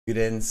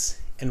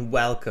Students, and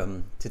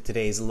welcome to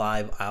today's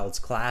live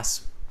IELTS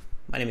class.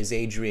 My name is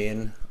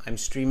Adrian. I'm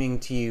streaming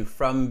to you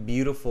from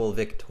beautiful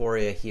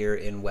Victoria here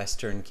in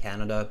Western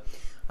Canada.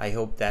 I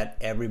hope that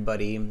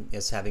everybody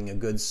is having a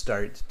good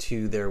start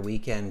to their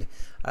weekend.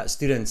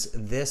 Students,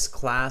 this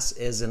class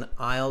is an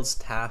IELTS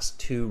Task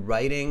 2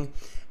 writing,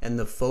 and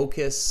the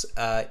focus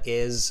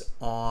is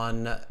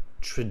on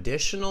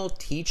traditional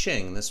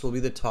teaching. This will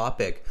be the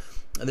topic.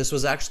 This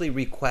was actually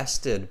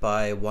requested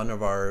by one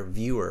of our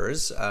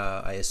viewers.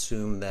 I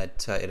assume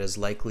that it is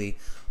likely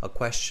a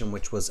question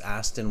which was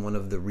asked in one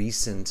of the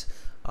recent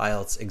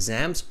IELTS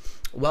exams.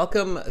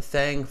 Welcome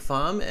Thang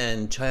Pham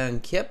and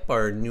Chayan Kip,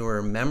 our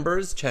newer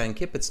members. Chayan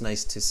Kip, it's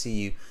nice to see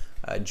you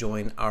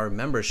join our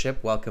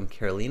membership. Welcome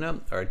Carolina,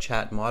 our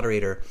chat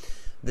moderator.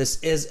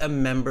 This is a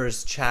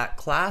members chat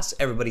class.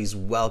 Everybody's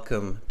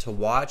welcome to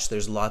watch.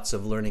 There's lots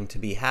of learning to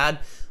be had.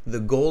 The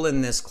goal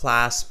in this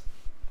class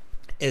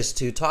is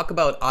to talk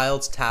about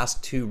IELTS Task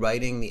 2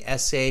 writing, the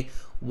essay,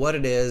 what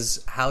it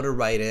is, how to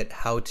write it,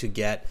 how to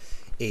get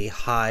a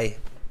high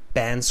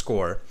band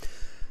score.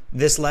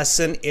 This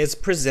lesson is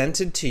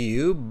presented to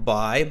you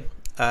by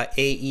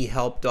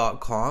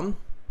aehelp.com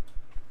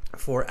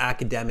for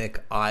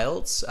academic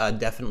IELTS.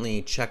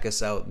 Definitely check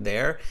us out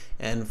there.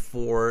 And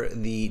for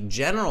the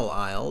general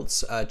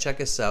IELTS,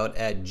 check us out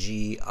at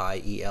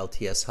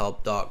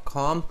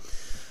gieltshelp.com.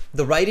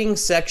 The writing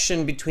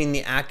section between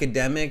the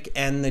academic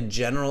and the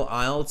general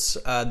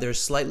IELTS, they're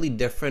slightly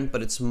different,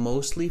 but it's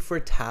mostly for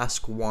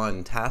Task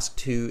 1. Task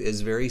 2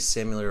 is very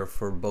similar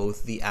for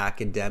both the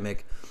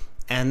academic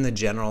and the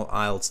general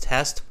IELTS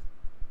test.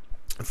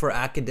 For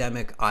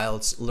academic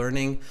IELTS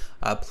learning,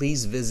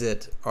 please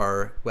visit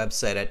our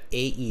website at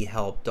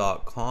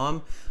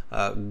aehelp.com.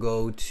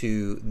 Go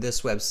to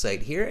this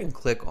website here and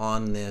click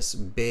on this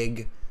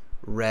big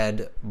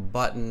red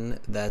button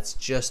that's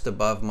just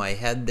above my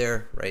head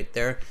there, right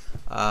there,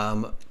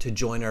 to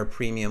join our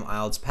premium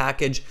IELTS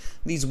package.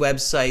 These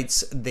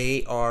websites,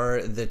 they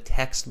are the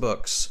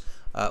textbooks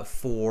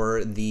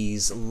for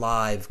these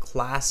live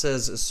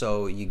classes,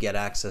 so you get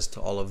access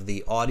to all of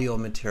the audio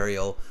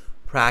material,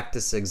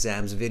 practice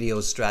exams,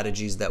 videos,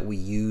 strategies that we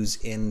use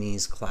in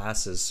these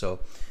classes. So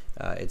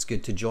it's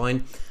good to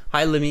join.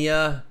 Hi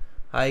Lamia,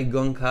 hi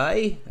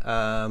Gunkai,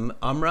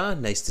 Amra,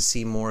 nice to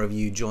see more of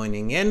you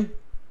joining in.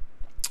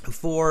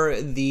 For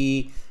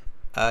the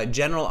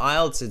general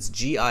IELTS, it's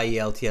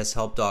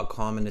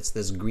gieltshelp.com, and it's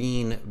this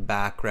green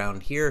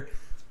background here.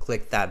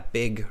 Click that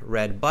big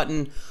red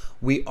button.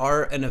 We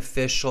are an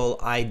official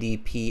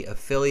IDP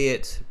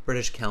affiliate,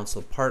 British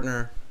Council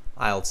partner,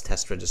 IELTS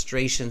Test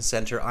Registration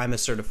Center. I'm a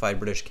certified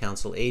British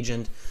Council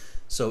agent,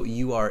 so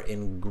you are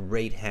in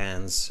great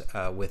hands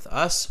with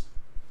us.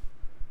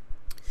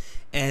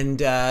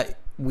 And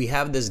we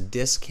have this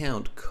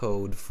discount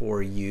code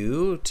for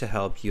you to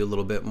help you a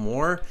little bit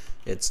more.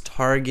 It's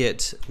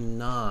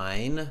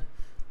Target9,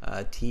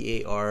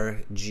 T-A-R-G-E-T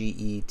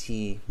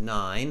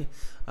 9,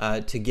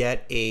 to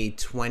get a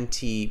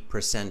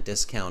 20%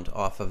 discount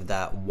off of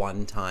that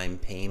one-time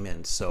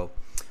payment. So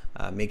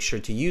make sure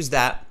to use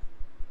that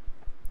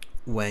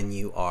when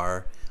you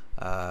are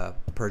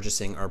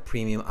purchasing our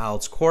premium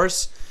IELTS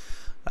course.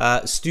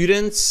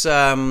 Students,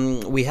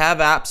 we have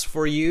apps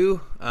for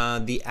you.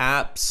 The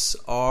apps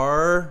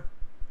are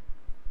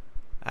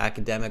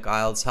Academic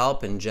IELTS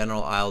Help and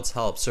General IELTS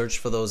Help. Search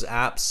for those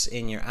apps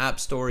in your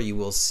app store. You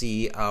will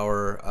see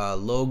our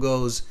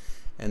logos,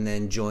 and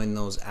then join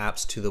those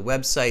apps to the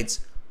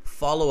websites.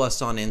 Follow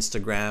us on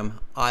Instagram,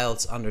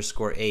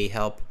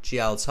 IELTS_AHelp,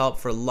 GIELTS Help,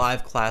 for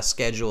live class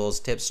schedules,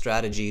 tips,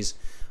 strategies,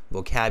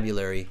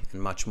 vocabulary,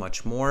 and much,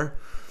 much more.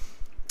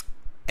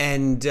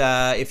 And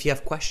if you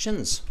have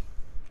questions,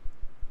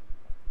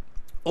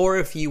 or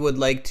if you would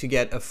like to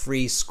get a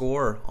free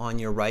score on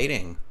your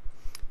writing,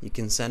 you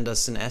can send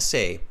us an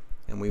essay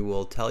and we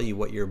will tell you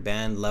what your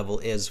band level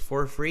is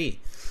for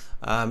free.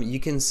 You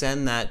can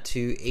send that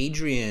to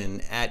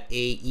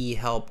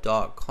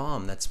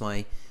adrian@aehelp.com. That's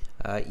my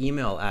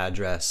email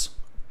address.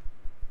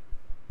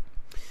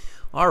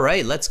 All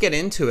right, let's get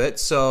into it.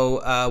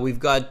 So we've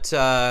got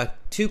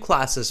two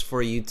classes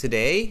for you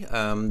today.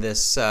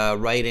 This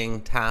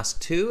writing task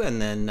 2, and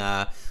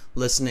then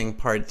listening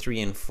part 3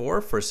 and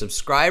 4 for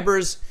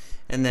subscribers.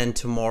 And then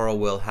tomorrow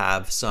we'll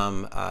have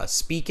some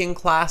speaking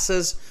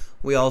classes.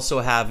 We also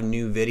have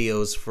new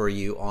videos for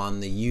you on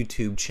the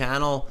YouTube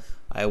channel.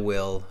 I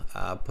will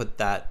put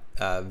that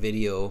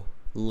video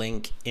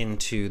link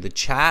into the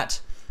chat.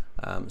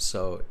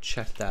 So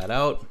check that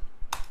out.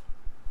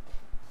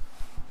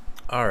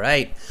 All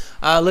right.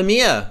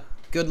 Lamia,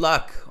 good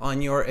luck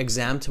on your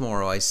exam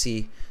tomorrow. I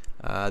see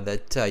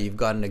that you've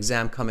got an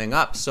exam coming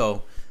up,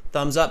 so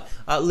thumbs up.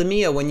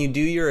 Lamia, when you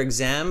do your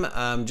exam,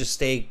 just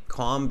stay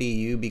calm, be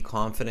you, be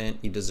confident.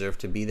 You deserve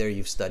to be there.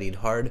 You've studied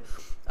hard.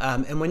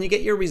 And when you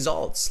get your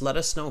results, let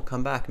us know.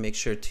 Come back. Make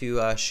sure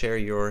to share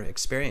your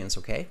experience,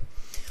 okay?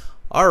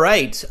 All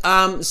right.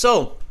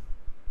 So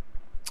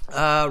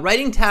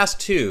writing task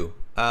 2.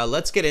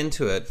 Let's get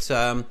into it.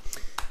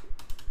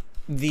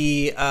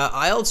 The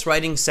IELTS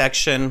writing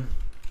section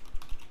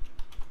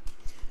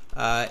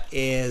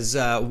is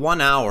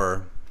 1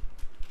 hour,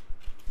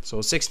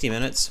 so 60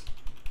 minutes.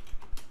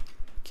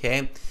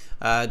 Okay,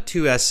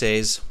 2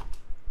 essays.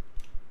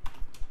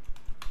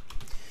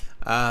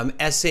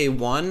 Essay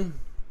 1,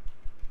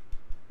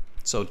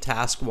 so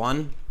task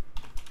 1,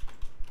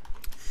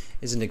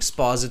 is an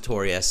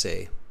expository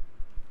essay.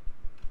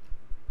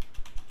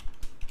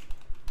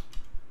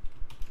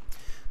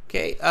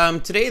 Okay,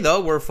 today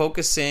though we're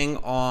focusing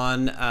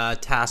on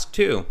task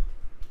 2.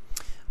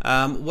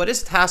 What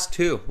is task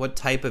 2? What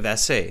type of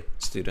essay,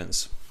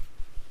 students?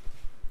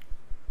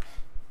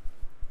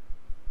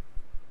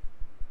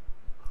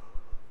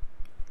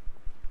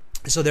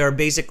 So there are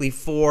basically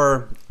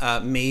 4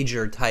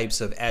 major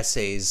types of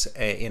essays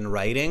in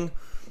writing.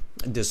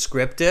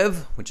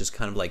 Descriptive, which is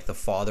kind of like the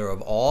father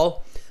of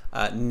all.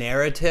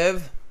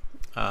 Narrative,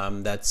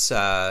 that's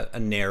a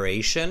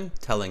narration,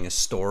 telling a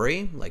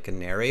story, like a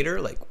narrator,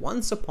 like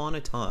once upon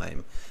a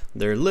time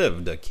there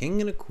lived a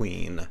king and a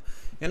queen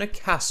in a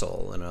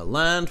castle in a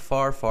land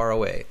far, far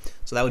away.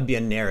 So that would be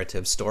a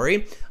narrative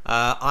story.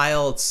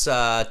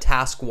 IELTS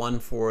task 1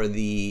 for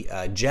the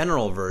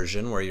general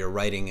version, where you're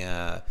writing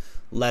a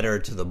letter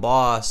to the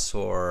boss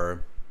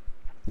or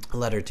a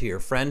letter to your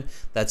friend,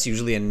 that's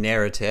usually a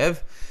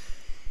narrative.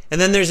 And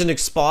then there's an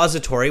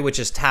expository, which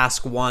is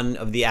task 1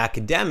 of the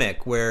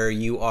academic, where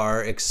you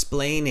are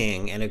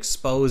explaining and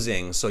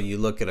exposing. So you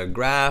look at a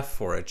graph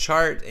or a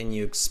chart and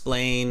you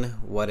explain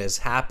what is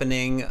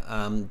happening.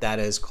 That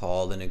is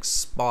called an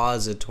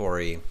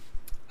expository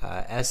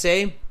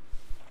essay.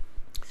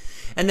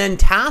 And then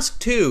task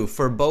 2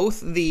 for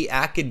both the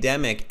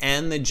academic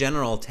and the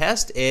general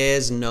test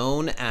is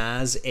known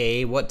as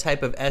a what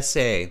type of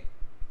essay?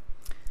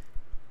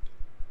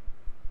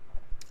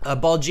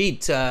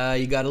 Baljit,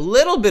 you got a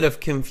little bit of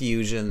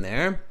confusion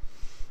there.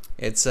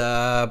 It's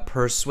a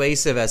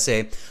persuasive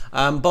essay.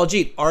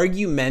 Baljit,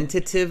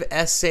 argumentative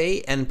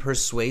essay and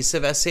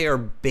persuasive essay are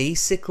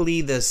basically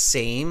the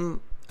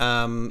same.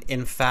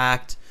 In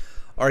fact,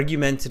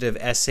 argumentative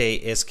essay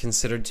is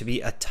considered to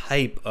be a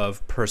type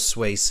of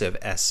persuasive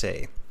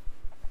essay.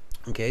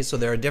 Okay, so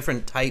there are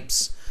different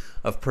types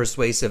of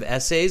persuasive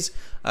essays.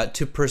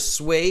 To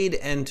persuade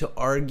and to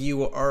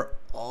argue are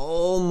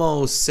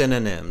almost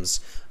synonyms.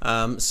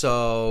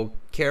 So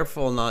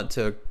careful not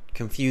to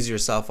confuse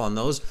yourself on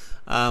those.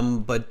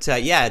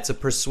 Yeah, it's a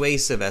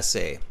persuasive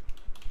essay.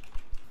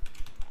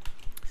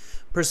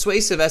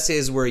 Persuasive essay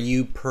is where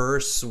you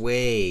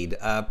persuade.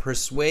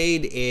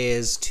 Persuade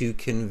is to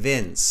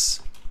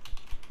convince.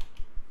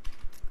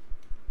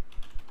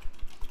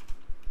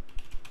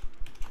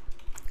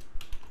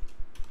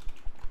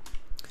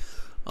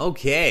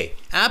 Okay,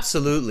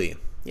 absolutely.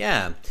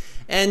 Yeah.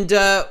 And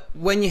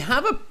when you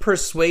have a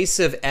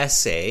persuasive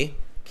essay,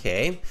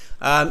 okay,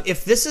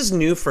 if this is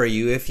new for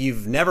you, if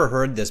you've never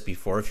heard this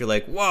before, if you're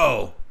like,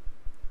 whoa,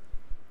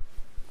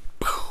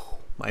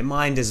 my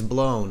mind is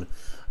blown.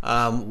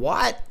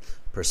 What?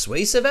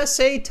 Persuasive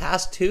essay?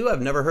 Task 2?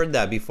 I've never heard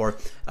that before.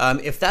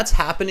 If that's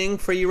happening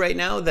for you right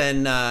now,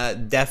 then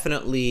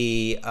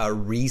definitely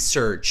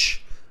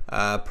research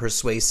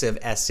persuasive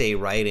essay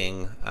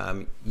writing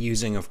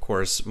using, of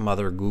course,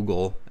 Mother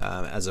Google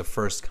as a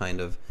first kind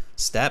of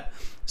step.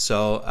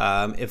 So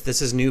if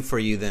this is new for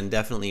you, then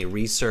definitely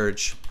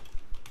research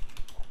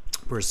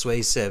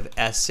persuasive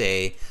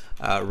essay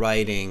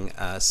writing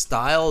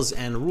styles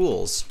and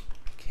rules.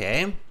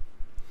 Okay.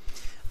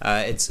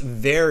 It's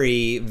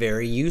very,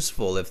 very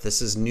useful if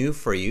this is new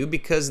for you,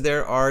 because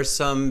there are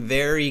some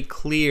very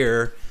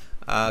clear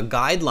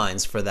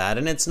guidelines for that.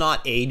 And it's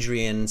not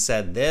Adrian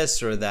said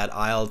this, or that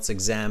IELTS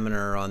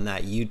examiner on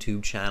that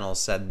YouTube channel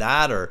said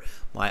that, or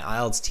my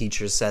IELTS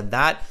teacher said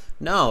that.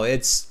 No,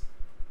 it's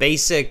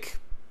basic,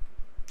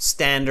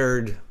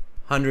 standard,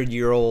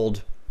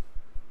 100-year-old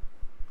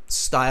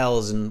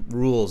styles and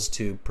rules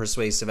to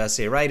persuasive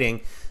essay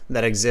writing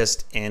that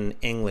exist in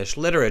English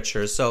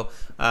literature. So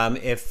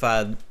if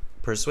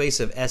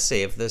persuasive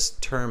essay, if this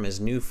term is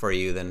new for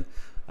you, then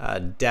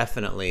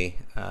definitely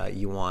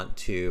you want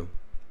to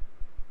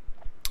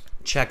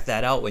check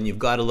that out when you've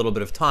got a little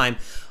bit of time.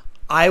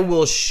 I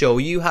will show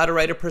you how to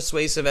write a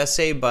persuasive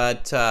essay,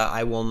 but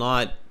I will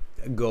not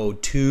go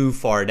too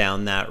far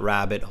down that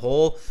rabbit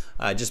hole,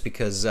 just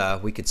because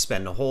we could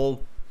spend a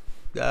whole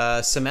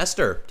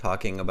semester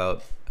talking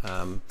about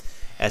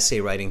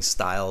essay writing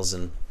styles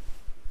and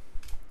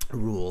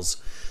rules.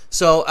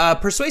 So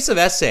persuasive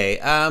essay,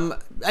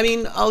 I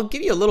mean, I'll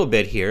give you a little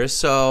bit here.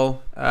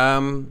 So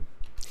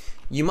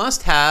you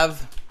must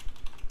have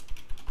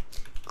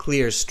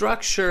clear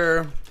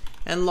structure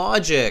and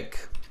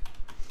logic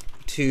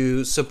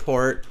to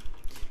support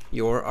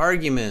your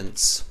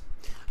arguments.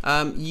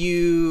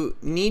 You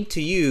need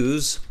to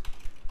use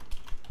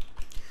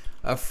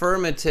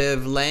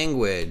affirmative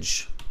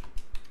language.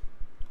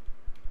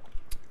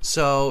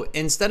 So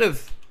instead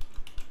of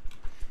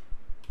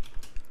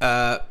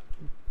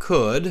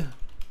could,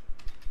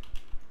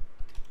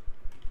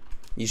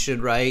 you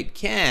should write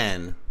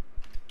can.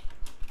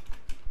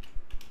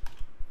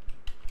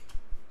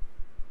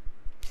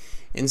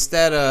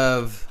 Instead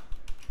of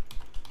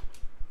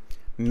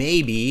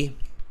maybe,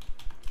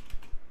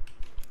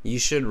 you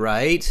should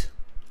write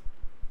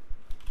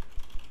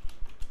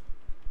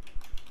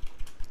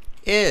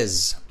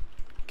is.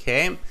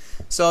 Okay,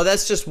 so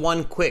that's just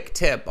one quick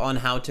tip on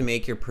how to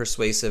make your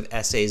persuasive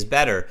essays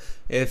better.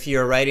 If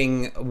you're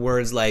writing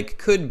words like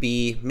could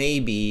be,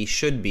 maybe,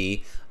 should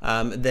be,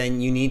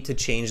 then you need to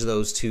change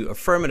those to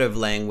affirmative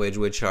language,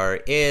 which are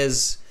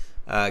is,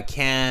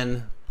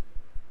 can,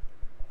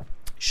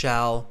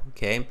 shall.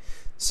 Okay,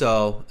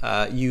 so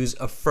use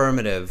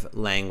affirmative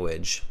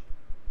language.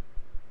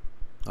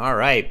 All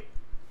right.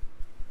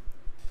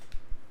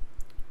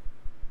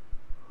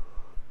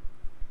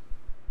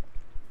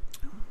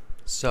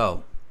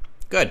 So,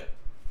 good.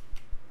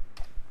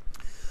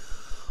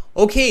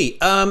 Okay,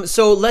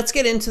 so let's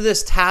get into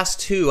this task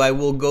 2. I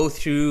will go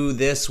through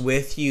this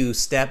with you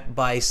step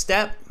by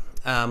step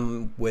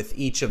with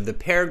each of the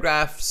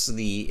paragraphs,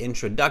 the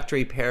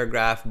introductory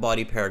paragraph,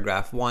 body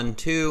paragraph 1,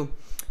 2,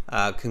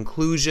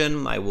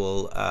 conclusion. I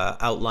will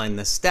outline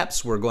the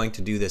steps. We're going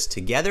to do this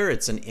together.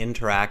 It's an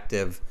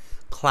interactive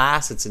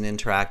class. It's an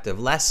interactive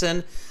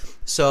lesson.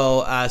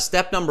 So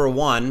step number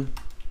 1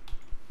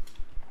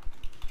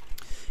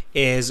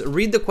 is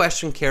read the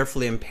question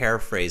carefully and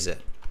paraphrase it.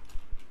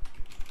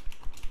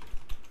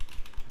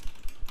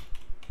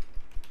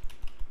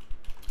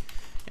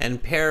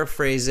 And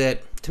paraphrase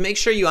it to make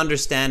sure you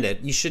understand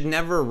it. You should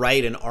never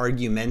write an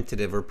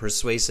argumentative or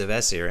persuasive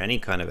essay, or any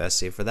kind of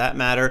essay for that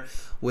matter,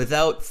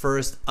 without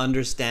first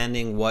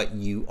understanding what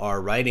you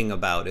are writing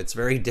about. It's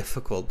very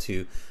difficult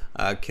to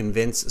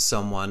convince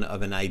someone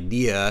of an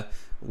idea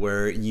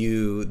where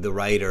you, the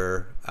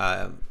writer,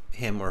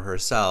 him or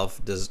herself,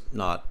 does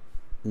not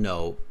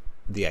know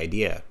the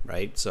idea,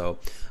 right? So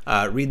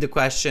read the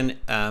question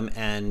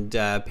and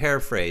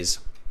paraphrase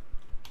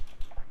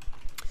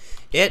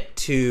it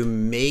to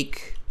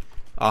make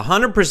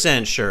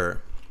 100%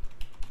 sure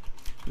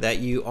that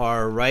you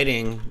are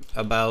writing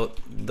about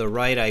the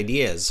right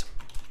ideas.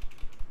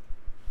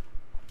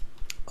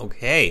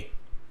 Okay.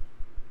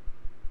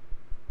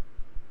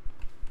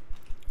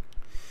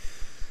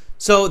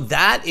 So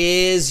that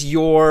is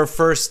your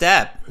first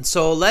step.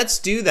 So let's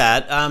do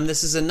that.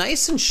 This is a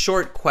nice and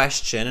short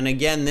question. And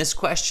again, this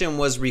question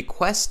was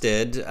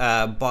requested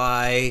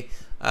by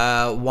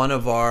one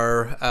of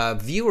our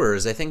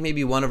viewers, I think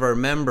maybe one of our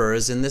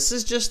members. And this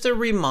is just a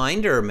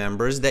reminder,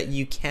 members, that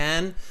you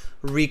can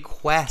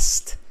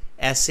request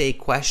essay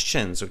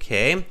questions,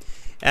 okay?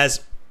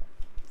 As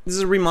this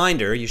is a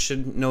reminder, you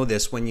should know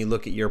this when you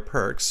look at your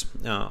perks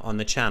on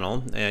the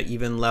channel.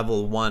 Even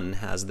level 1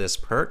 has this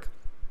perk.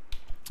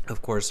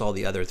 Of course, all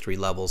the other 3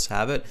 levels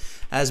have it.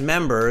 As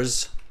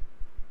members,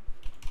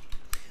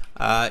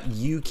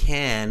 you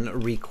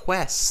can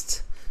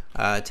request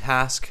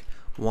task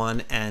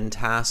 1 and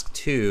task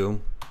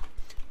 2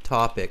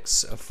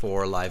 topics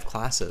for live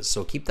classes.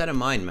 So keep that in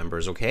mind,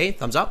 members, okay?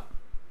 Thumbs up?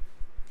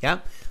 Yeah?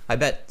 I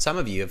bet some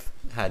of you have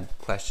had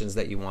questions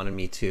that you wanted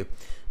me to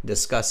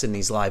discuss in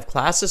these live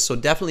classes, so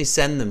definitely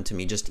send them to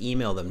me. Just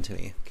email them to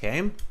me,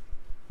 okay?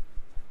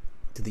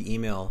 To the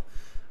email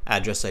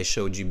address I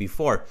showed you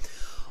before.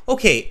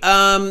 Okay,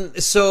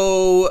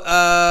 so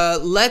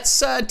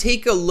let's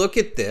take a look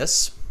at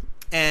this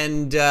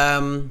and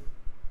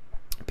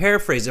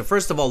paraphrase it.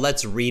 First of all,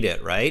 let's read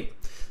it, right?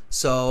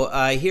 So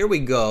here we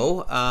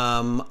go.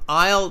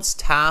 IELTS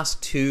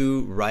Task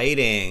 2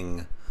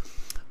 Writing.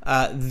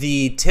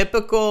 The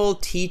typical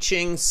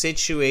teaching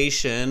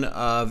situation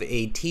of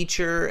a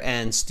teacher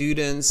and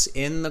students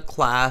in the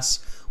class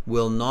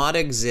will not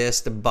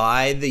exist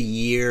by the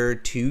year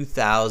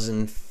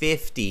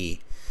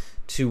 2050.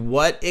 To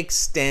what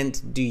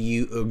extent do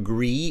you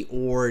agree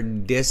or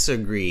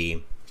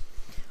disagree?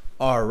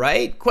 All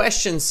right,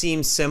 question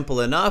seems simple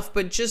enough,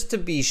 but just to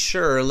be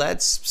sure,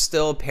 let's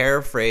still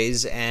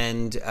paraphrase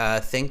and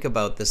think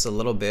about this a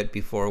little bit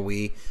before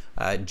we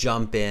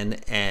jump in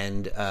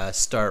and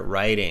start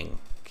writing.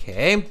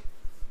 Okay,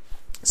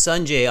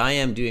 Sanjay, I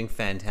am doing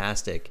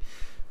fantastic.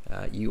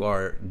 You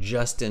are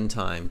just in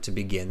time to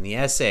begin the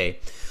essay.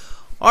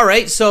 All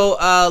right, so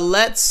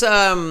let's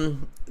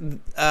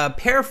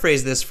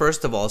paraphrase this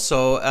first of all.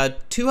 So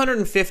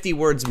 250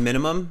 words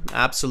minimum,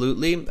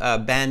 absolutely.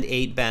 Band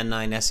 8, Band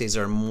 9 essays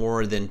are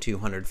more than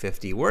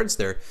 250 words.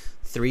 They're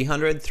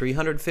 300,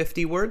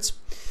 350 words.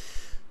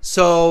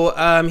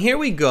 So here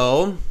we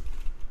go.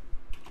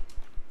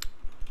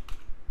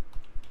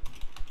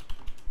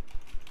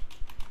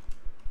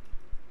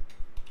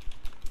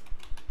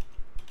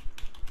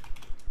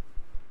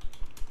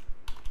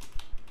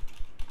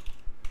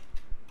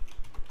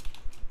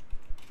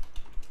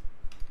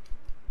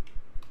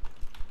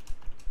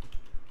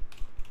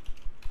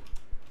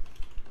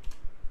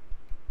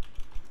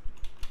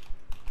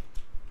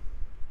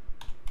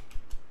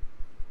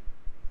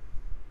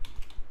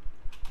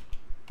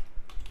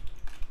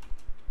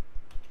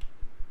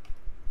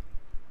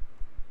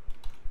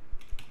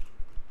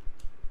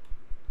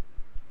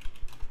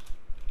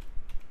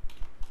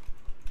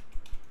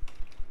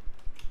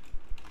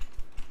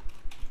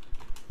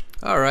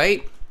 All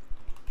right.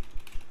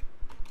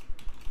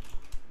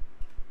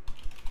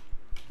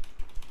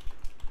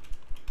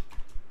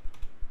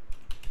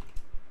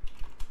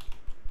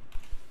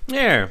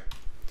 There.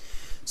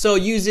 So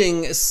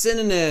using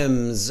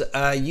synonyms,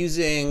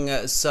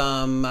 using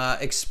some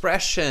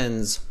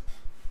expressions,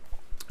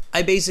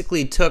 I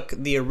basically took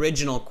the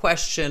original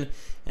question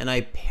and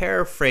I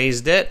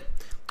paraphrased it.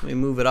 Let me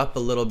move it up a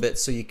little bit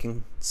so you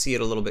can see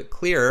it a little bit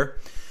clearer.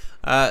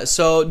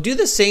 So do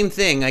the same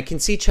thing. I can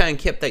see, Chai and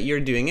Kip, that you're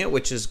doing it,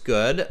 which is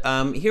good.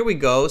 Here we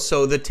go.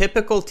 So the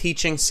typical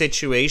teaching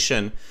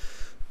situation,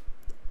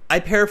 I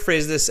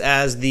paraphrase this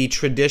as the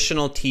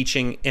traditional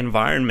teaching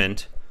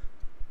environment.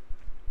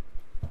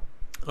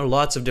 There are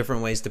lots of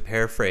different ways to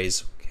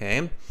paraphrase,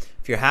 okay?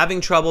 If you're having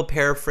trouble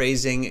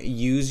paraphrasing,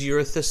 use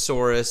your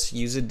thesaurus,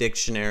 use a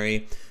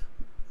dictionary,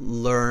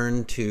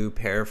 learn to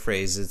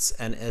paraphrase. It's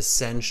an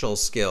essential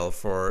skill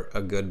for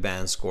a good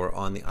band score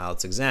on the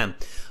IELTS exam.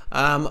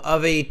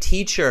 Of a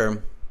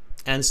teacher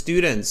and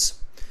students,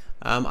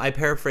 I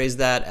paraphrase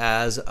that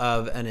as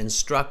of an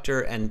instructor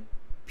and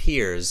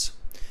peers.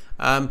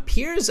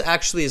 Peers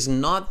actually is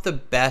not the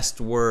best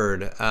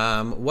word.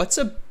 What's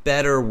a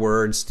better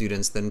word,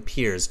 students, than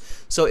peers?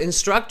 So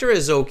instructor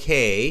is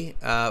okay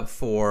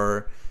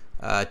for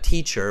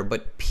teacher,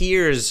 but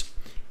peers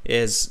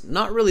is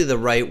not really the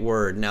right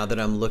word now that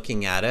I'm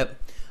looking at it.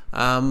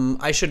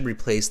 I should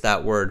replace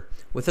that word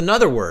with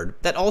another word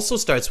that also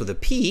starts with a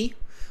P.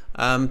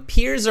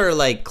 Peers are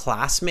like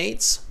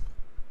classmates,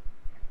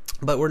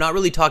 but we're not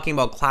really talking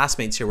about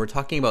classmates here. We're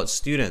talking about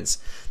students.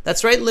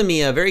 That's right,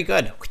 Lamia. Very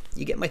good.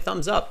 You get my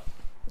thumbs up.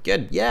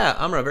 Good. Yeah,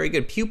 Amra, very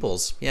good.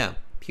 Pupils. Yeah,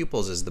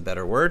 pupils is the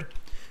better word.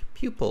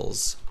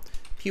 Pupils.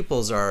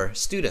 Pupils are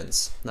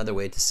students. Another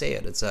way to say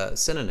it. It's a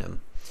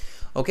synonym.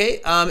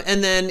 Okay,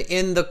 and then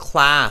in the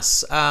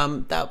class.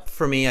 That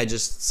for me, I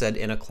just said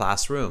in a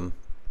classroom.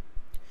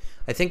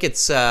 I think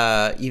it's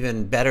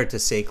even better to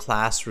say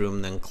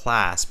classroom than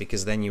class,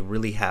 because then you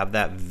really have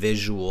that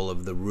visual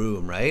of the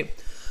room, right?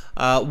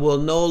 Will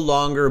no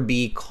longer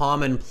be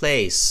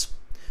commonplace.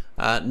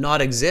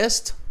 Not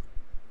exist.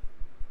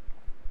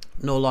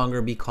 No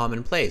longer be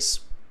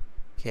commonplace.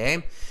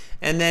 Okay,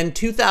 and then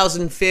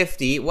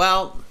 2050.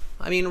 Well,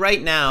 I mean,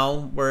 right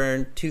now we're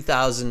in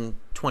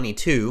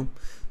 2022,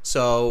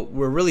 so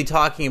we're really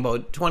talking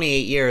about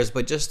 28 years.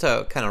 But just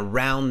to kind of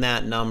round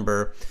that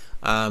number,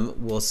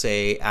 we'll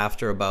say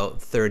after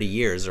about 30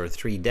 years or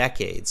 3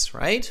 decades,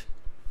 right?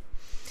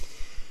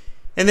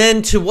 And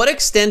then, to what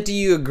extent do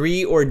you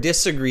agree or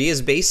disagree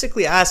is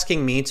basically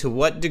asking me to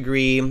what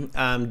degree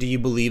do you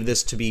believe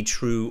this to be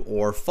true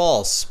or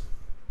false.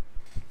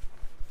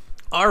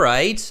 All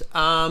right,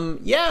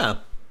 yeah.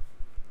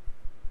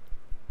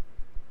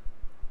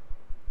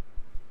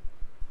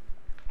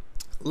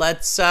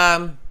 Let's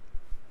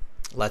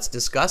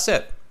discuss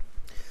it.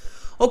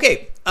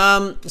 Okay,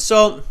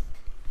 so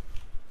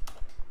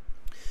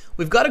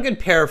we've got a good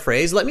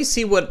paraphrase. Let me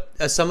see what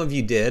some of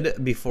you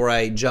did before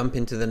I jump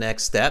into the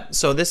next step.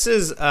 So this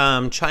is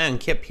Chai and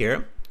Kip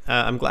here.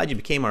 I'm glad you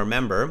became our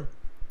member.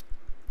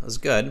 That was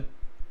good.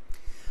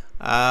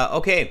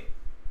 Okay.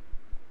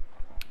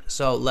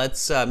 So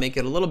let's make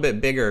it a little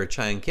bit bigger,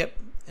 Chai and Kip,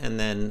 and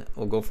then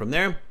we'll go from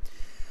there.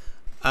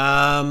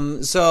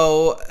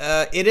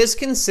 It is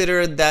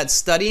considered that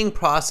studying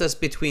process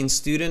between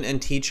student and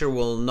teacher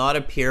will not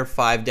appear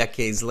 5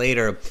 decades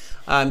later.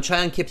 Chai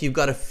and Kip, you've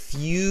got a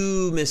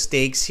few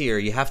mistakes here.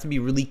 You have to be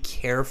really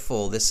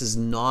careful. This is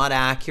not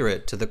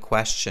accurate to the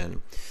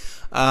question.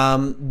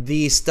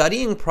 The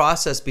studying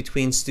process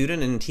between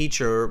student and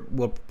teacher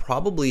will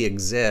probably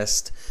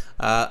exist.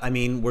 I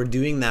mean, we're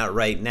doing that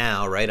right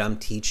now, right? I'm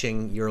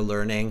teaching, you're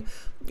learning.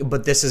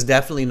 But this is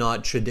definitely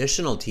not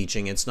traditional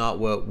teaching. It's not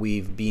what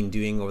we've been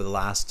doing over the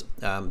last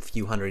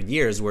few hundred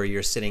years, where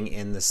you're sitting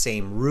in the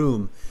same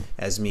room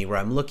as me, where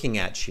I'm looking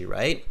at you,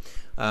 right?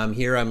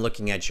 Here I'm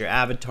looking at your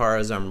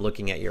avatars, I'm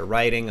looking at your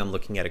writing, I'm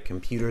looking at a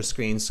computer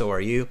screen, so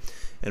are you,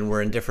 and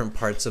we're in different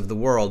parts of the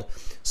world.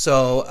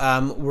 So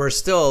we're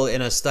still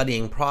in a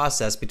studying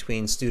process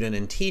between student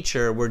and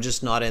teacher. We're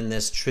just not in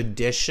this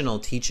traditional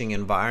teaching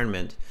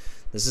environment.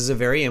 This is a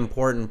very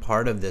important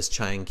part of this,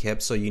 Chai and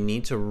Kip, so you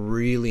need to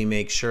really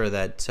make sure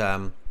that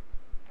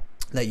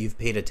that you've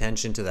paid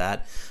attention to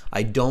that.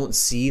 I don't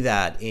see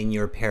that in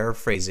your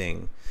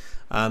paraphrasing.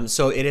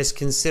 So it is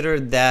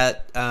considered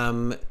that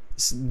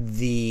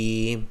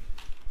the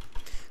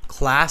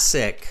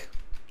classic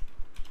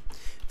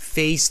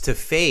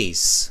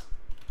face-to-face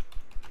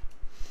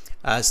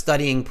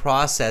studying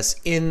process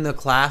in the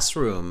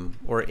classroom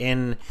or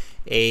in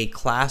a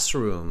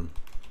classroom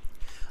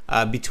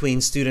between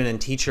student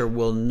and teacher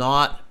will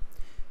not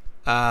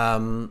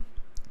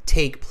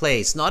take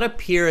place, not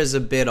appear as a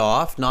bit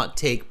off, not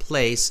take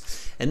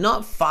place, and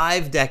not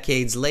 5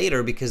 decades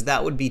later, because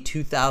that would be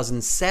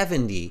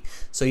 2070.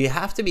 So you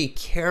have to be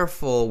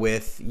careful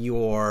with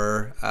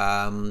your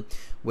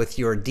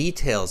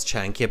details,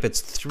 Chai and Kip. It's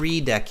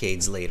 3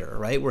 decades later,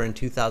 right? We're in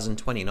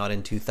 2020, not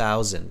in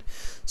 2000.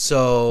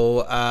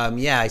 So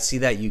yeah, I see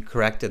that you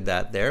corrected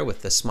that there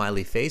with the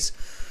smiley face.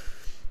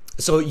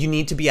 So you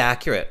need to be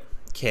accurate.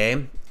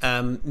 Okay,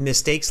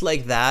 mistakes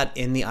like that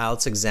in the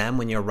IELTS exam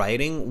when you're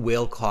writing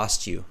will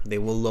cost you. They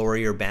will lower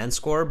your band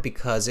score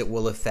because it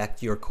will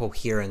affect your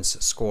coherence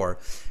score.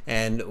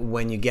 And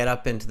when you get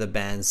up into the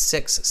band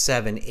 6,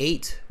 7,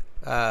 8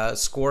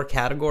 score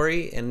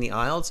category in the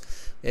IELTS,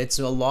 it's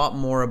a lot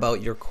more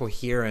about your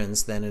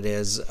coherence than it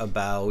is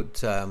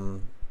about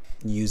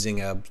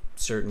using a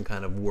certain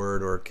kind of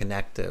word or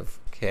connective.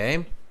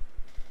 Okay,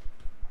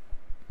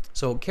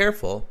 so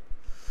careful.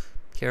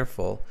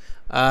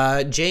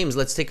 James,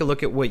 let's take a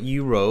look at what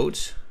you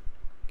wrote.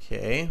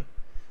 Okay,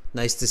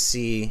 nice to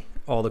see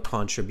all the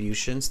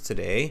contributions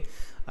today.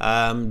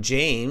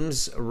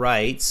 James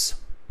writes,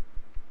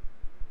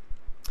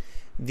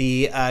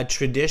 the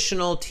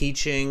traditional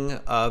teaching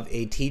of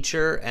a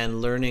teacher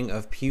and learning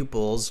of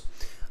pupils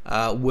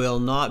will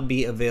not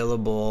be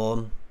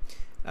available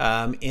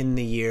in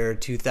the year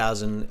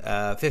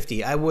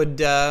 2050. I would,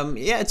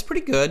 yeah, it's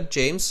pretty good,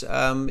 James.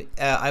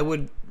 I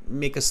would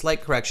make a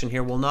slight correction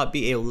here. Will not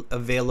be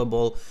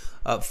available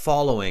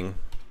following.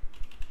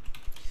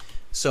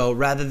 So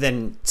rather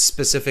than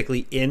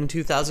specifically in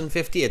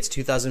 2050, it's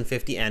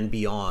 2050 and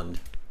beyond.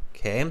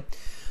 Okay.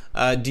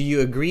 Do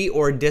you agree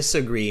or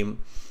disagree?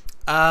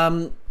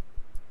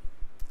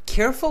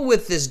 Careful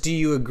with this. Do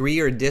you agree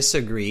or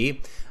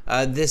disagree?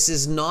 This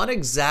is not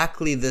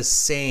exactly the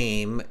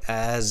same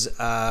as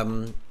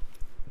to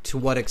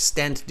what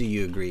extent do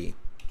you agree?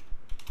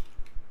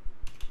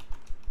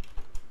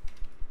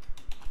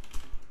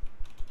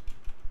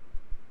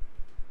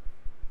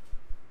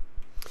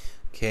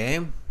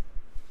 Okay.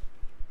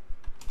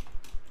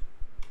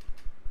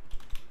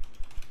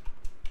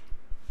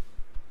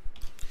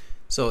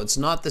 So it's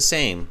not the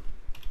same.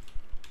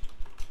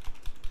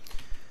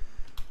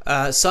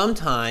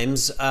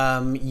 Sometimes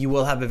you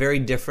will have a very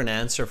different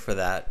answer for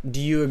that. Do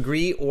you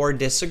agree or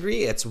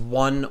disagree? It's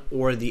one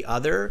or the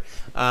other.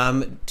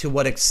 To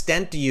what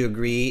extent do you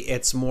agree?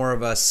 It's more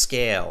of a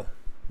scale,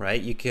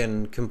 right? You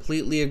can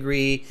completely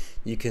agree.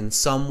 You can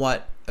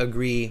somewhat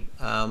agree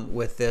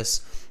with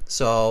this.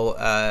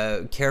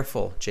 So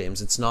careful,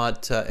 James. It's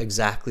not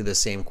exactly the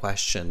same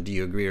question. Do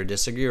you agree or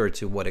disagree, or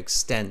to what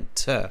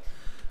extent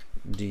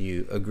do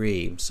you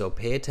agree? So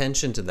pay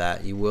attention to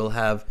that. You will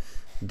have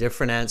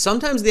different answers.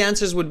 Sometimes the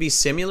answers would be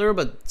similar,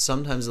 but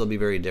sometimes they'll be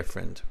very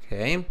different.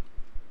 Okay.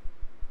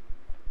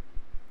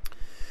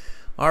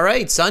 All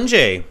right,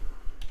 Sanjay.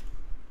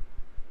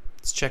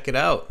 Let's check it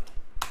out.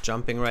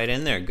 Jumping right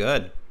in there.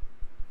 Good.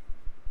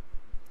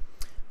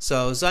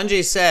 So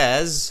Sanjay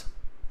says,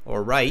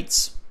 or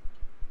writes,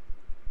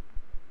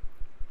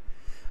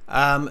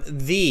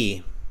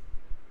 the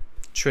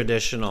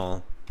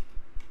traditional.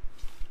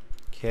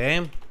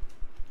 Okay.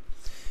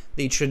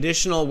 The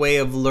traditional way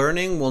of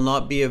learning will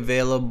not be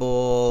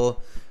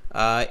available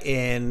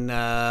in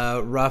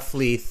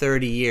roughly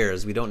 30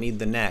 years. We don't need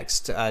the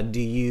next. Do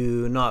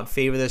you not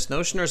favor this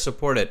notion or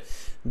support it?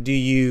 Do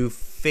you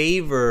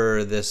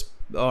favor this,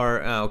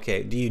 or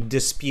okay, do you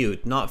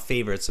dispute? Not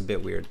favor, it's a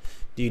bit weird.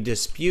 Do you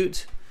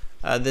dispute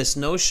this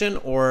notion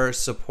or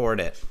support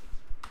it?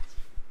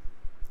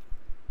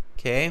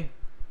 Okay,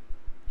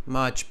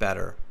 much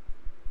better.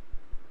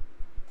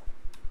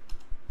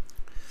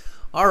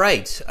 All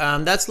right,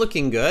 that's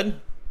looking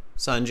good,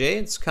 Sanjay.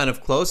 It's kind of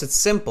close. It's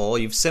simple.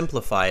 You've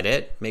simplified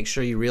it. Make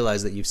sure you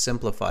realize that you've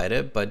simplified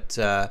it, but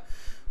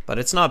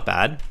it's not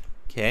bad.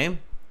 Okay.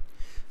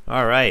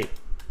 All right.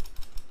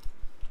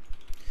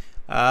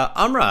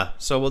 Amra.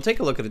 So we'll take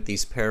a look at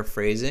these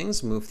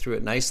paraphrasings. Move through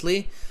it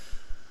nicely.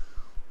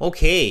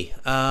 Okay,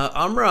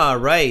 Amra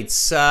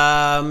writes,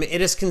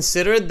 it is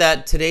considered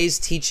that today's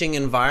teaching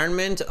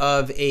environment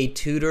of a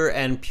tutor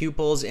and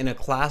pupils in a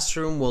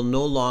classroom will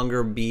no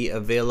longer be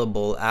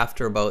available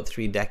after about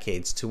 3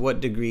 decades. To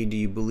what degree do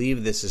you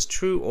believe this is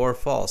true or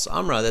false?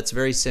 Amra, that's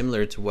very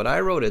similar to what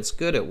I wrote. It's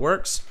good, it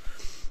works.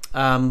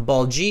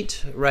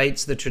 Baljit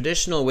writes, the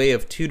traditional way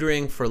of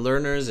tutoring for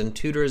learners and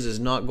tutors is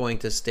not going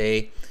to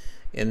stay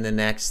in the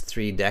next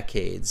 3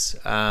 decades.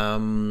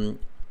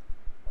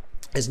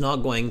 Is not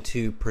going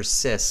to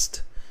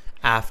persist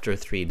after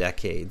 3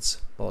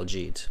 decades,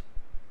 Baljit.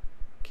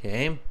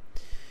 Okay.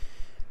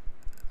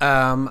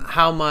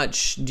 How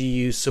much do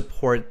you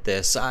support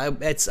this? I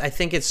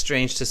think it's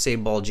strange to say,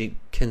 Baljit,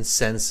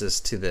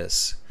 consensus to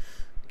this.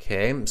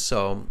 Okay,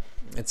 so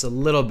it's a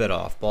little bit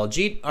off.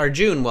 Baljit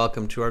Arjun,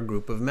 welcome to our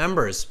group of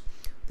members.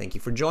 Thank you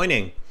for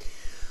joining.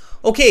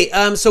 Okay,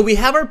 so we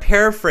have our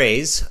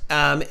paraphrase,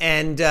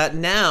 and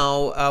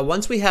now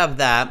once we have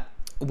that,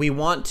 we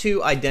want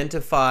to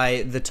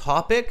identify the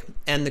topic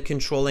and the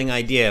controlling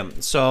idea.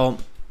 So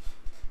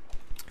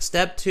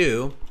step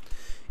 2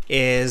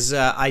 is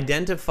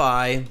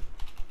identify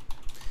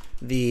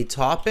the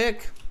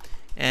topic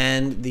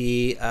and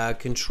the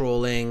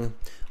controlling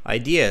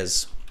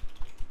ideas.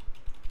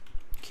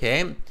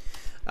 Okay,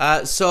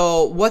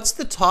 so what's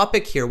the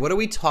topic here? What are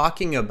we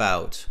talking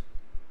about?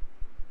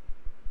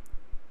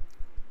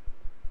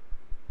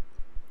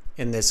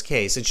 In this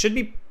case, it should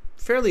be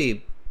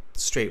fairly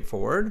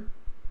straightforward.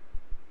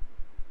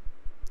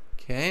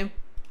 Okay.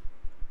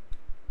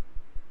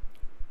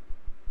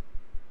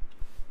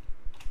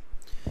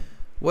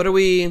 What are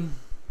we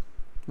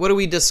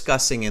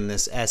discussing in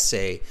this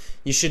essay?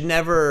 You should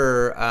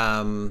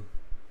never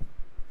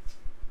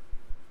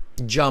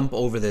jump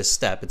over this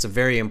step. It's a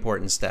very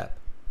important step.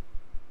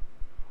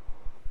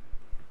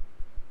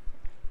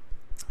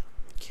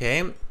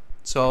 Okay,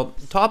 so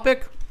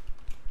topic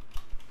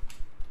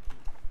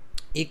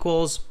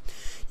equals,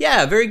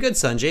 yeah, very good,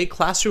 Sanjay.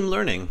 Classroom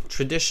learning,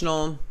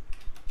 traditional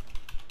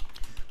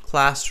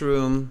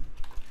classroom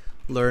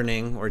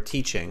learning or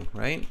teaching,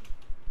 right?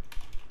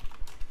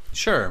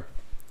 Sure.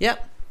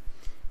 Yep.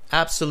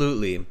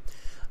 Absolutely.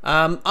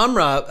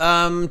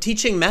 Amra,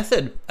 teaching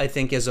method I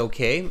think is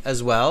okay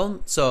as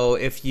well. So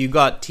if you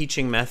got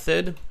teaching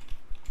method,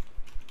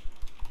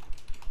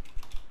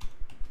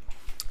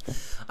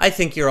 I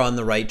think you're on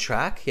the right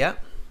track. Yeah,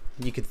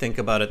 you could think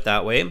about it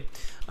that way.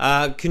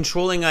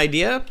 Controlling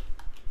idea.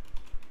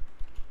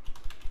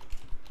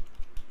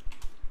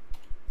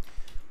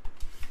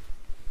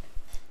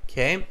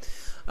 Okay.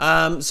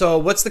 So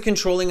what's the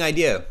controlling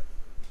idea?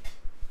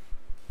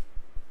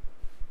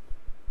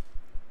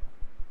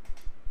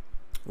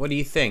 What do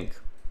you think?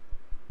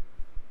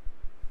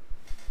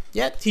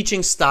 Yeah,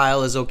 teaching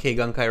style is okay,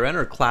 Gankairen,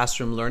 or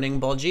classroom learning,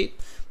 Baljit.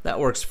 That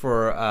works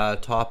for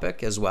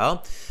topic as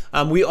well.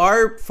 We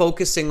are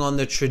focusing on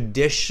the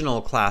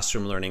traditional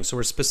classroom learning. So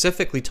we're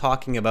specifically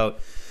talking about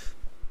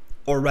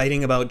or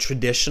writing about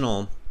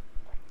traditional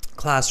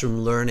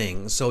classroom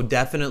learning. So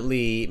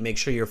definitely make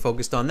sure you're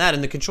focused on that.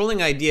 And the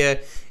controlling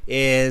idea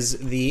is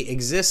the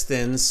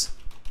existence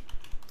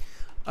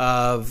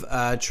of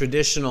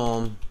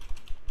traditional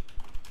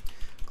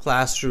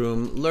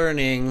classroom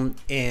learning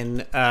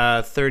in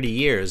 30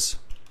 years.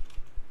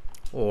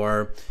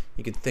 Or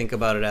you could think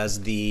about it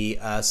as the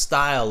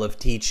style of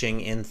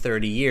teaching in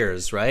 30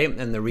 years, right?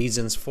 And the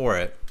reasons for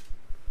it.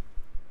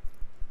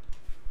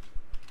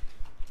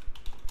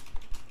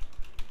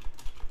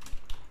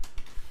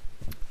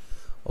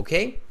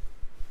 Okay.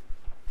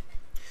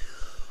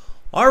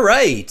 All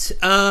right.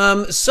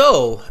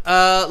 So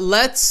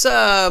let's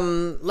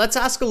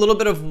ask a little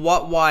bit of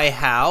what, why,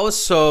 how.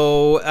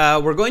 So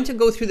we're going to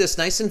go through this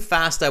nice and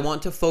fast. I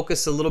want to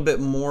focus a little bit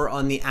more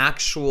on the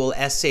actual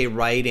essay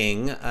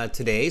writing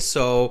today.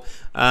 So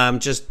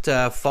just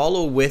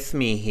follow with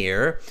me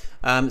here.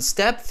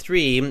 Step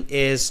 3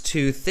 is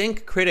to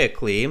think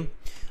critically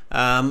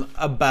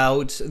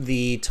about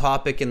the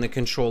topic and the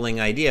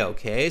controlling idea.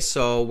 Okay.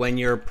 So when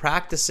you're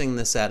practicing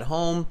this at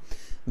home,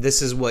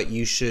 this is what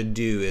you should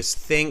do, is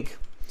think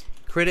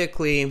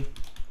critically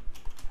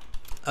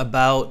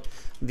about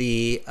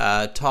the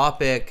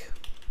topic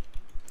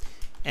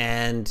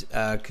and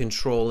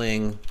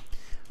controlling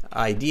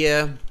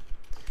idea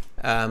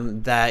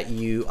that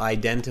you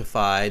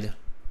identified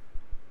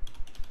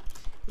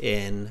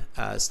in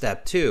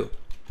step 2.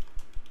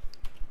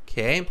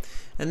 Okay,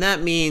 and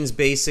that means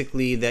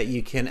basically that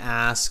you can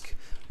ask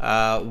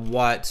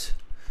what,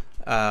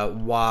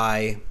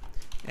 why,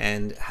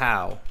 and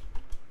how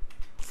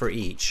for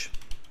each.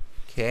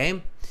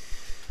 Okay,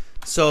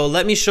 so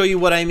let me show you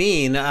what I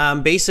mean.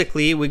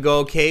 Basically we go,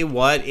 okay,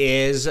 what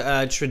is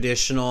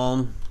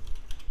traditional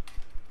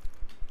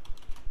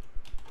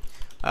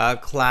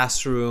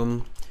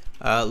classroom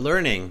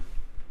learning?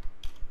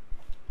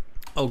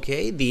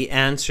 Okay, the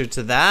answer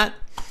to that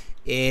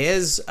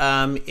is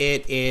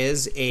it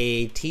is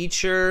a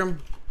teacher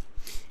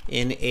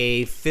in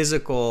a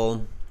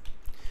physical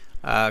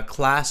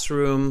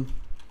classroom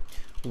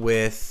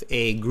with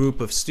a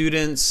group of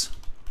students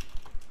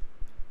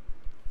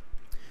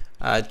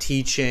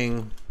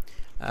teaching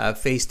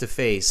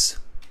face-to-face.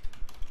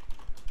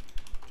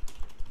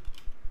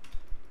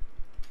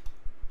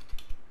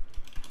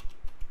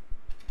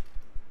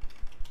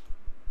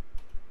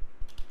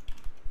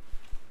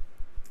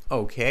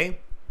 Okay.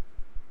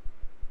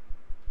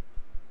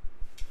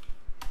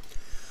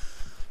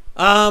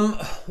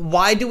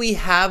 Why do we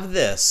have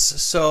this?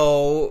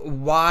 So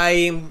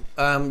why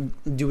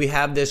do we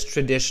have this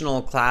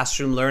traditional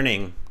classroom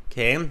learning?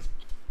 Okay.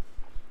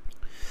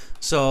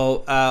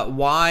 So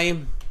why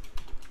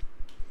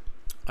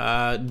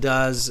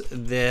does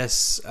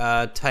this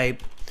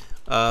type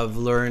of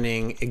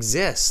learning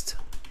exist?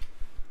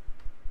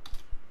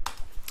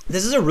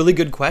 This is a really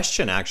good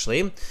question,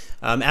 actually.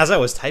 As I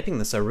was typing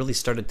this, I really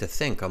started to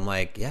think. I'm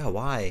like, yeah,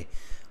 why?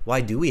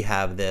 Why do we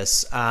have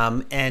this?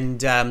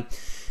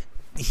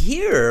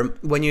 Here,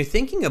 when you're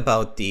thinking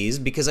about these,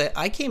 because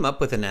I came up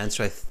with an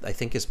answer I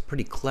think is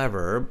pretty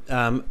clever,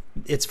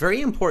 it's very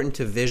important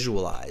to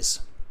visualize.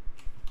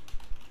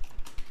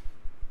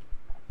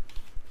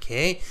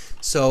 Okay,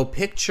 so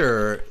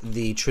picture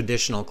the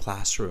traditional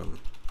classroom.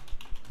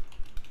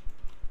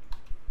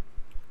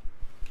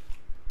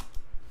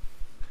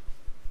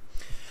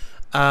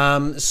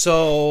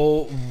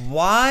 So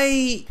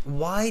why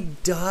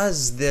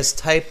does this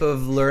type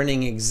of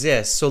learning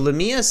exist? So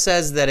Lamia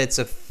says that it's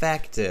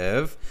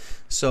effective,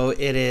 so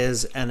it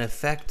is an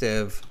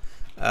effective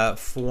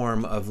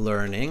form of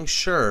learning.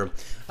 Sure.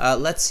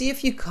 Let's see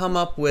if you come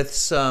up with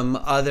some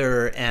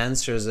other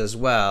answers as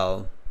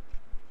well.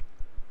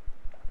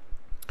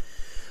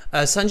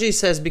 Sanjay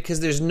says, because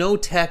there's no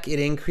tech, it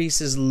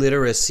increases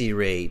literacy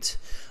rate.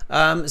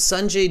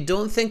 Sanjay,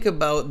 don't think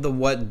about the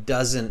what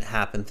doesn't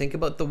happen. Think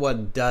about the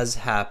what does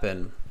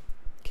happen.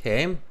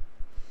 Okay.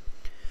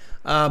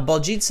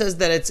 Baljit says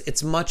that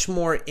it's much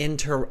more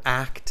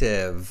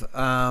interactive.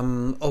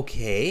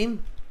 Okay.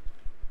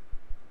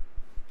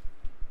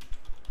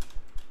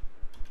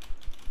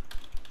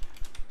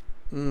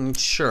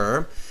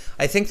 Sure.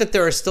 I think that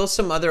there are still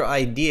some other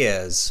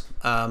ideas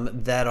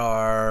that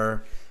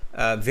are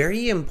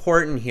very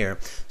important here.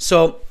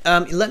 So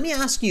let me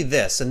ask you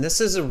this, and this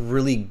is a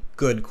really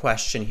good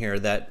question here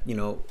that, you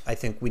know, I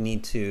think we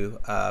need to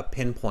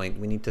pinpoint,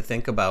 we need to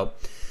think about.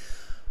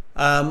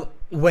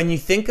 When you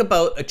think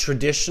about a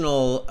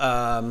traditional,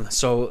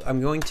 so I'm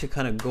going to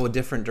kind of go a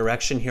different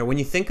direction here. When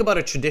you think about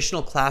a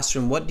traditional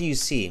classroom, what do you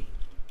see?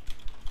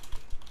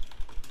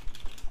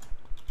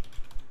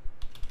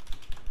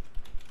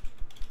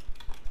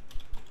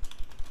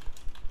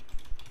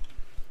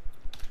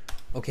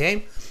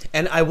 Okay,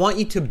 and I want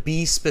you to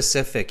be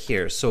specific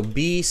here. So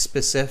be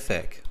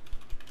specific.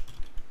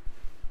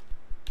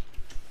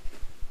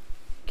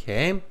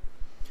 Okay.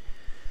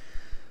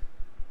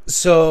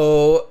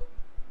 So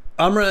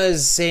Amra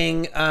is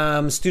saying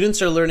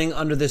students are learning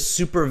under the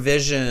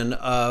supervision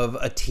of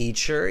a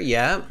teacher.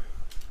 Yeah.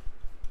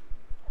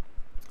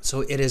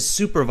 So it is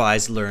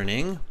supervised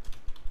learning.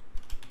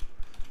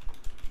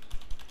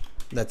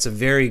 That's a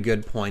very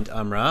good point,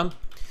 Amra.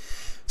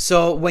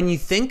 So when you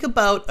think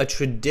about a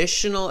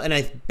traditional, and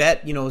I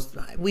bet, you know,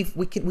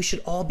 we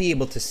should all be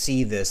able to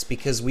see this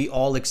because we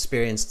all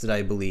experienced it,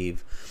 I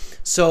believe.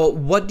 So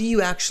what do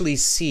you actually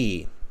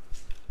see?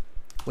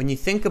 When you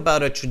think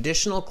about a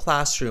traditional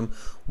classroom,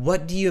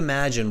 what do you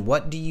imagine?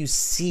 What do you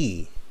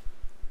see?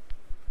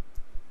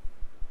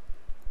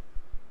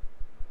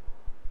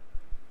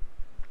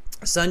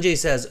 Sanjay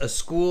says a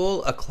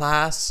school, a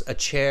class, a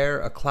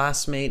chair, a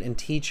classmate, and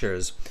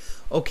teachers.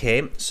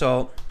 Okay,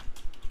 so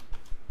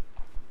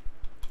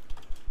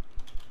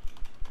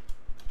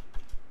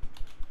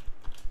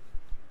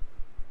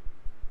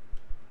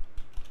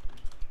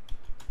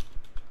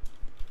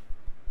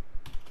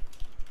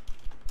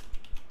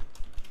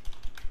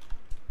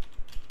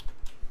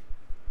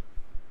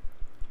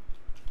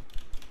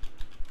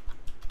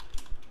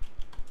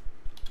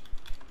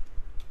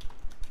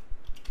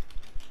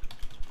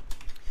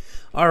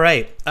all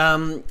right,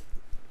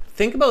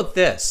 think about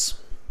this.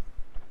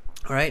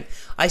 All right,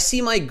 I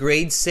see my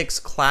grade 6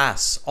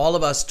 class, all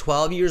of us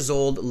 12 years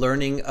old,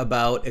 learning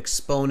about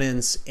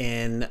exponents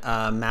in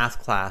math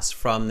class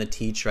from the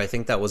teacher. I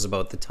think that was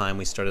about the time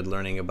we started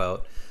learning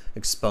about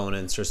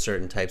exponents or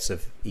certain types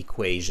of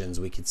equations,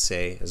 we could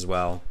say as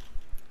well.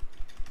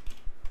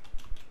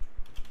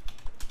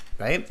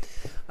 Right?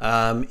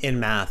 In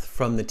math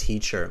from the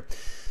teacher.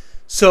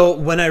 So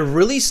when I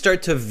really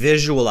start to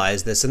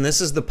visualize this, and this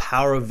is the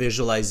power of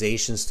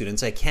visualization,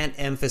 students, I can't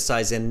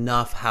emphasize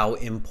enough how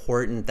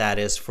important that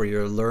is for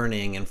your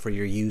learning and for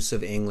your use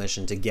of English,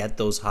 and to get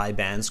those high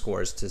band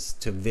scores,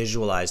 to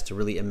visualize, to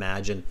really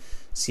imagine,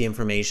 see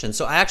information.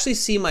 So I actually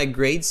see my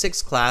grade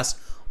 6 class.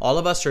 All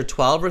of us are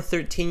 12 or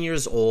 13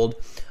 years old.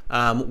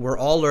 We're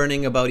all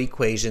learning about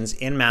equations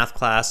in math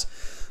class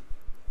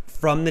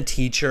from the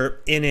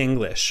teacher in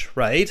English,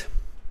 right?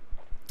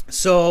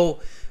 So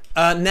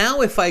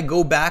now if I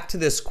go back to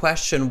this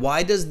question,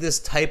 why does this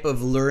type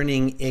of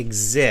learning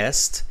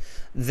exist?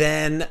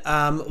 Then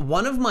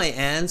one of my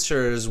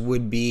answers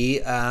would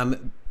be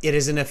it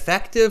is an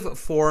effective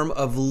form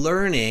of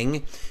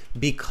learning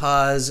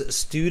because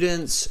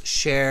students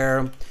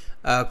share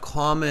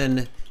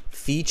common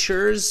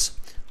features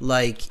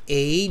like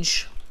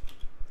age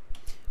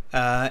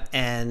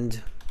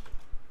and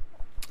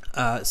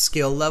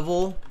skill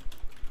level,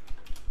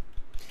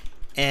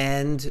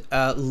 and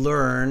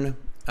learn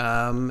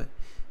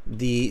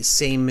the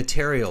same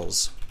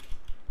materials.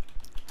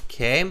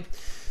 Okay,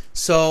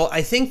 so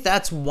I think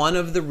that's one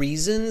of the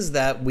reasons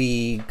that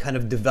we kind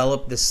of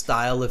develop this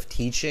style of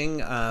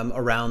teaching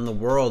around the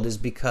world, is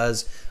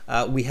because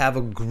we have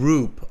a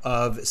group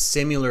of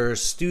similar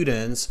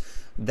students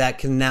that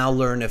can now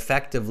learn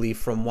effectively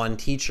from one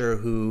teacher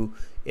who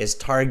is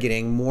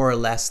targeting more or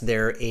less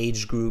their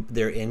age group,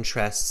 their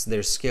interests,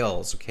 their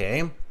skills.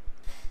 Okay.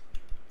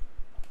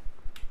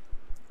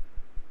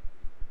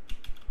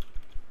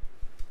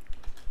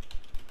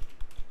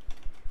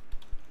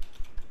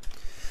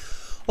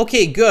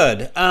 Okay,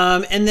 good.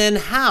 And then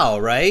how,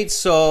 right?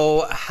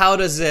 So how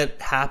does it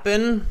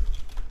happen?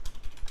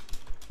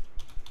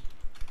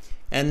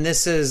 And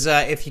this is,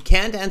 if you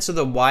can't answer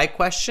the why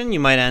question, you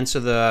might answer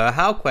the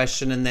how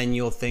question, and then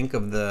you'll think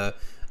of the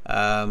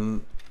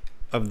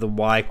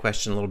why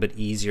question a little bit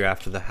easier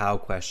after the how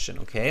question,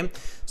 okay?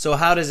 So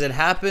how does it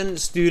happen?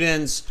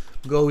 Students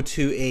go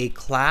to a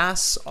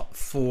class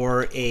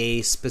for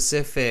a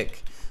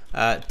specific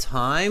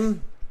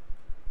time,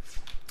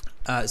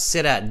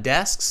 sit at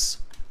desks,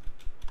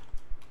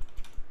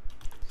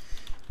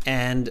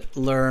 and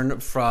learn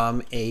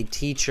from a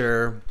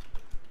teacher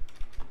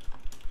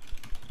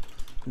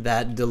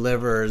that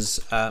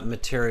delivers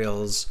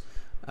materials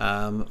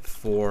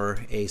for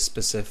a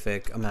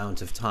specific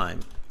amount of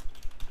time.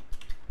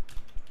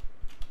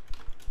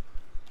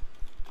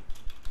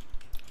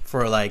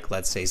 For like,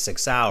 let's say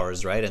 6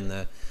 hours, right, in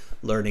the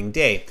learning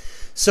day.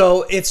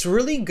 So it's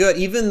really good,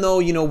 even though,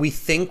 you know, we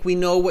think we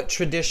know what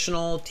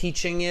traditional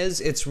teaching is,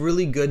 it's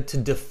really good to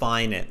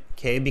define it,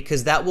 okay,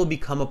 because that will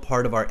become a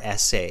part of our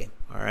essay,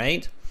 all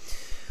right?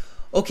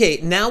 Okay,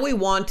 now we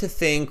want to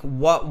think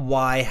what,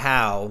 why,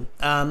 how.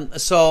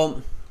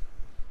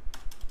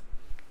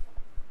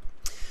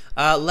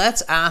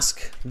 Let's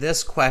ask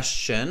this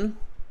question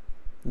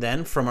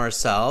then from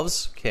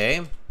ourselves,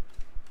 okay?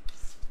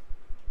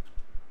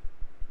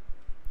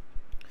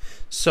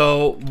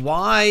 So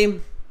why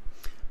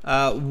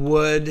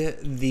would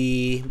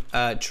the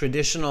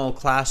traditional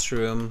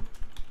classroom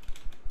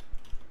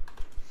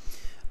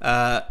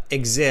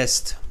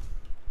exist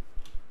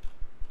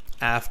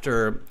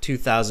after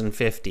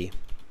 2050?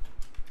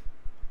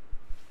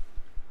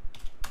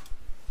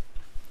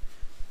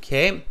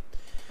 Okay,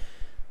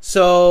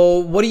 so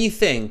what do you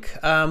think?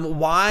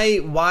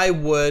 Why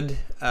would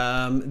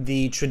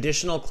the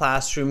traditional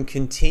classroom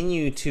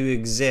continue to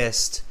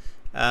exist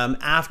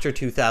after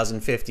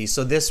 2050?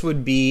 So this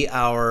would be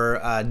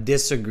our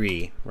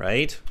disagree,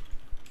 right?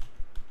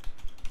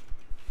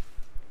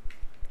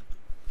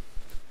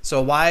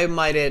 So why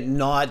might it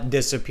not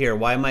disappear?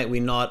 Why might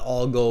we not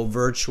all go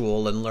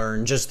virtual and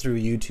learn just through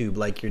YouTube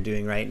like you're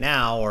doing right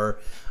now, or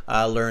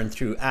learn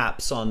through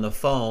apps on the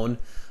phone,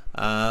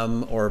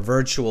 or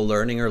virtual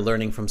learning, or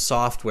learning from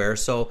software?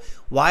 So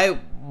why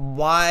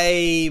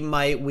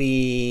might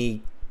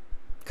we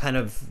kind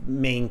of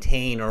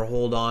maintain or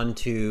hold on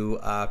to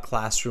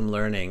classroom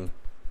learning?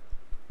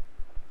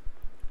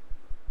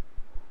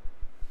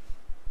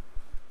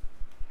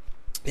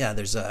 Yeah,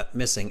 there's a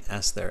missing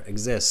S there.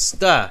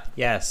 Exist.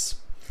 Yes.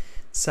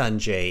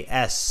 Sanjay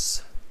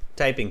S.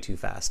 Typing too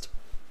fast.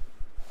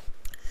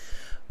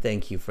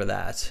 Thank you for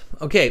that.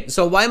 Okay,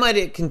 so why might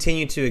it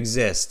continue to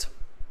exist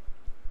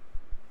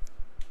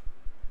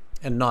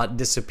and not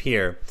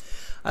disappear?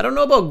 I don't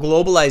know about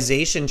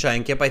globalization,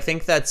 Chankip. I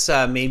think that's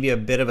maybe a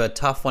bit of a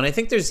tough one. I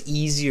think there's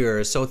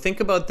easier. So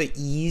think about the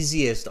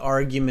easiest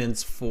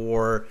arguments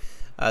for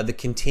the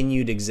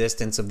continued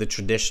existence of the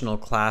traditional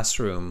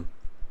classroom.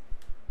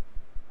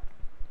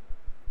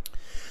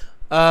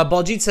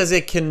 Baljit says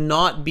it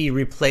cannot be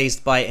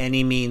replaced by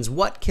any means.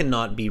 What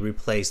cannot be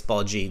replaced,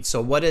 Baljit?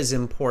 So what is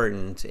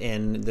important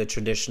in the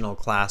traditional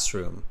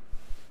classroom?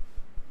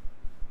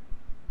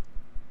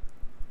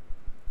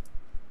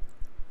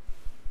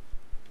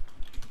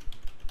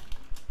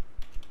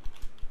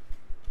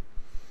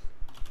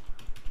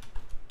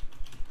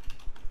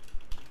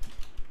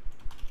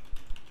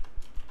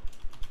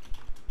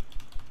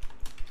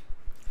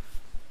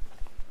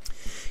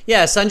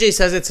 Yeah, Sanjay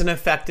says it's an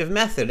effective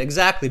method.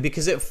 Exactly,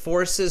 because it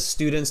forces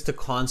students to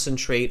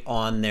concentrate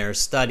on their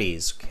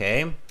studies,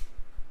 okay?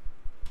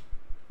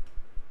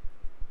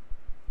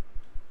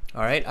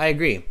 All right, I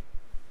agree.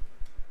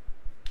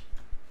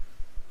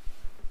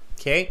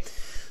 Okay,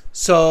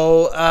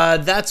 so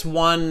that's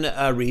one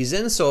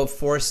reason. So it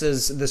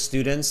forces the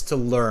students to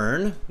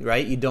learn,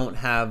 right? You don't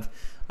have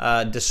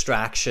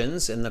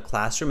distractions in the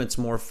classroom. It's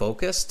more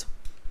focused.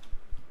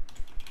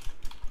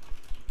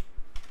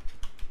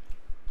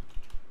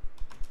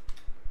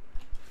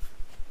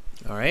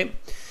 All right.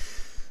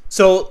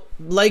 So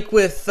like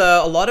with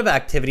a lot of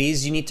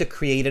activities, you need to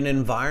create an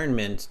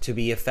environment to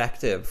be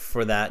effective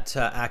for that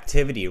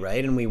activity,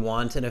 right? And we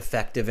want an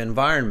effective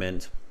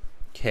environment.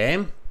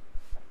 Okay.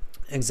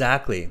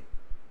 Exactly.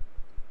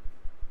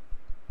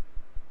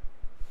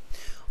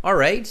 All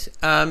right.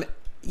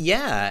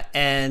 Yeah.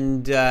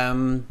 And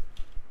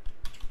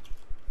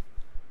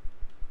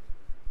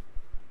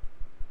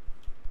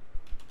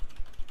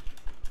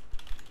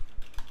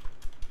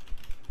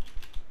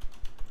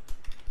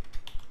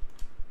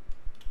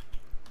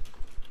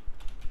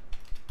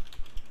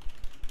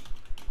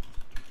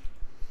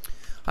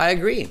I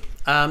agree.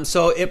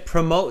 So it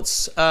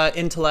promotes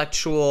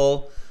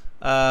intellectual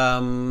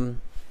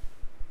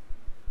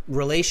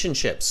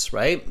relationships,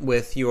 right,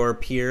 with your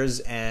peers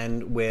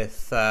and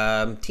with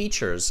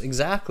teachers.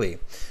 Exactly.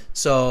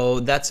 So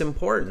that's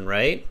important,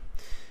 right?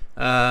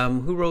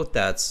 Who wrote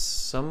that?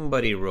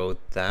 Somebody wrote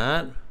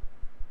that.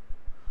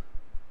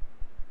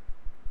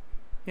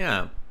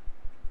 Yeah.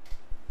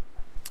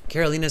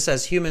 Carolina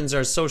says humans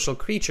are social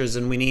creatures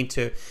and we need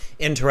to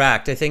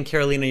interact. I think,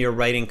 Carolina, you're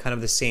writing kind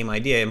of the same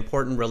idea.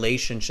 Important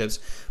relationships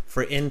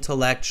for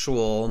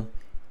intellectual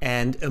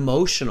and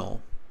emotional.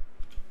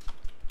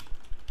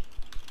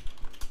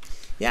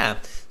 Yeah,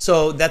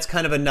 so that's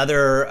kind of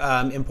another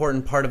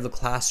important part of the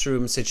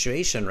classroom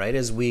situation, right?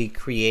 As we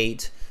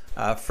create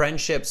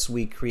friendships,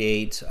 we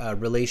create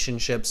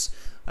relationships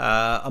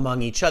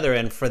among each other,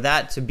 and for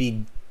that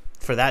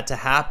to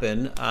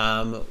happen,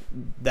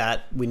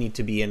 that we need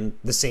to be in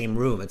the same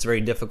room. It's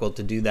very difficult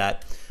to do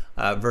that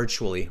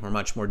virtually, or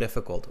much more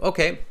difficult.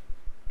 Okay,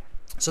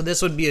 so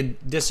this would be a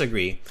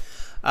disagree.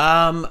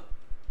 Why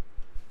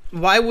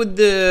would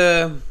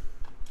the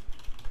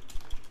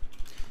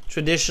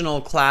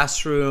traditional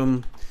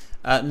classroom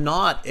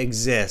not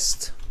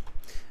exist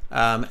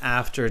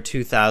after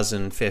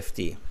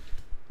 2050.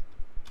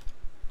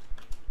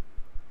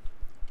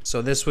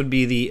 So this would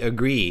be the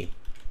agree.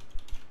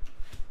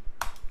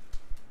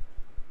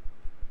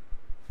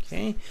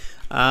 Okay,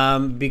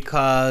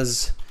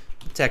 because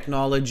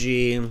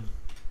technology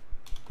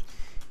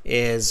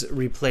is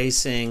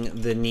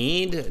replacing the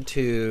need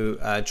to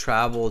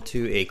travel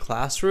to a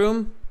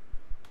classroom.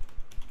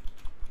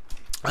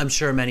 I'm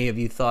sure many of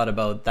you thought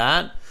about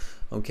that.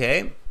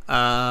 Okay,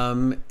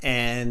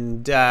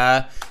 and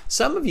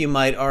some of you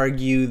might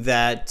argue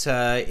that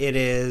it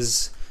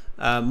is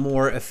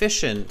more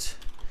efficient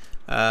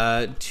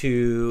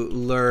to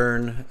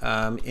learn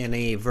in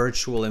a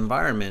virtual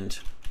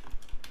environment.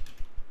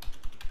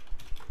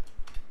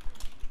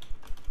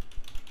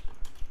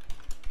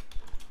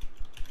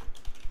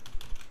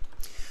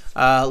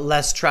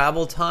 Less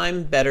travel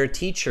time, better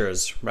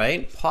teachers,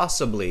 right?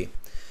 Possibly.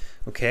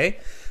 Okay.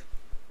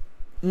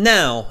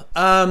 Now,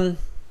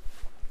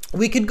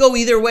 we could go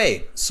either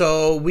way.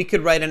 So we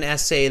could write an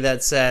essay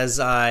that says,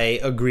 I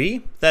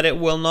agree that it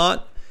will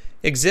not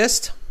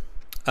exist.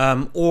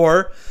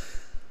 Or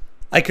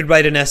I could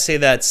write an essay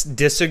that's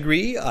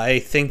disagree. I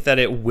think that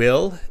it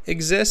will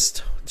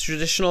exist,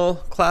 traditional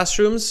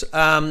classrooms.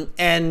 Here,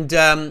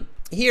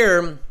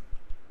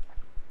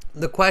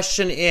 the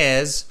question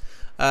is,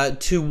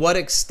 to what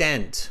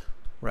extent,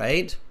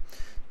 right?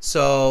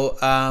 So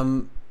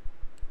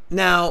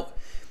now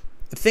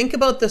think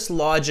about this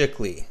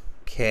logically,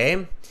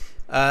 okay?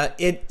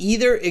 It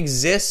either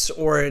exists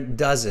or it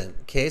doesn't,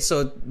 okay?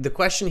 So the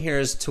question here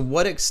is, to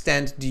what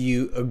extent do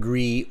you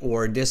agree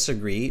or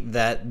disagree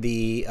that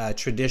the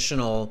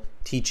traditional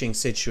teaching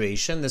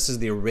situation, this is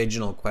the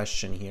original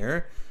question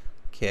here,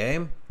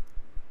 okay?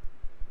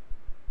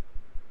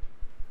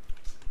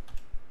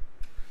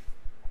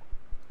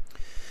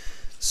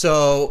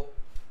 So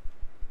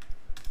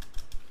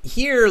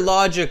here,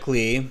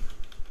 logically,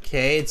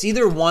 okay, it's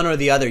either one or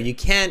the other. You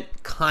can't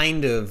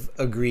kind of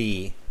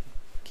agree,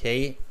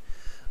 okay?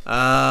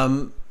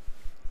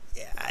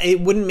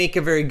 It wouldn't make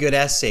a very good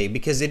essay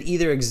because it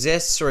either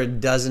exists or it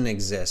doesn't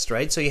exist,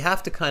 right? So you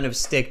have to kind of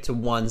stick to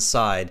one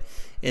side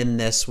in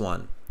this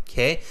one,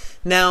 okay?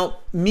 Now,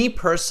 me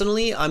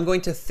personally, I'm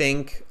going to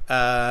think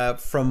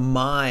from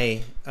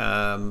my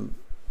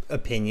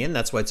opinion.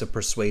 That's why it's a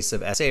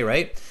persuasive essay,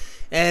 right?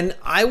 And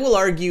I will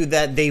argue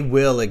that they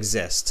will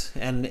exist.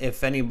 And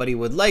if anybody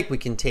would like, we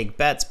can take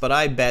bets, but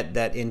I bet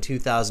that in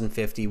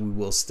 2050, we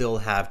will still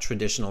have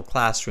traditional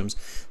classrooms.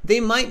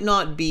 They might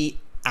not be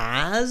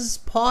as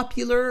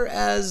popular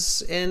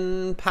as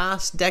in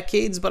past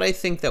decades, but I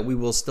think that we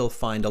will still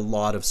find a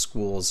lot of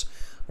schools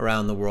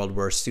around the world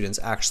where students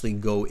actually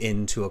go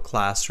into a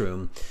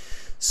classroom.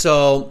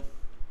 So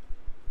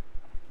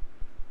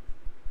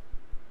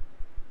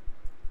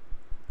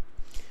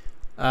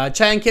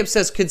Chai and Kip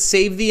says, could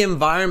save the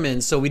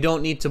environment so we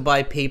don't need to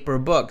buy paper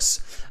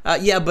books.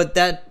 Yeah, but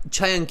that,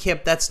 Chai and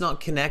Kip, that's not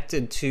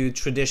connected to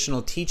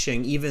traditional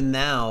teaching. Even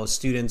now,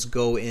 students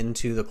go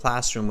into the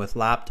classroom with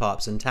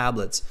laptops and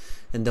tablets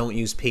and don't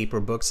use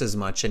paper books as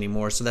much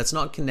anymore. So that's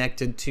not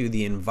connected to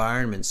the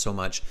environment so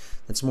much.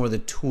 That's more the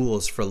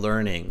tools for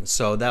learning.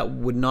 So that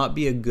would not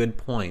be a good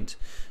point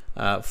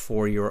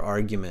for your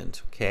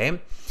argument,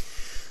 okay?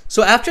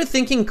 So after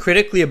thinking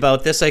critically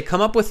about this, I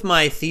come up with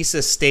my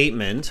thesis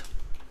statement.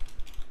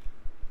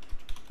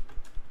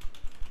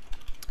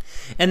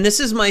 And this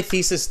is my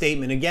thesis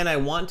statement. Again, I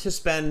want to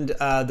spend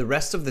the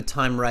rest of the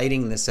time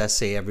writing this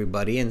essay,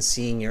 everybody, and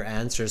seeing your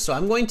answers. So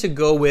I'm going to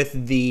go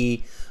with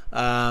the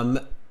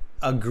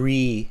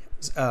disagree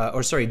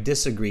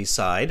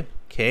side.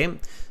 Okay,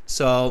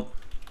 so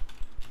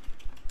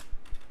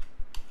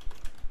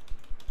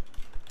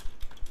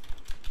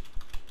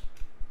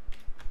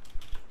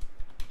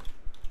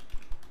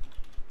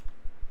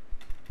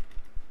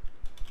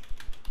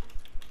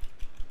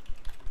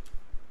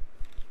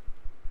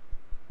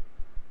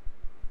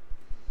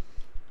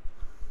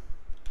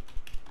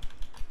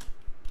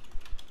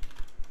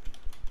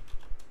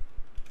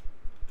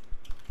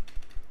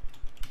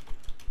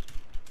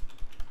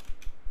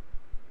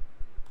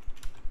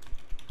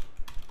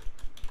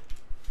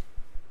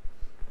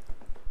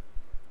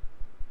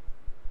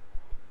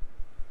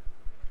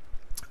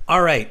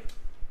all right.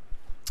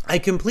 I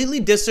completely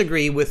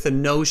disagree with the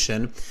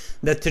notion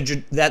that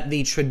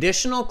the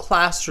traditional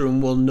classroom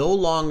will no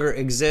longer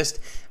exist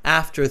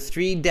after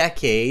 3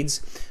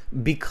 decades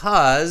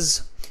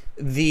because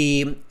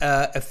the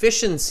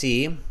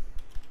efficiency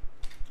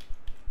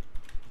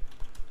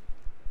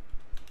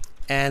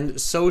and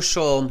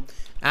social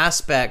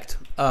aspect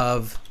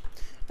of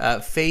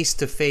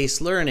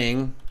face-to-face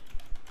learning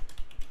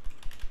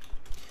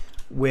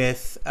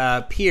with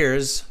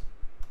peers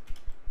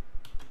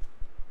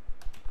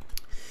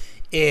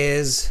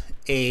is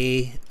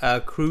a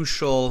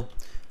crucial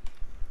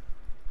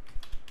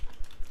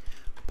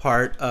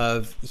part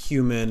of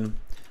human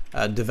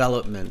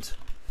development.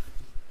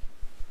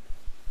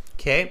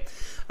 Okay,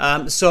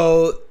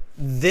 so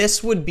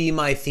this would be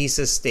my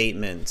thesis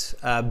statement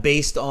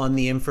based on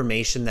the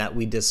information that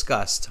we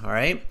discussed, all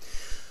right?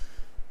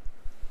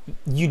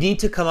 you need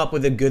to come up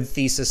with a good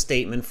thesis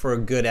statement for a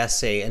good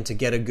essay and to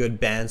get a good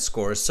band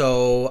score.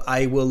 So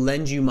I will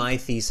lend you my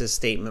thesis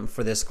statement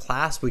for this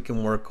class. We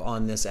can work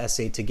on this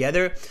essay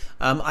together.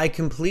 I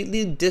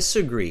completely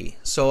disagree.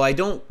 So I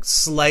don't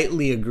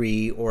slightly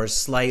agree or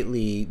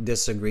slightly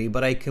disagree,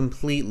 but I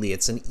completely.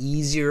 It's an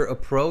easier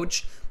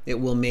approach. It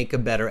will make a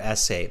better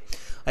essay.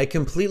 I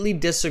completely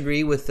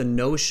disagree with the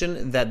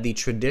notion that the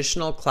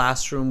traditional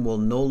classroom will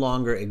no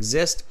longer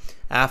exist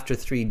after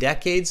 3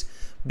 decades,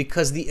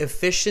 because the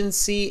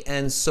efficiency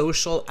and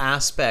social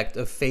aspect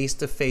of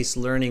face-to-face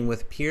learning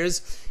with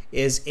peers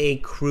is a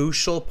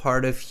crucial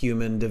part of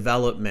human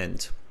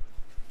development.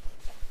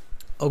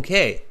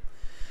 Okay,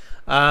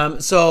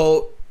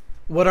 so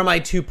what are my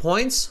 2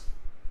 points?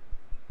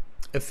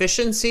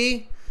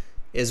 Efficiency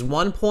is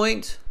 1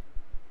 point,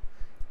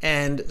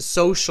 and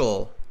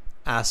social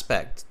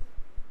aspect,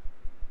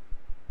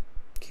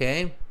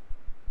 okay,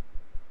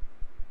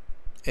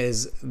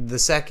 is the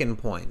second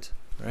point,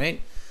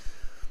 right?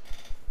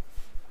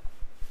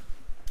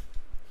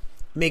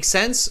 Makes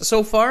sense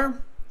so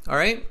far? All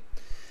right.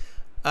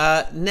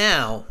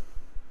 Now,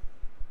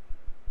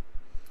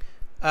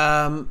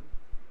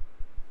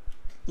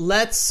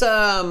 let's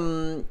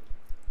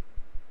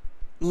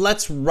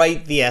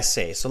write the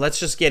essay. So let's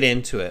just get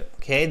into it.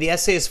 Okay, the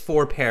essay is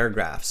 4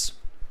 paragraphs.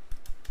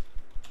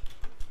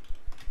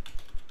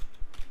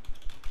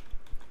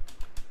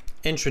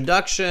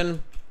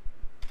 Introduction,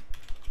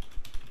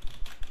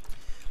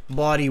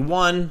 body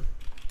 1,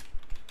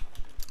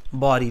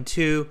 body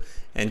 2,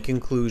 and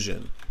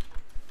conclusion.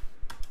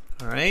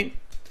 All right.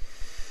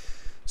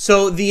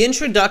 So the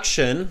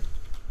introduction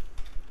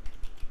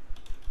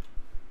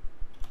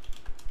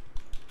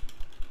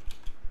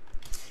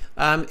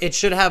it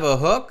should have a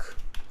hook,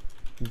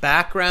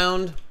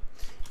 background,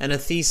 and a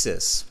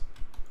thesis.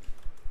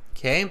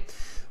 Okay.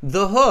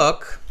 The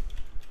hook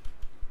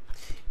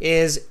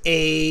is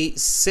a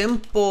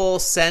simple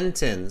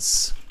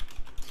sentence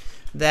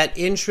that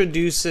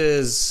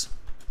introduces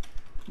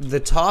the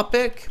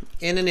topic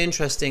in an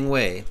interesting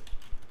way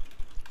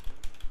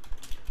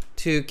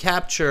to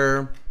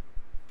capture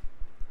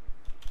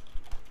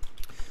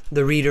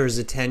the reader's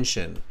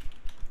attention.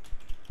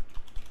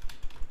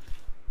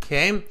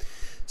 Okay,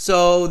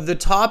 so the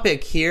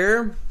topic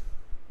here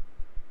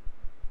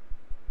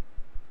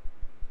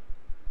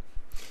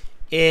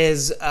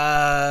is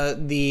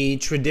the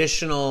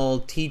traditional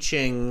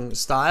teaching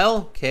style.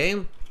 Okay,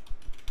 all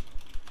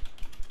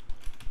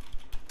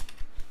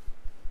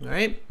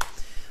right.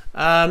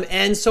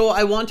 And so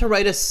I want to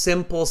write a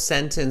simple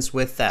sentence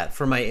with that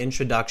for my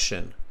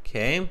introduction,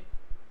 okay?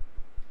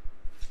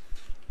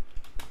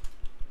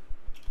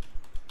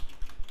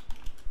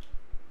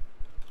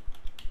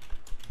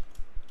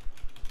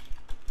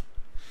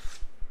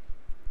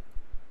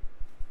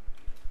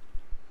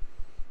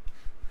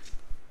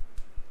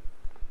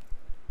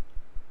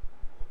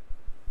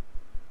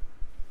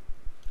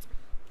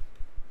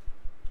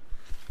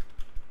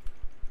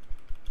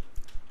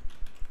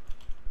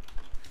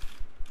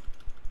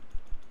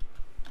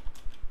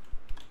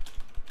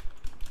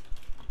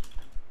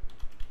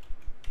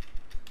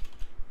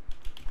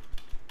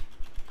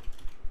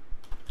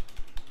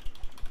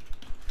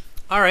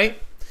 All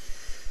right,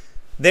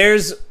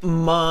 there's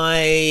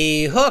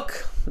my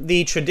hook.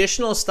 The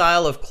traditional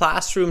style of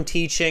classroom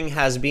teaching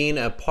has been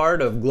a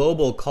part of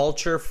global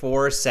culture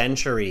for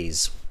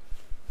centuries.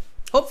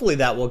 Hopefully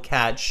that will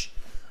catch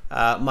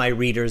my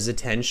reader's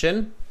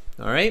attention.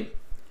 All right.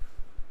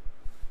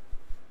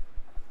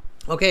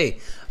 Okay,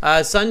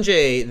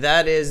 Sanjay,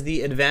 that is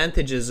the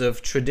advantages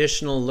of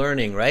traditional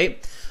learning,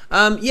 right?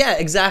 Yeah,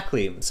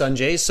 exactly,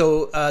 Sanjay.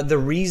 So the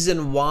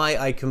reason why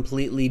I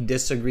completely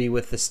disagree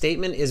with the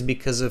statement is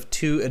because of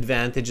 2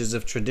 advantages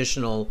of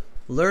traditional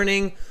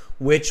learning,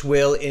 which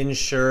will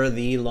ensure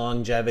the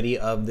longevity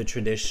of the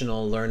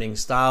traditional learning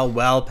style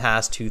well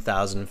past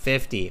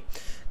 2050.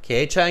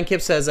 Okay, Chayan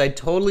Kip says, I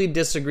totally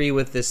disagree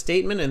with this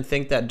statement and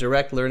think that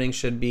direct learning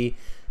should be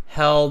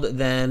held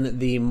than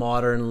the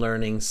modern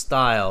learning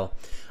style.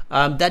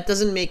 That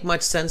doesn't make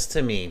much sense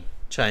to me,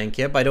 Chayan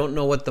Kip. I don't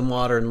know what the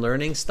modern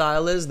learning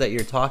style is that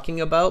you're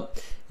talking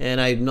about, and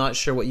I'm not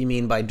sure what you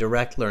mean by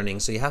direct learning.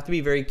 So you have to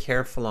be very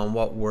careful on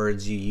what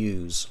words you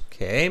use,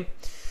 okay?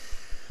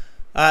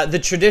 The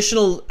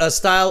traditional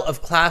style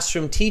of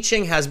classroom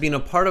teaching has been a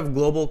part of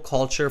global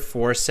culture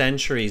for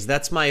centuries.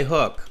 That's my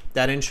hook.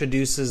 That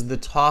introduces the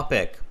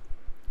topic,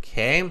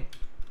 okay?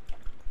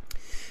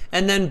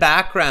 And then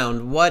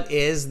background, what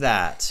is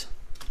that?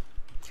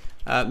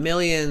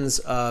 Millions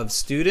of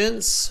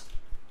students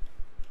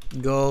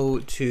go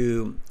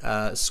to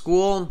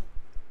school,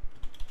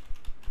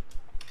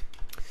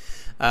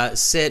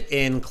 sit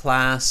in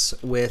class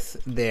with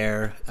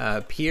their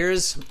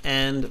peers,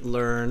 and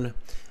learn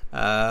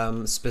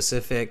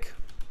specific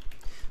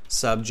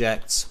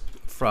subjects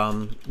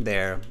from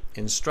their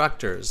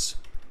instructors.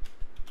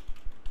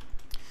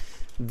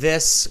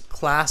 This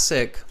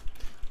classic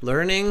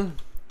learning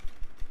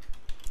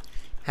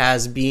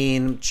has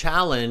been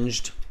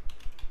challenged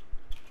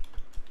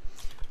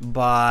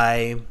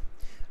by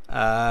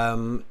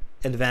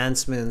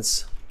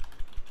advancements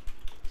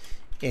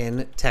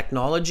in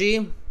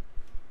technology,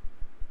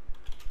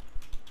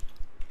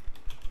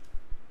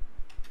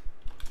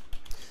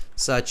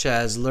 such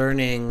as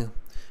learning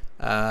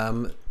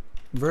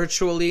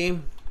virtually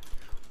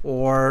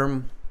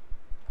or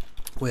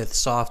with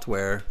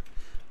software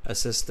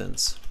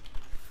assistance.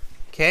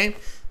 Okay,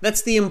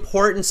 that's the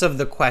importance of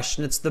the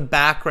question. It's the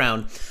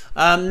background.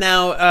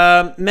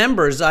 Now,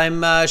 members,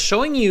 I'm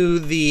showing you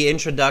the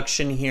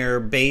introduction here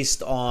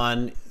based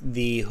on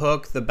the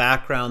hook, the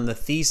background, the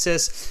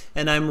thesis,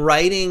 and I'm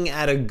writing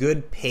at a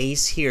good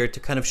pace here to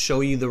kind of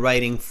show you the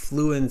writing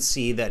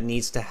fluency that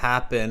needs to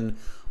happen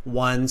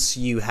once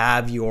you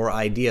have your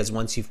ideas,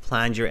 once you've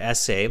planned your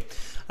essay.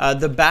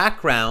 The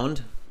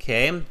background,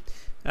 okay,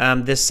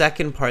 this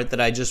second part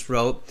that I just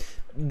wrote,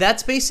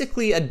 that's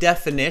basically a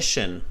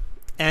definition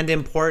and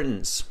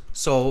importance.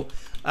 So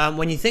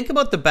when you think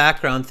about the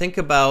background, think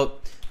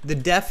about the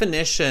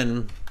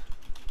definition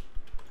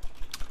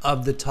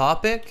of the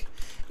topic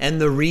and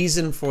the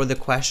reason for the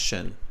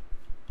question.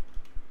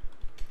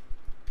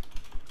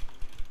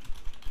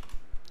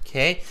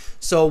 Okay,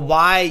 so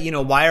why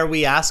are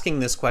we asking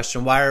this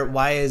question?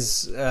 Why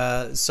is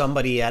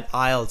somebody at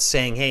IELTS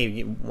saying,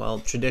 hey, well,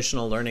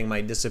 traditional learning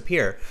might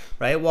disappear,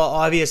 right? Well,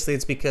 obviously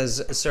it's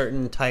because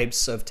certain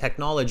types of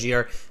technology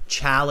are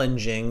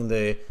challenging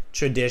the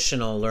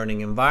traditional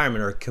learning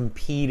environment or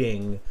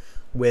competing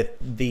with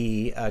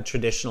the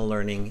traditional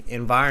learning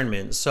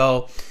environment.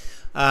 So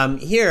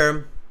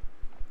here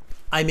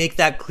I make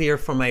that clear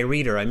for my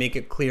reader. I make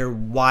it clear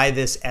why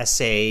this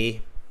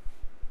essay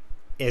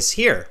is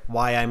here,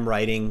 why I'm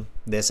writing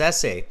this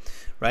essay,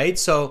 right?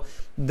 So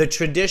the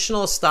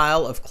traditional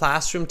style of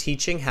classroom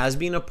teaching has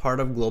been a part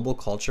of global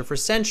culture for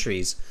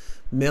centuries.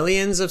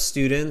 Millions of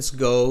students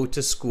go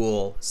to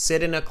school,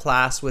 sit in a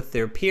class with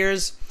their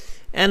peers,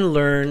 and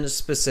learn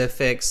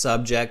specific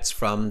subjects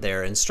from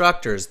their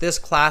instructors. This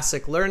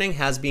classic learning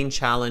has been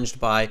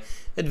challenged by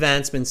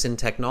advancements in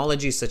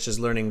technology, such as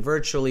learning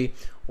virtually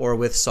or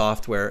with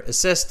software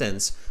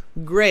assistance.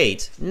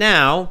 Great.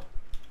 Now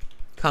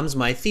comes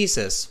my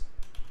thesis.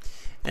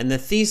 And the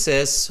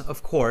thesis,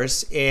 of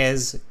course,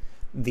 is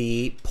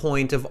the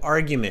point of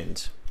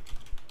argument.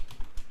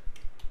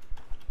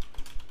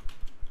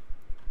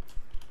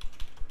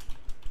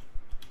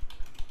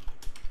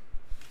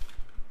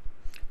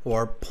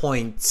 Or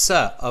points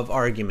of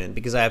argument,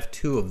 because I have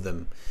two of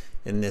them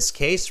in this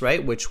case,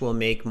 right, which will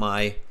make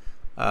my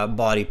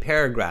body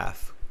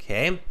paragraph.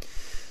 Okay,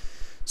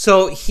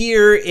 so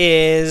here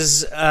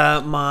is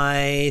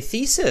my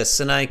thesis,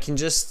 and I can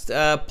just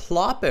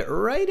plop it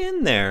right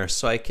in there.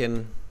 So I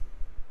can,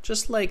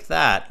 just like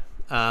that,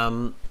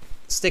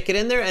 stick it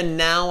in there, and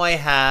now I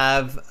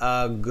have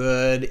a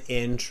good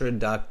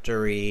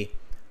introductory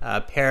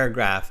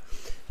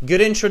paragraph.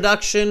 Good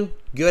introduction,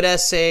 good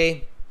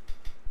essay,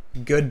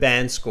 good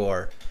band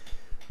score.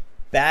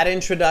 Bad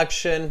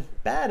introduction,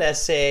 bad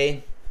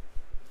essay,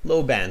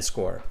 low band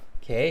score.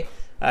 Okay,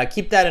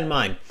 keep that in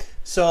mind.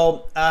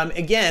 So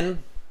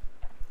again,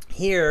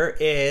 here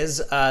is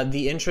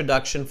the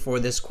introduction for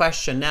this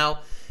question.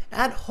 Now,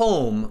 at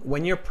home,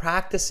 when you're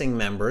practicing,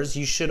 members,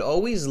 you should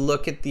always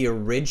look at the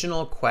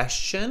original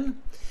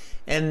question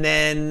and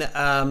then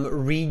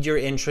read your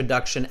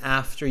introduction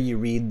after you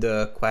read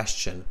the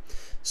question.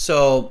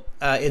 So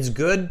it's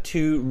good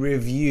to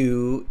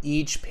review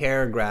each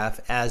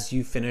paragraph as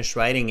you finish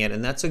writing it,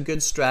 and that's a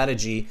good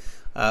strategy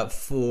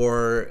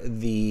for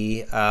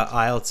the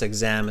IELTS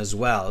exam as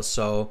well.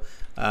 So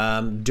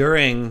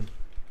during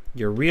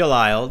your real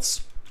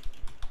IELTS,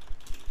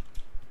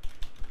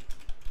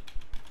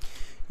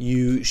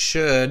 you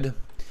should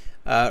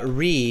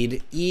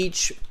read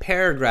each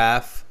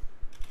paragraph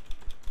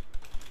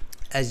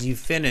as you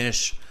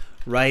finish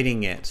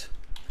writing it.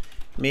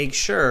 Make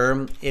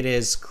sure it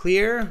is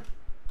clear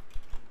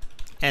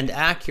and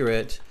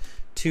accurate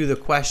to the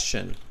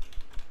question.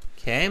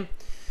 Okay?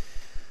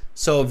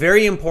 So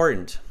very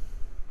important.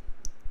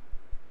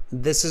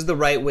 This is the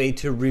right way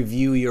to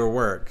review your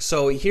work.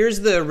 So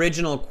here's the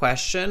original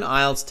question,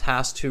 IELTS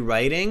Task 2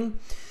 writing.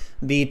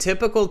 The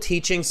typical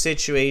teaching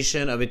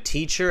situation of a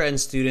teacher and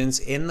students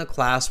in the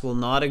class will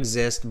not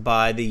exist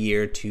by the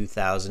year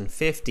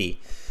 2050.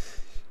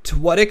 To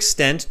what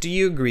extent do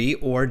you agree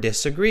or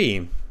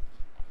disagree?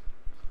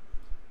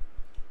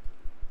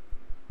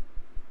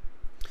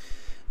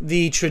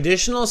 The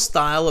traditional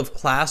style of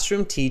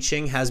classroom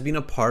teaching has been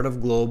a part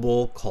of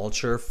global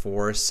culture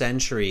for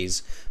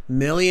centuries.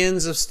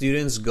 Millions of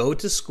students go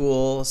to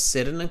school,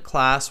 sit in a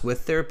class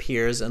with their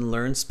peers, and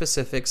learn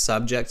specific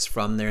subjects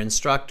from their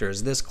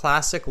instructors. This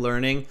classic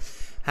learning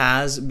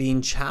has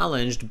been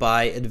challenged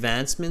by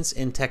advancements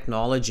in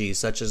technology,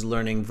 such as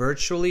learning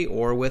virtually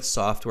or with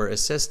software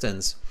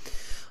assistance.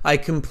 I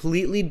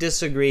completely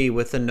disagree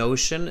with the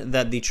notion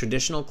that the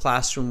traditional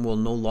classroom will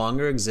no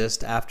longer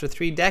exist after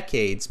 3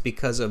 decades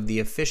because of the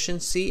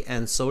efficiency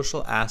and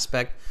social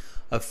aspect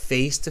of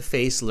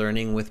face-to-face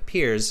learning with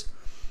peers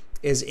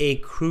is a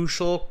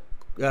crucial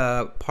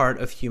part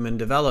of human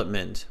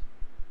development.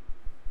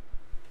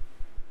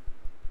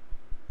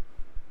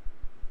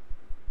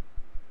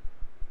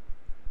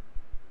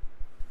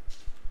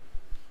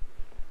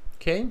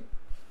 Okay.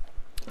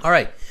 All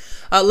right.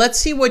 Let's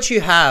see what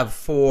you have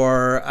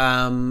for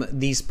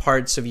these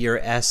parts of your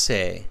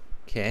essay.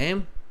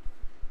 Okay.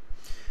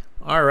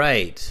 All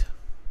right.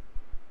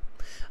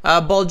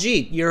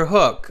 Baljit, your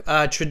hook.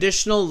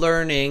 Traditional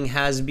learning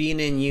has been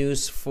in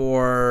use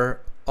for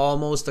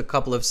almost a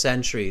couple of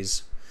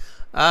centuries.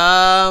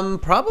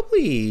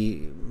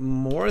 Probably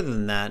more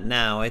than that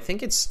now. I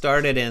think it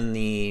started in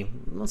the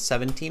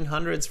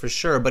 1700s for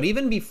sure, but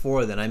even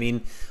before then. I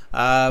mean,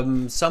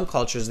 some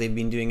cultures, they've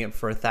been doing it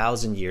for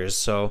 1,000 years.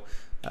 So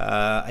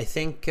I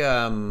think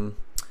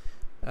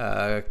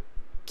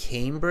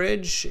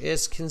Cambridge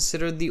is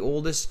considered the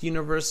oldest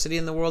university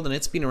in the world, and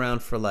it's been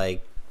around for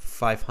like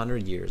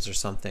 500 years or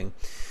something.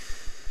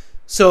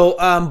 So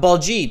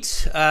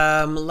Baljit,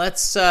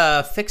 let's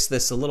fix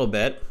this a little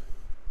bit.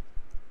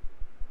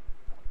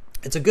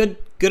 It's a good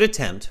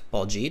attempt,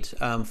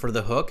 Baljit, for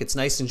the hook. It's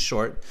nice and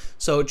short.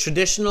 So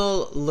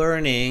traditional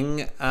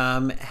learning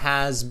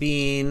has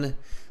been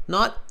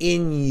not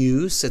in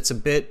use. It's a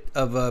bit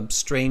of a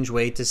strange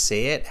way to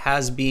say it.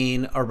 Has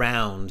been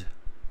around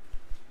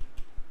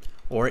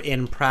or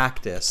in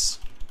practice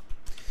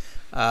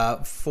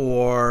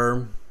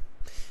for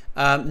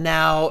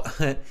now.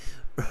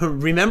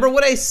 Remember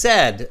what I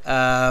said,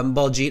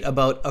 Baljit,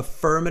 about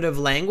affirmative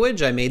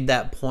language? I made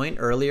that point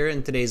earlier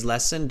in today's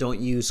lesson. Don't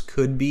use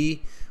could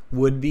be,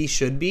 would be,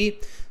 should be.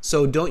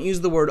 So don't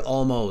use the word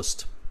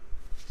almost.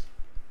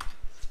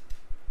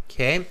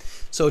 Okay,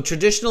 so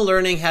traditional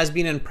learning has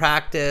been in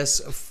practice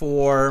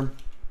for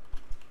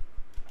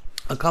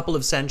a couple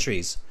of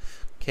centuries.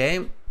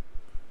 Okay,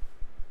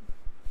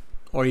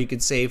 or you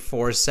could say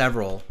for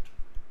several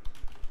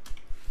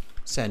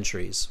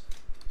centuries.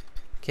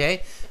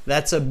 Okay,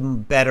 that's a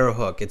better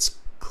hook. It's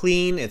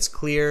clean, it's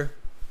clear,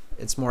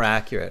 it's more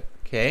accurate.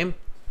 Okay.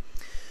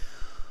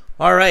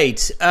 All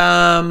right,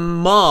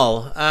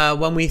 Mal,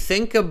 when we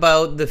think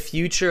about the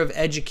future of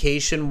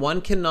education,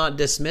 one cannot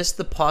dismiss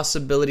the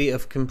possibility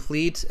of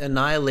complete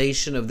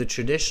annihilation of the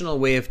traditional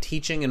way of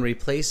teaching and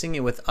replacing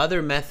it with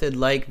other method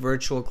like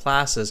virtual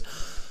classes.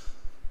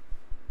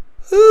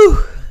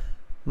 Whew,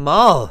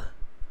 Mal,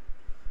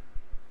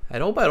 I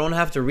hope I don't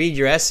have to read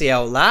your essay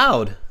out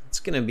loud. It's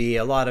going to be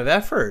a lot of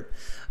effort.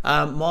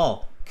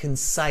 Mal,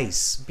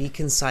 concise. Be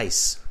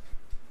concise.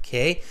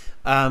 Okay?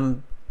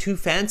 Too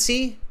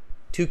fancy,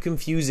 too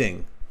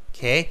confusing.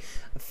 Okay?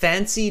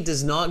 Fancy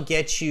does not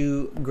get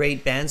you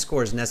great band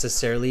scores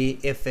necessarily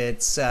if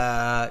it's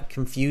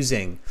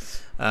confusing.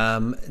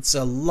 It's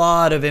a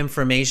lot of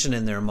information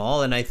in there,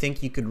 Mal, and I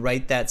think you could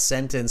write that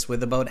sentence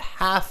with about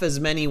half as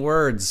many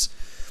words.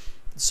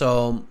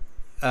 So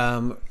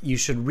you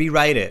should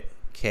rewrite it,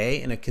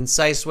 okay, in a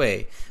concise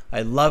way.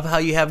 I love how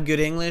you have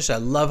good English. I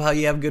love how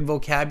you have good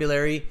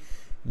vocabulary.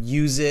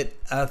 Use it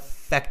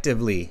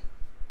effectively.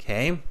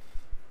 Okay?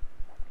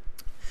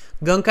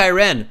 Gunkai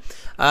Ren.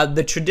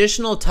 The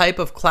traditional type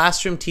of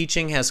classroom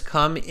teaching has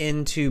come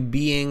into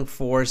being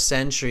for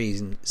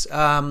centuries.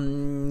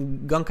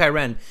 Gunkai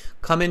Ren.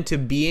 Come into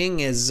being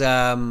is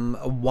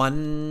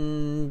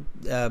one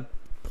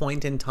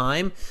point in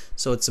time.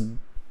 So it's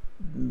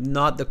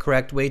not the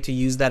correct way to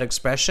use that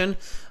expression.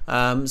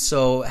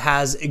 So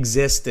has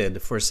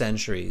existed for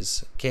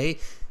centuries. Okay,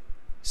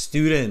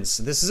 students,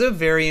 this is a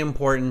very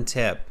important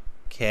tip.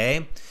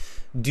 Okay,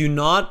 do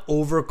not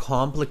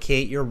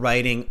overcomplicate your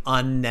writing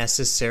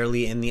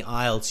unnecessarily in the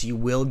IELTS. You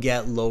will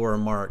get lower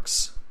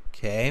marks.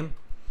 Okay,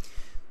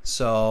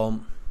 so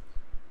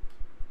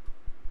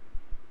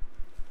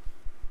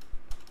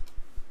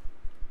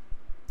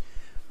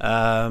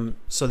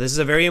this is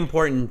a very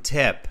important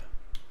tip.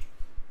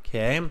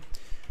 Okay.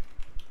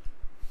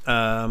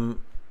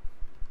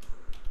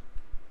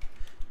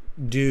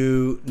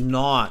 Do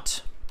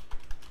not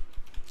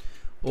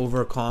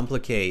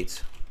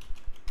overcomplicate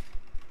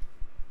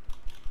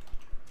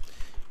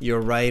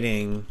your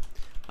writing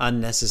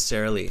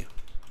unnecessarily.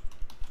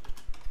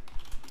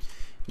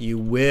 You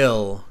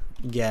will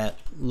get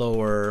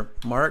lower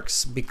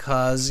marks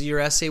because your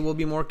essay will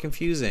be more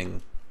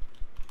confusing.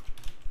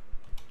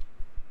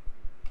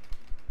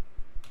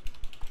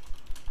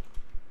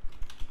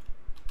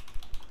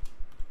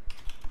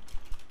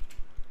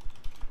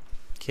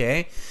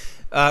 Okay.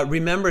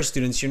 Remember,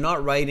 students, you're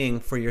not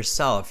writing for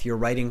yourself. You're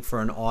writing for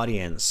an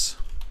audience.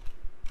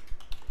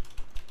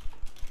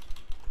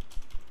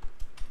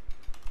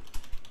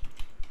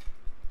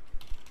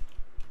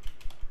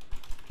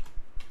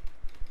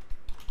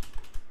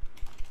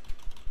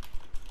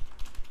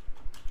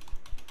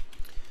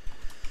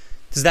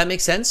 Does that make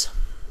sense?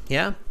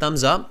 Yeah?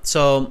 Thumbs up.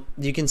 So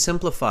you can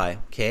simplify,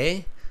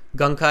 okay?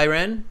 Gunkai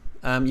Ren,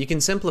 you can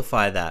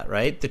simplify that,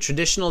 right? The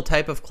traditional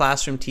type of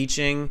classroom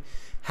teaching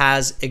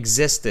has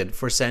existed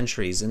for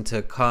centuries and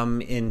to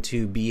come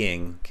into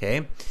being,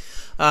 okay?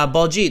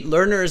 Baljit,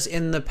 learners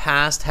in the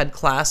past had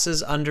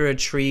classes under a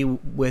tree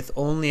with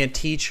only a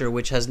teacher,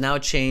 which has now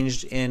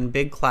changed in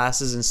big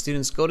classes, and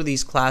students go to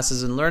these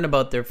classes and learn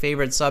about their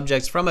favorite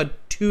subjects from a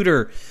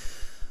tutor.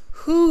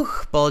 Whew,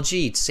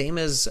 Baljit, same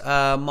as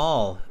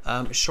Mal,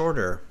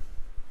 shorter.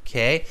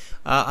 Okay,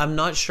 I'm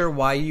not sure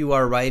why you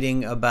are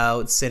writing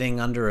about sitting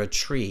under a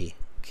tree.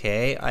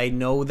 Okay, I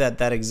know that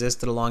that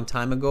existed a long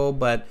time ago,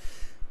 but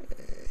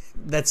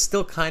that's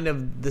still kind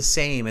of the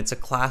same. It's a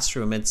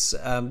classroom. It's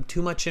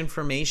too much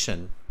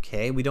information.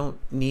 Okay, we don't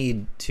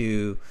need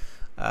to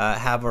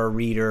have our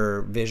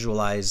reader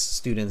visualize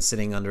students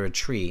sitting under a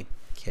tree.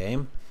 Okay.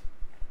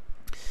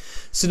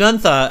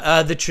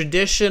 Sunantha, the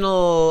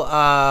traditional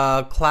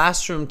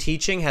classroom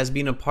teaching has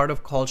been a part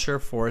of culture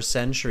for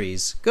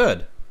centuries.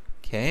 Good.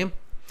 Okay.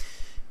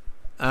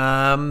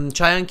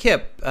 Chayan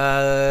Kip,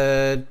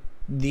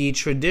 the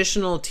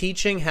traditional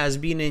teaching has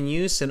been in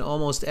use in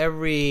almost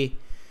every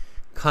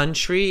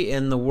country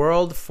in the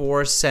world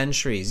for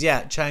centuries.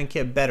 Yeah, Chayan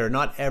Kip, better.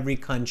 Not every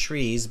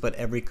countries, but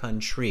every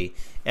country.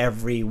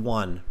 Every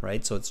one,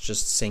 right? So it's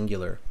just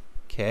singular.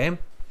 Okay.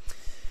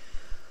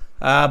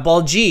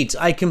 Baljit,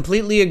 I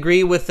completely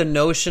agree with the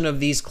notion of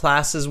these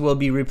classes will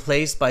be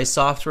replaced by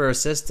software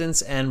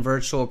assistants and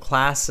virtual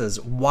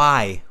classes.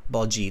 Why,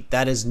 Baljit?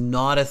 That is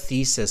not a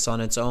thesis on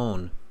its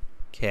own.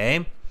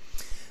 Okay?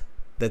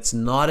 That's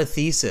not a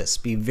thesis.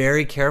 Be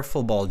very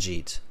careful,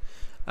 Baljit.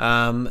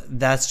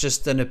 That's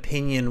just an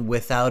opinion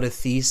without a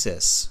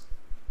thesis.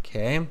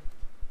 Okay?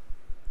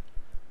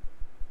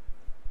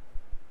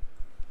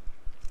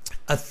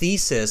 A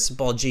thesis,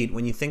 Baljit,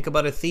 when you think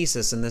about a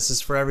thesis, and this is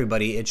for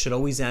everybody, it should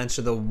always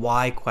answer the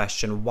why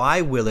question.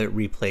 Why will it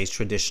replace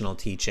traditional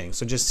teaching?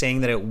 So just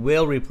saying that it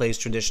will replace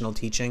traditional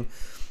teaching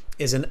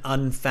is an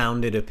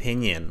unfounded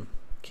opinion.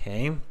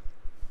 Okay.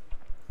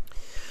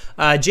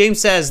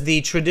 James says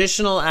the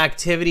traditional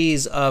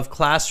activities of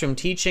classroom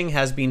teaching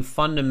has been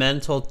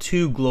fundamental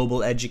to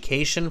global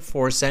education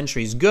for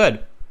centuries.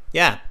 Good.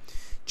 Yeah.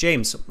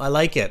 James, I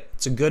like it.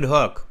 It's a good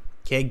hook.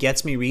 Okay.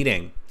 Gets me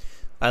reading.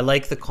 I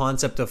like the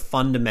concept of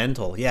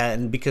fundamental. Yeah,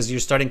 and because you're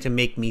starting to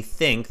make me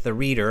think, the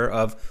reader,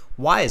 of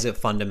why is it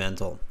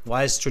fundamental?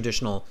 Why is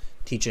traditional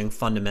teaching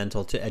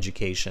fundamental to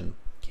education?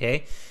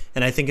 Okay,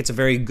 and I think it's a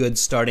very good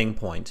starting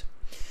point.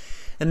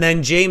 And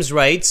then James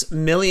writes,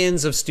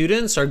 millions of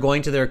students are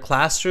going to their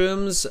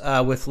classrooms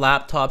with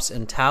laptops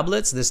and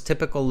tablets. This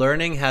typical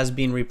learning has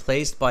been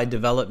replaced by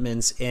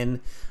developments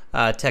in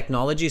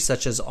technology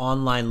such as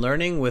online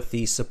learning with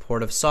the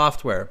support of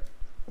software.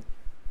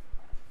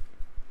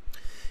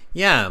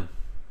 Yeah.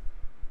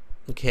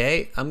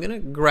 Okay, I'm going to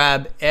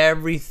grab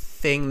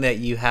everything that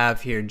you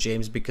have here,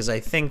 James, because I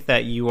think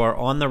that you are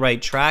on the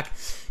right track.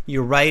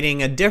 You're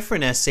writing a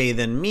different essay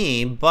than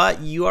me,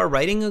 but you are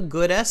writing a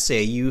good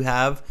essay. You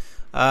have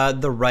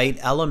the right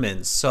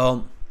elements.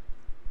 So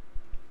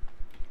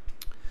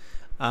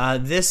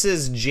this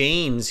is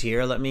James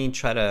here. Let me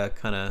try to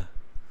kind of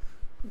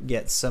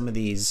get some of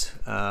these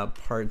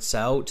parts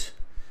out,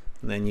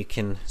 and then you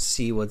can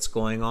see what's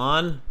going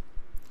on.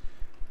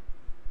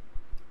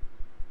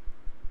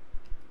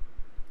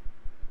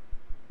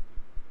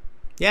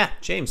 Yeah,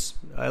 James,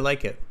 I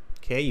like it.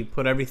 Okay, you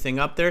put everything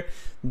up there.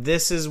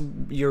 This is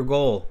your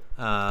goal,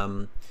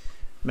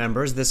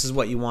 members. This is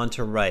what you want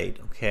to write.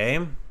 Okay.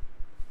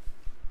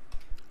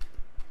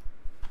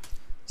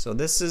 So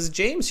this is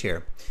James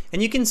here,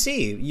 and you can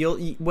see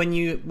when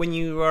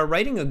you are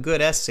writing a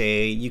good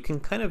essay, you can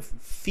kind of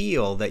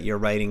feel that you're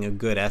writing a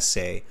good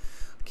essay.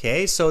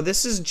 Okay, so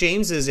this is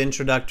James's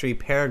introductory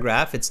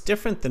paragraph. It's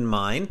different than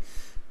mine,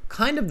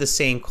 kind of the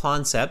same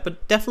concept,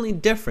 but definitely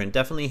different.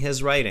 Definitely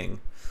his writing.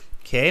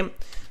 Okay,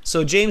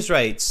 so James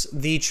writes,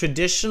 the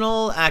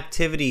traditional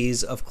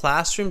activities of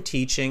classroom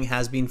teaching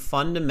has been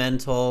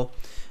fundamental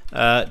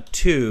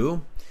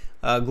to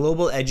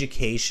global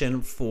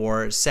education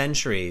for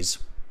centuries.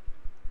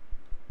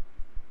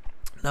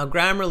 Now,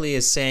 Grammarly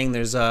is saying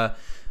there's a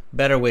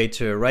better way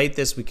to write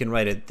this. We can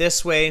write it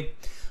this way.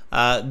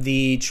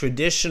 The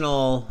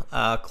traditional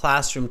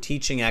classroom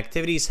teaching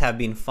activities have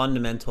been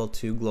fundamental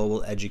to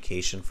global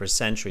education for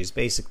centuries.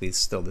 Basically, it's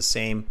still the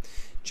same,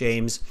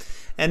 James.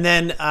 And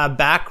then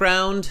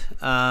background,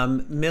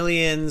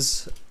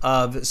 millions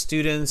of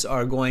students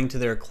are going to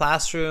their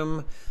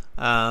classroom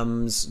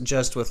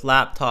just with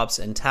laptops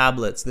and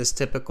tablets. This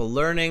typical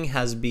learning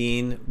has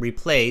been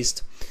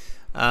replaced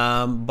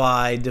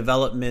by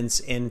developments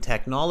in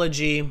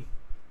technology,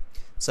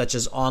 such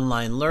as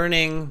online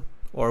learning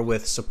or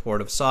with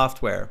support of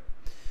software.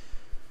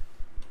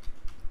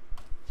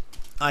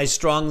 I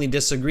strongly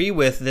disagree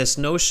with this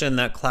notion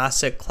that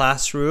classic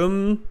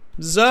classrooms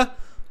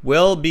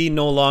will be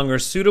no longer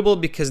suitable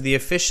because the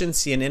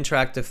efficiency and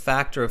interactive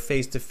factor of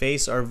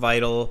face-to-face are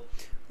vital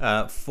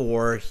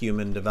for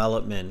human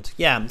development.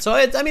 Yeah, so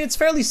I mean, it's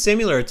fairly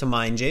similar to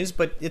mine, James,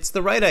 but it's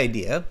the right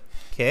idea.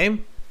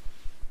 Okay.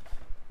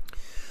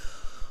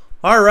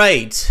 All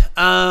right.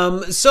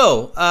 Now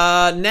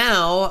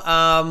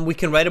we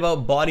can write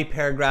about body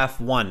paragraph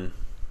 1.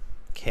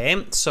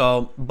 Okay,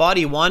 so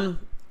body 1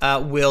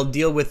 will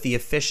deal with the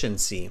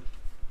efficiency.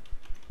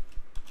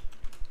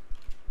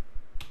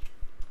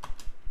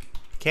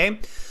 Okay,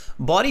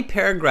 body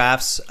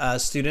paragraphs,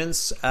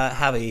 students,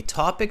 have a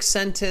topic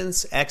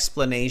sentence,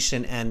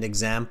 explanation, and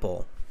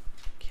example.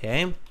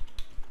 Okay.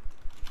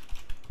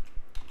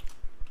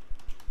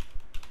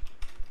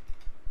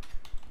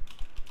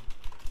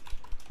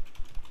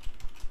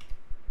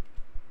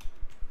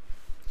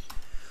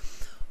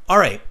 All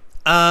right.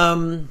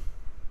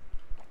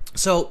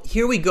 So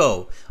here we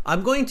go.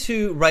 I'm going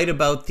to write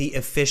about the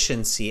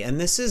efficiency, and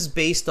this is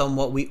based on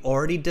what we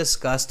already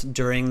discussed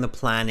during the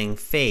planning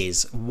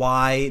phase,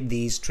 why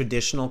these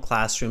traditional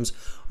classrooms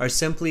are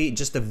simply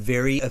just a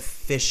very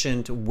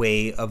efficient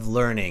way of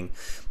learning.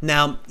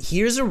 Now,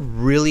 here's a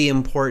really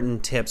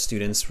important tip,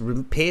 students.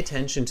 Pay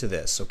attention to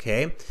this,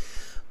 okay?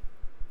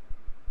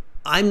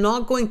 I'm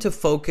not going to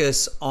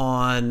focus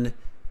on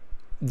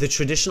the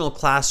traditional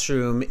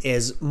classroom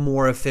is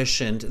more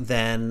efficient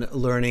than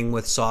learning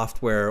with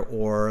software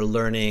or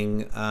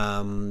learning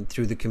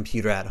through the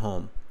computer at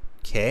home.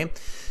 Okay,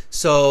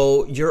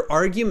 so your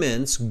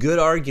arguments, good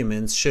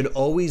arguments, should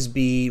always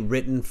be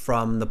written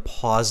from the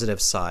positive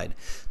side.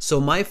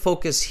 So my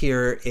focus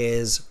here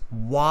is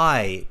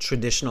why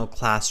traditional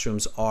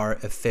classrooms are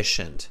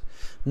efficient,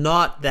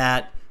 not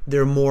that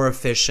they're more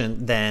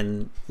efficient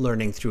than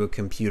learning through a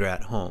computer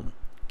at home.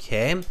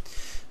 Okay,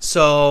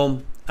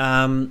 so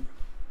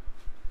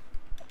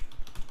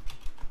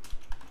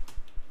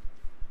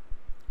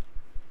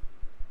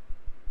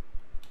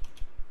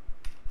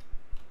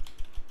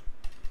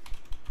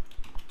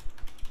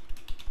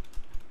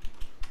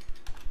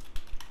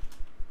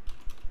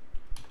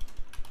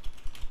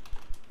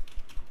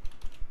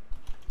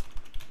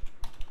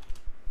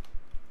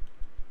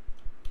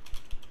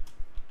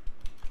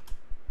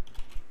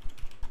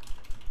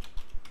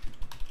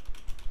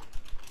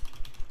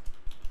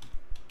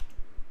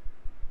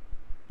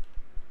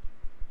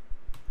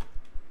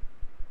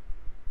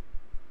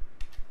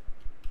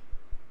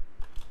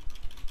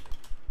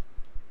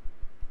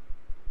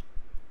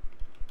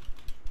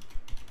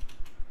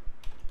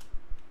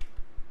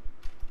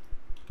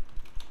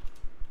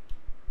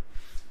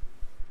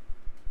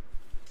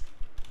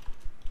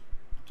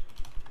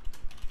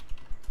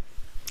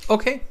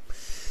okay,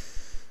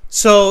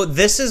 so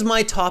this is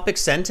my topic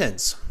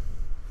sentence.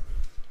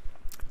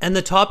 And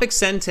the topic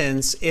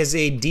sentence is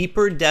a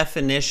deeper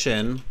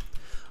definition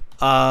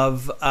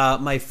of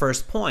my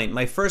first point.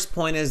 My first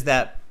point is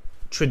that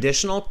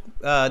traditional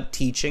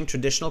teaching,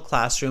 traditional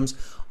classrooms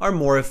are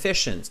more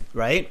efficient,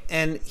 right?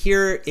 And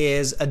here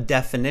is a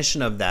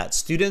definition of that.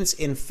 Students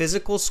in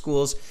physical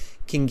schools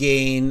can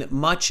gain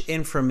much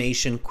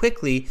information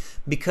quickly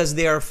because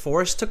they are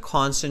forced to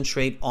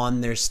concentrate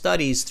on their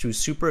studies through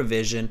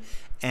supervision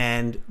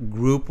and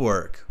group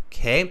work.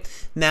 Okay,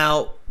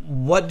 now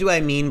what do I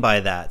mean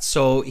by that?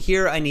 So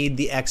here I need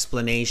the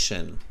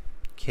explanation.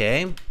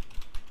 Okay,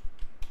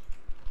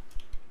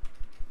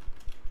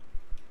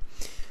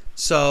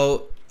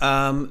 so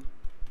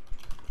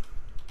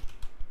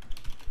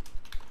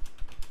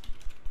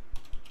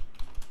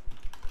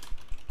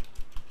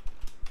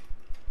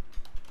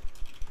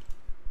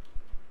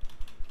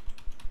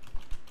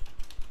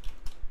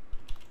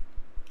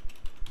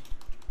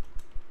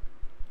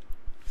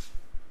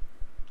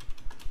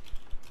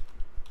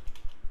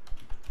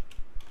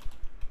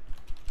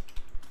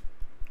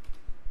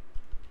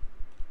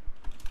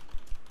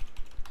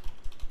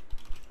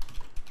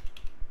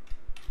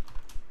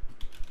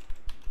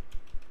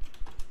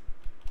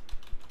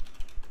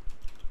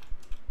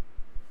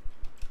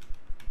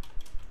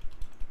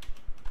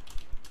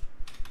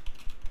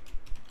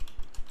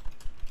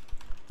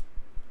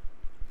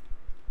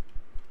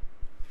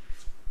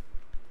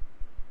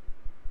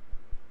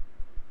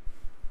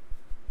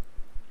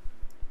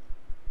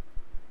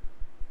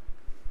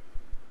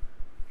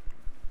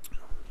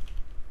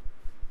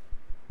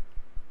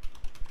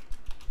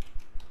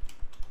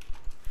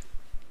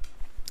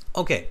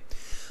okay,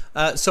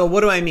 so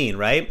what do I mean,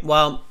 right?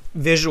 Well,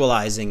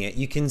 visualizing it.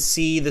 You can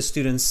see the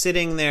students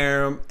sitting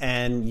there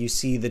and you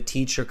see the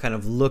teacher kind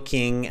of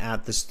looking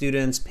at the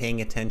students,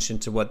 paying attention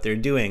to what they're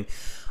doing.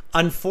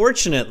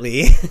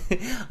 Unfortunately,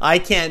 I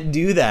can't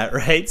do that,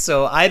 right?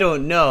 So I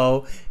don't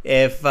know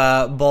if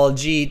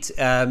Baljit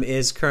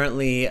is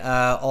currently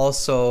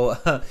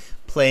also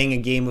playing a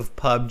game of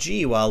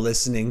PUBG while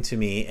listening to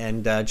me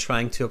and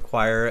trying to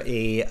acquire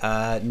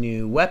a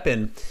new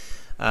weapon.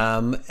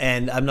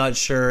 And I'm not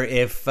sure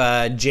if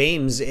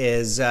James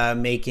is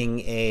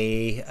making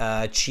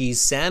a cheese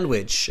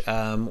sandwich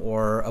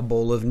or a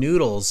bowl of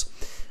noodles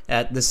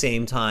at the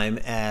same time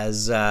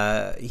as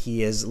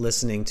he is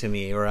listening to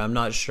me, or I'm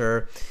not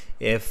sure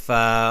if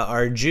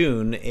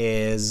Arjun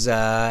is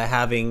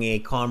having a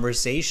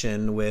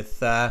conversation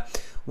with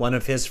one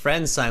of his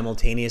friends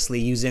simultaneously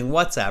using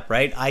WhatsApp,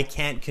 right? I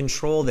can't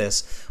control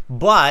this.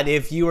 But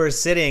if you are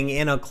sitting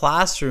in a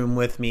classroom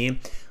with me,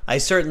 I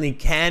certainly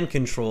can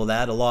control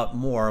that a lot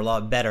more, a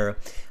lot better,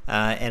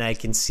 and I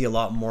can see a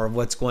lot more of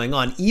what's going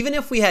on. Even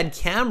if we had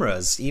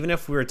cameras, even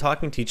if we were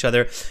talking to each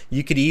other,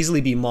 you could easily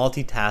be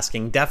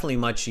multitasking, definitely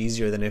much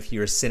easier than if you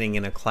were sitting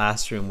in a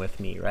classroom with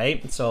me,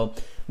 right? So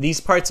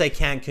these parts I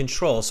can't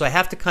control. So I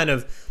have to kind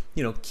of,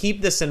 you know,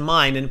 keep this in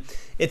mind. And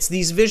it's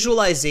these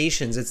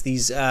visualizations, it's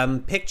these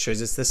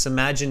pictures, it's this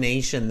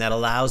imagination that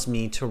allows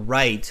me to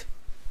write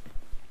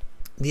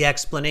the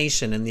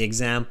explanation and the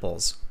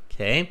examples,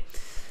 okay?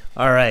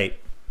 All right.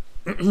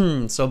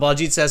 So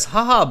Baljit says,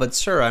 haha, but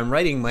sir, I'm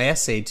writing my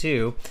essay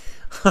too.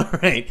 All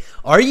right.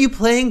 Are you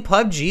playing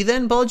PUBG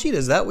then, Baljeet?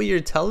 Is that what you're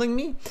telling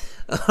me?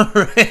 All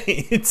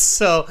right.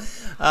 So,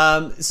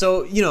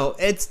 you know,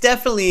 it's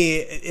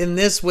definitely in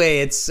this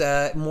way. It's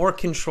more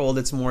controlled.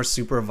 It's more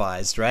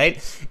supervised,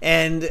 right?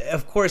 And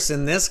of course,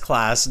 in this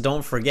class,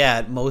 don't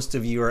forget, most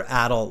of you are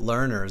adult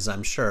learners,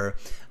 I'm sure.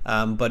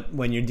 But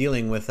when you're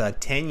dealing with a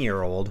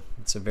 10-year-old,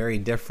 it's a very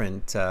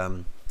different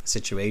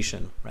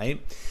situation,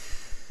 right?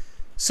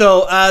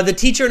 So the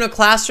teacher in a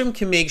classroom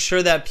can make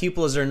sure that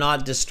pupils are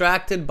not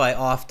distracted by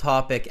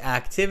off-topic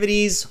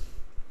activities.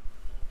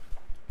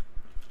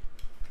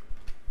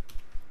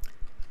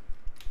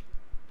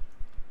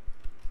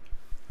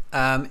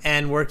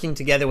 And working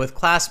together with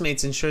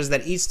classmates ensures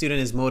that each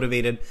student is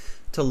motivated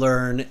to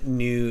learn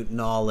new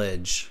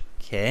knowledge.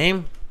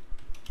 Okay.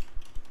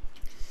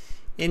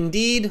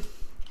 Indeed,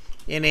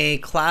 in a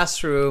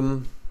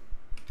classroom,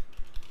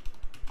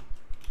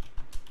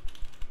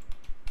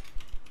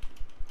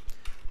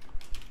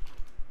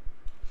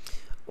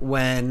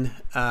 when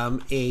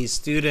a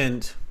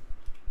student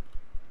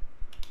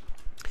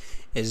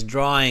is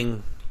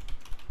drawing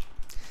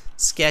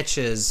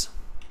sketches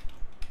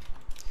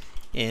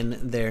in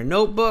their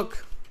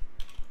notebook,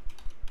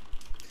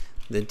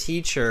 the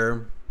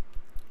teacher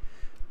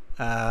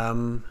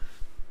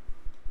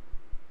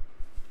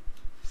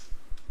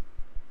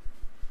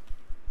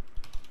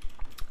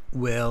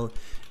will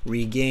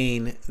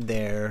regain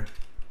their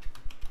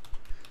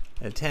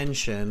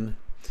attention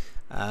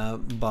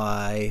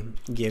by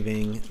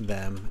giving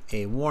them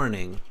a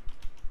warning.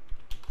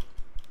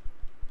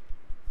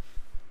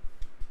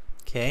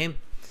 Okay,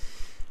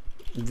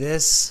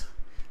 this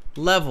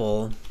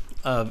level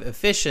of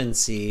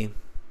efficiency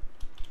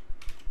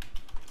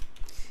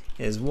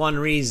is one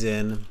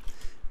reason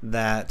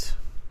that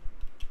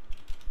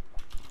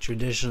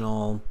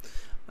traditional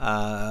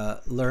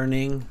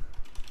learning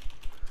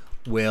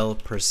will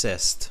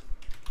persist.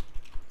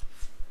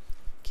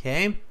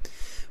 Okay,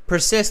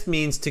 persist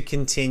means to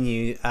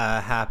continue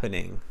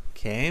happening.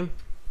 Okay,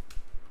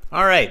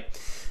 all right.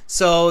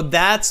 So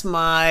that's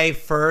my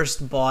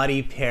first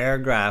body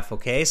paragraph,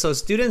 okay? So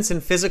students in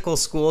physical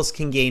schools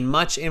can gain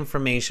much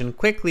information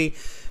quickly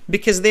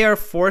because they are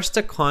forced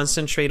to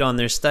concentrate on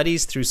their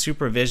studies through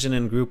supervision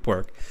and group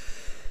work.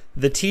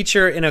 The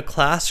teacher in a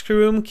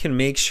classroom can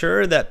make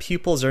sure that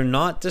pupils are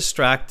not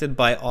distracted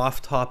by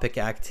off-topic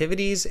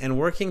activities, and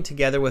working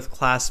together with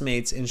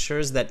classmates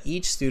ensures that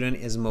each student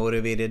is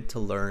motivated to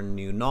learn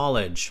new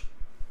knowledge.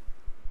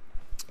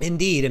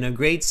 Indeed, in a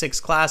grade 6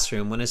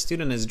 classroom, when a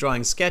student is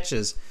drawing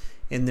sketches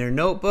in their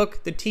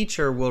notebook, the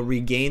teacher will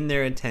regain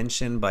their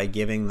attention by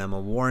giving them a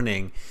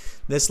warning.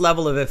 This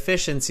level of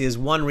efficiency is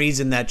one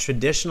reason that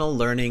traditional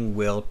learning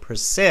will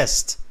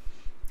persist.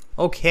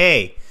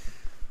 Okay,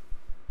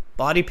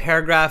 body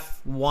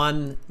paragraph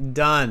 1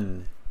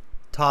 done.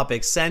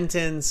 Topic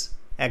sentence,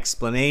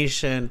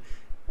 explanation,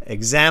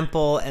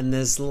 example, and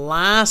this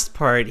last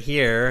part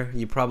here,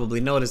 you probably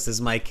noticed,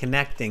 is my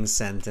connecting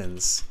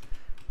sentence,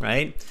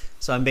 right?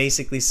 So I'm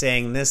basically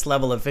saying this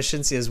level of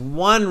efficiency is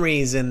one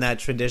reason that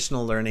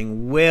traditional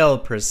learning will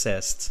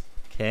persist.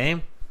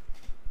 Okay.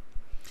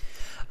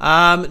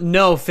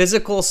 No,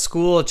 physical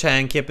school,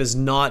 Chankip, is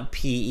not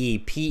PE.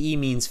 PE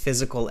means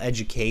physical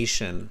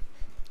education.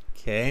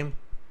 Okay.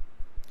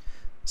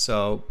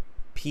 So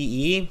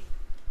PE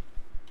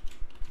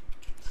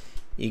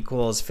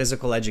equals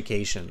physical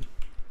education.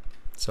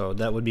 So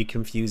that would be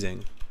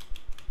confusing.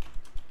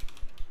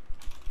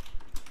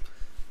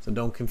 So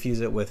don't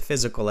confuse it with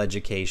physical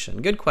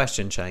education. Good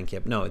question,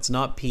 Chankip. No, it's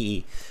not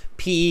PE.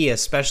 PE,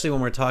 especially when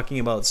we're talking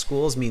about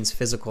schools, means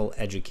physical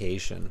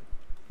education.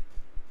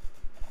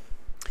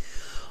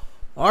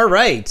 All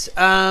right.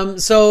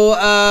 So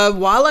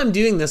while I'm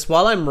doing this,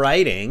 while I'm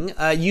writing,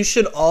 you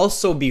should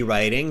also be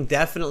writing.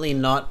 Definitely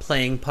not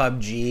playing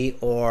PUBG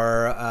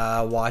or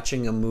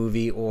watching a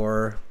movie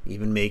or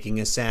even making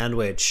a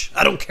sandwich.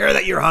 I don't care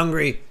that you're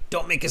hungry.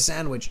 Don't make a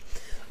sandwich.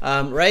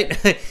 Right?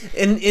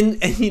 and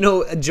you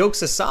know,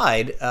 jokes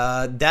aside,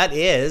 that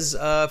is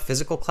a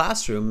physical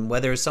classroom.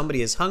 Whether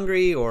somebody is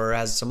hungry or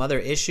has some other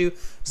issue,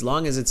 as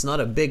long as it's not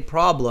a big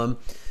problem,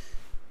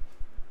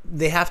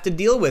 they have to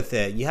deal with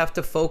it. You have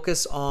to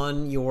focus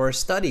on your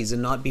studies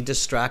and not be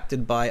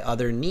distracted by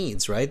other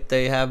needs, right?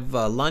 They have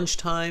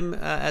lunchtime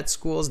at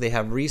schools. They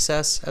have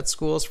recess at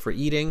schools for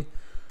eating.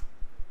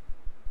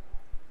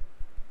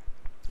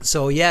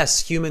 So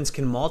yes, humans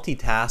can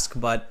multitask,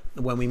 but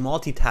when we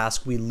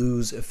multitask, we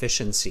lose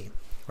efficiency,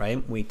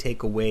 right? We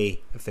take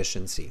away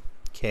efficiency,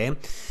 okay?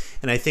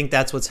 And I think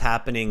that's what's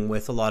happening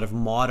with a lot of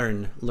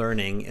modern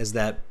learning, is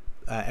that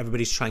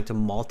everybody's trying to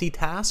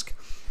multitask,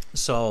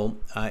 so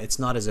it's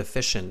not as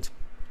efficient.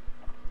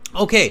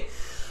 Okay,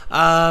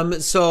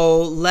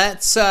 so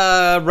let's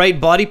write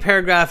body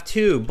paragraph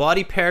 2.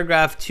 Body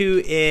paragraph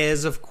 2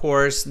 is, of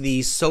course,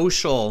 the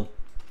social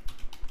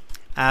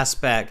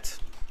aspect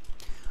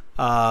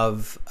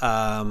of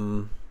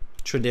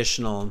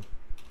traditional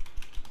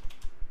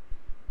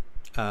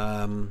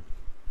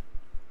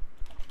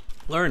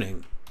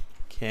learning.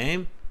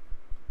 Okay.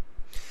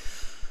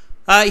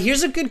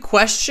 Here's a good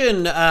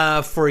question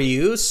for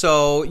you.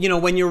 So,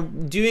 when you're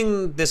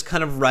doing this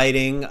kind of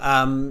writing,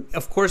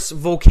 of course,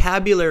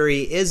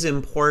 vocabulary is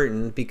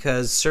important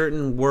because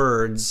certain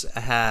words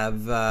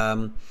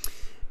have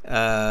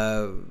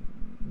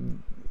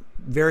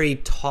very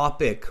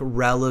topic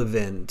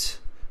relevant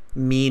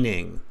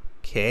meaning.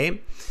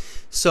 Okay.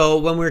 So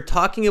when we're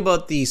talking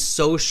about the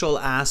social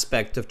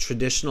aspect of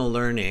traditional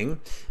learning,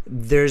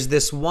 there's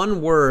this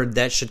one word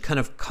that should kind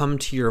of come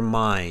to your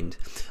mind.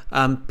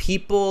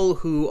 People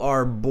who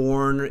are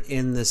born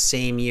in the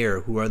same year,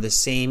 who are the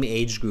same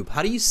age group.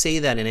 How do you say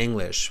that in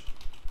English?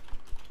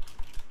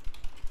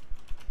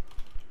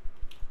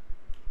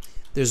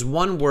 There's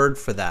one word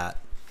for that.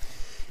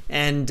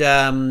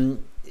 And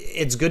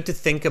it's good to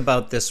think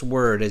about this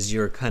word as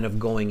you're kind of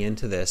going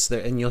into this,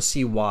 and you'll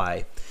see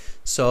why.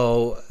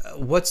 So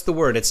what's the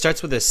word? It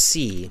starts with a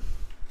C.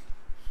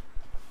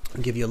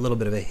 I'll give you a little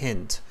bit of a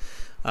hint.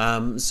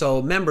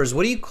 So members,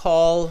 what do you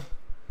call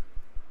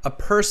a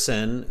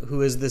person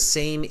who is the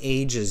same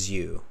age as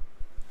you?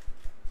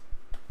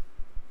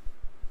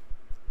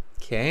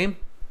 Okay.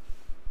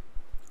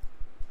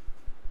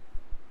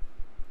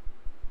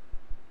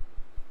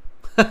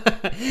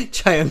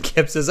 Chayan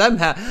Kip says,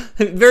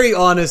 very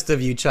honest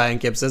of you, Chayan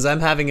Kip says,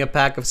 I'm having a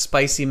pack of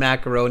spicy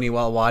macaroni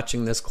while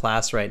watching this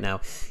class right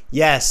now.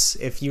 Yes,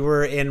 if you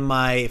were in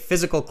my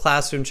physical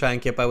classroom,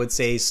 Chayan Kip, I would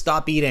say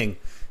stop eating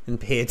and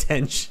pay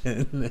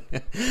attention.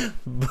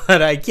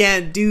 But I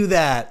can't do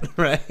that,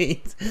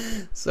 right?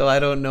 So I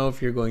don't know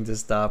if you're going to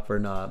stop or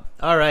not.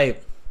 All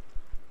right.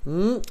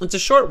 It's a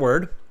short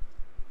word.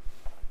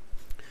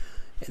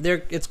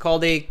 It's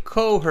called a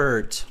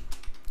cohort.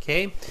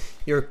 Okay.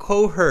 Your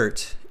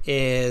cohort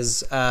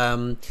is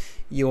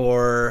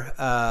your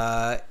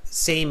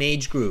same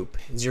age group.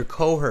 Is your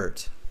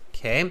cohort.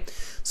 Okay.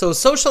 So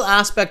social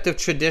aspect of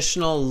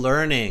traditional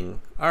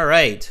learning. All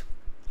right.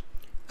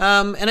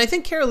 And I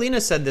think Carolina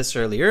said this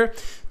earlier.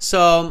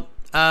 So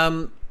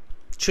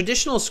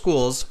traditional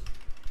schools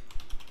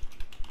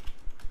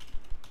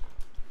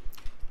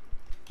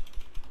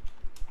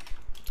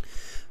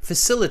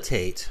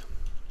facilitate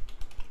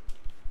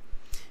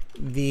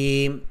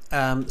the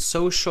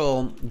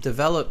social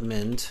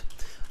development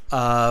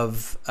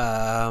of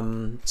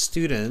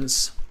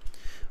students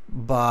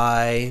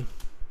by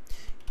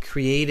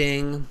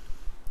creating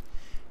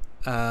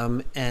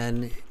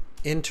an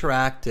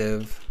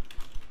interactive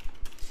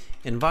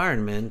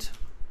environment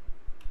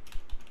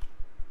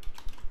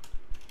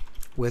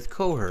with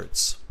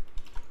cohorts.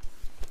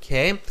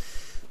 Okay,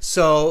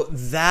 so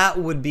that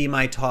would be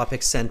my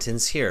topic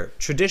sentence here.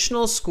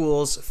 Traditional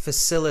schools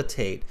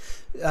facilitate.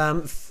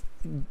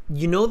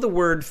 You know the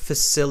word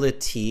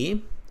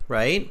facility,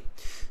 right?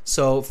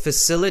 So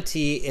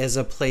facility is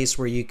a place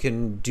where you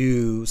can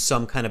do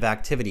some kind of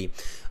activity.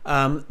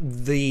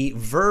 The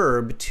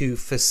verb to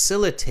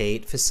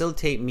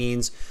facilitate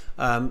means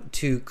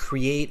to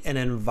create an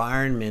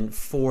environment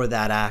for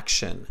that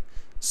action.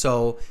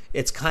 So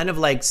it's kind of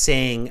like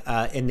saying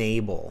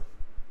enable,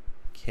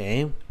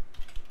 okay?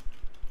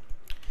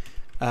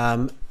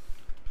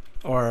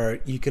 Or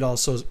you could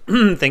also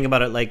think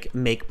about it like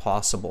make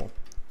possible,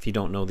 if you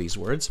don't know these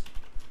words.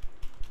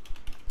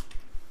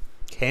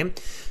 Okay,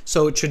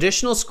 so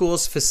traditional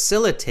schools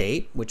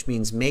facilitate, which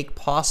means make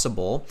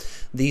possible,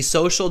 the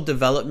social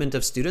development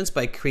of students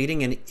by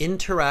creating an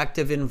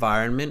interactive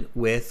environment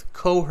with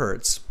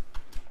cohorts,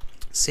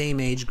 same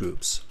age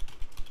groups.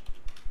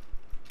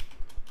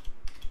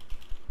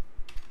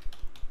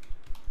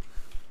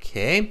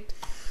 Okay,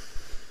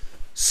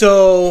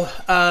 so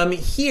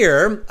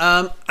here,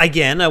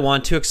 again, I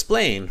want to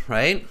explain,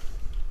 right?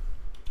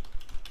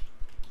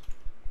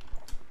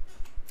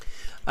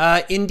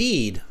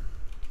 Indeed,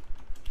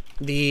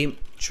 the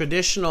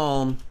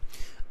traditional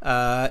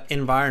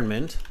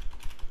environment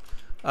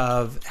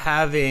of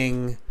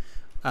having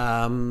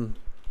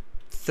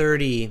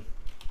 30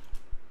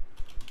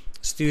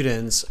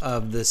 students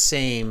of the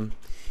same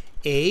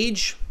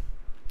age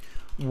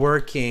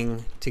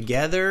working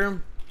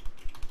together,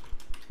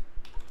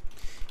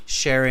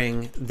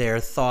 sharing their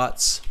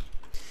thoughts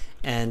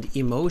and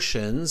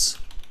emotions,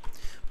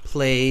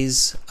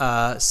 plays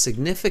a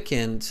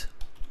significant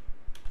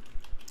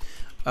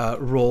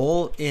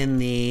role in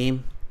the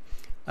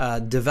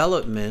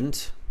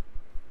development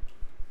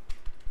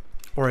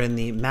or in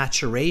the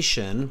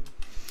maturation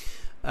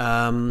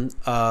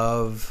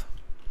of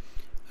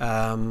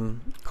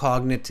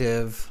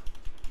cognitive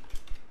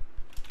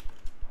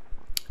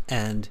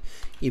and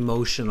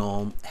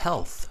emotional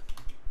health.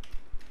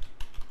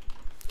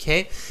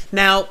 Okay,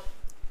 now,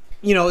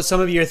 you know,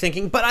 some of you are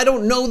thinking, but I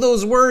don't know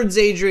those words,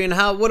 Adrian.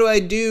 What do I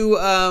do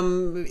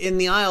in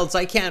the IELTS?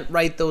 I can't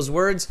write those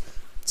words.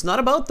 It's not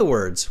about the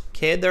words,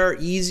 okay? There are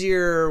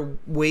easier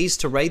ways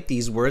to write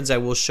these words. I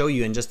will show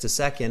you in just a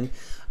second.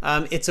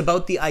 It's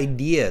about the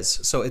ideas.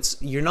 So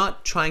you're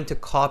not trying to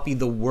copy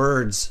the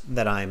words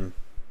that I'm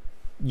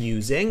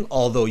using,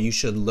 although you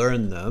should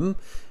learn them.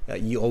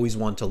 You always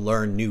want to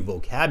learn new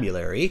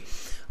vocabulary.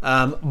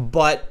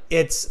 but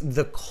it's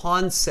the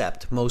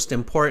concept most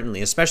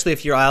importantly, especially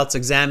if your IELTS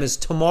exam is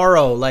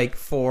tomorrow, like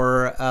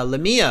for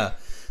Lamia.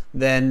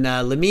 Then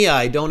Lamia,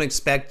 I don't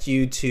expect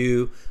you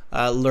to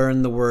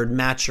learn the word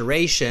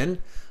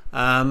maturation,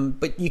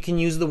 but you can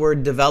use the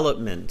word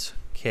development,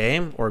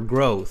 okay, or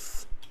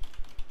growth.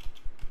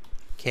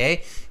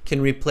 Okay,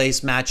 can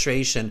replace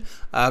maturation.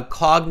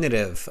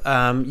 Cognitive,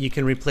 you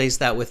can replace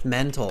that with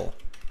mental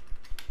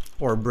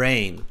or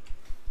brain.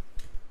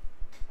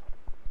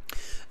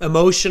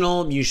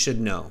 Emotional, you should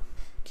know.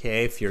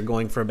 Okay, if you're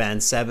going for a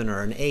band 7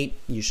 or an 8,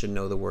 you should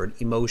know the word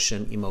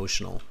emotion,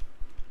 emotional.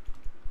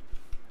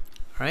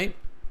 All right.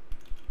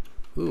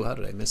 Ooh, how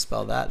did I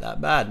misspell that?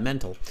 That bad.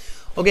 Mental.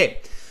 Okay.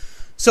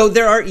 So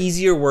there are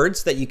easier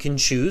words that you can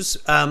choose.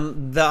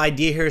 The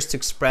idea here is to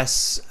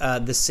express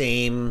the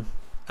same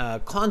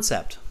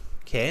concept.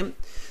 Okay.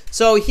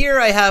 So here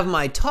I have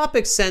my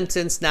topic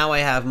sentence. Now I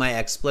have my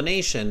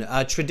explanation.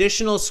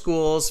 Traditional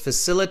schools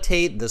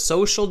facilitate the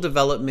social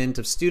development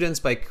of students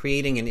by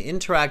creating an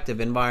interactive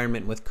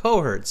environment with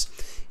cohorts.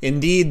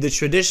 Indeed, the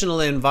traditional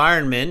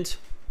environment,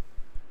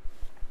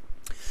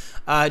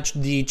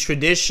 the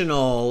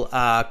traditional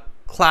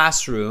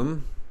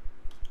classroom,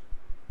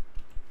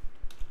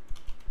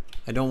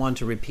 I don't want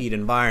to repeat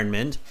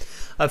environment,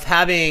 of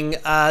having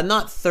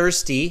not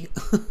thirsty,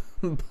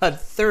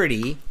 but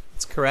 30,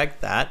 let's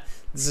correct that.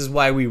 This is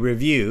why we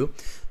review.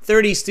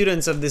 30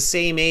 students of the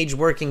same age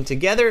working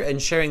together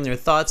and sharing their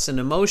thoughts and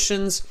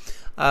emotions.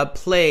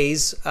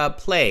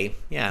 Play.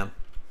 Yeah,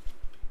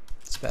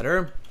 it's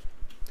better.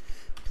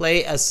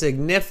 Play a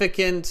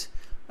significant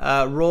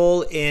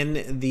role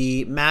in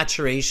the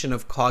maturation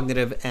of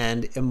cognitive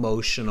and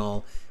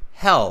emotional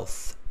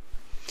health.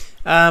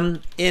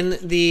 In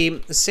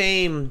the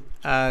same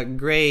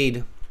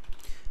grade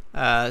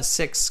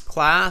 6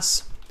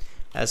 class,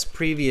 as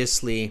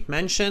previously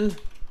mentioned,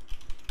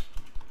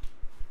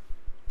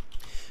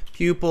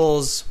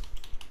 pupils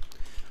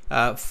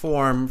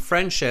form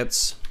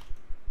friendships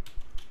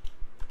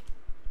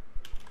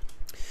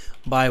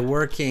by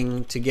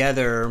working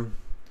together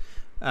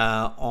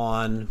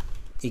on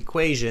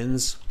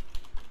equations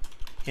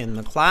in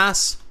the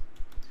class,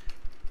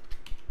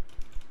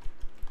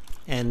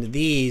 and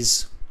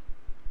these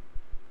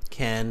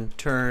can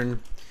turn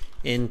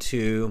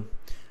into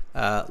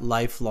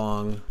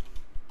lifelong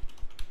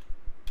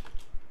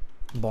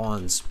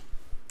bonds.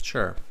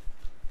 Sure.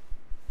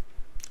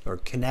 Or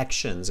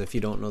connections. If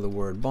you don't know the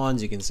word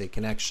bonds, you can say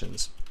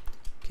connections.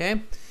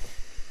 Okay?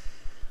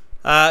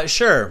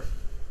 Sure.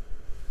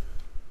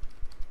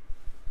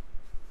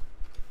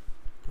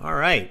 All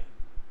right.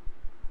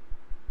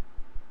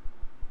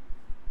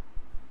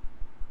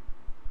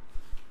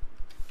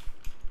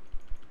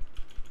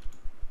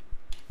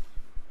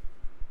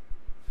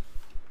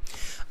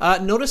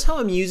 Notice how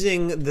I'm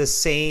using the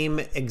same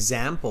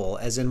example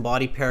as in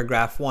body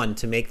paragraph 1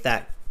 to make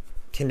that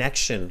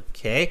connection,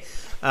 okay?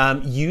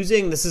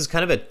 This is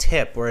kind of a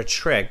tip or a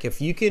trick.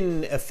 If you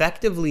can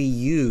effectively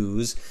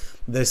use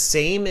the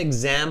same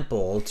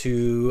example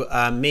to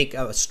make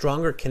a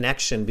stronger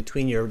connection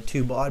between your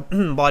two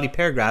body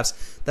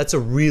paragraphs, that's a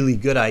really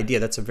good idea.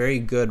 That's a very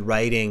good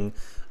writing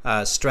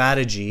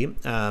strategy.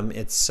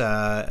 It's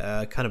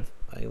kind of,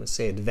 I would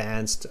say,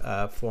 advanced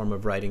form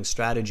of writing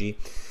strategy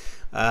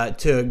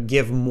to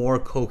give more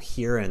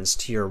coherence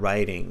to your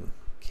writing,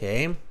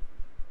 okay?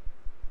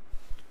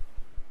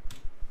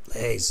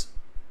 Lays.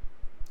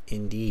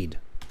 Indeed.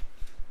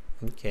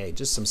 Okay,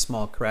 just some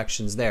small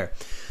corrections there.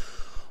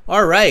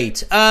 All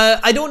right.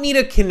 I don't need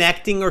a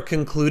connecting or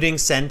concluding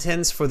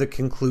sentence for the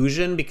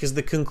conclusion because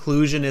the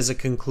conclusion is a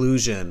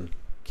conclusion.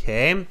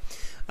 Okay.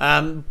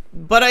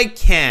 But I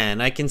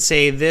can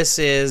say this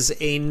is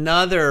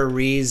another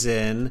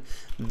reason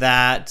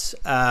that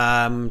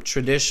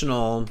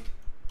traditional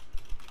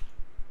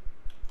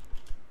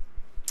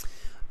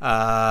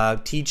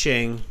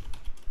teaching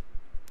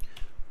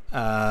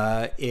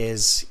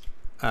is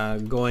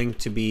going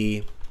to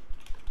be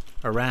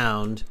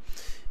around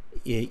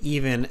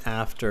even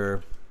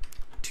after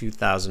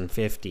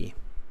 2050.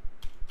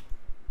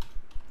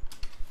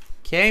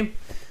 Okay,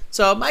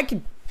 so I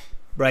could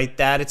write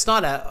that. It's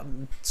not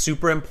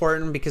super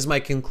important because my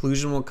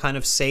conclusion will kind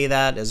of say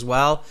that as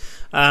well.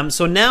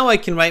 So now I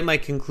can write my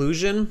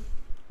conclusion.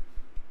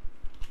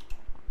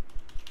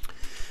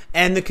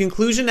 And the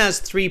conclusion has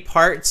 3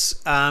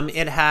 parts.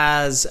 It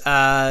has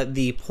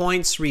the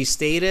points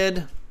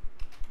restated,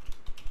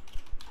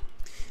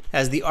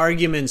 has the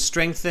argument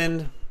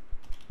strengthened,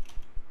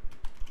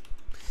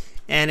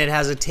 and it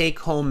has a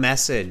take-home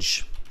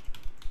message.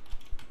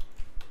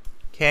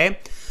 Okay,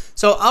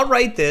 so I'll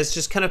write this,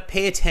 just kind of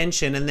pay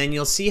attention, and then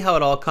you'll see how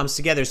it all comes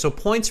together. So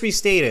points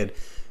restated.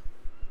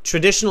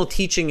 Traditional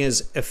teaching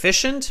is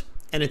efficient,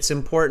 and it's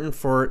important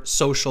for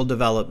social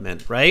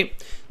development, right?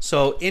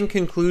 So in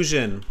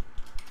conclusion,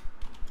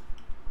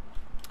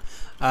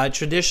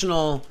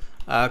 traditional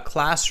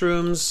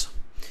classrooms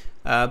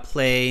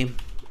play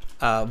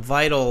a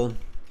vital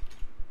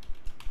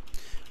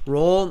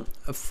role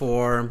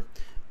for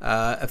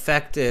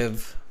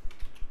effective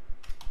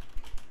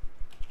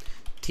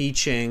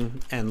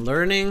teaching and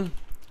learning,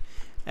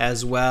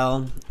 as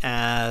well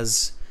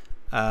as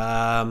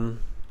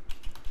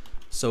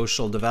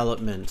social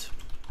development.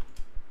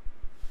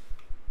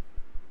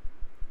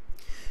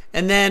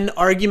 And then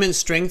argument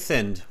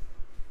strengthened.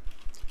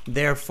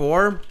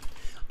 Therefore,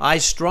 I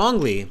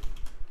strongly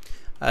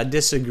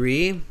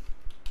disagree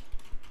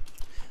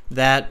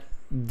that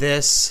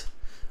this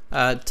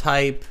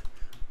type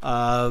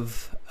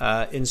of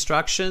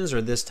instructions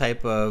or this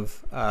type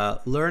of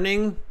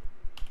learning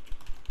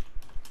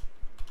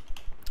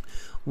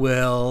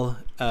will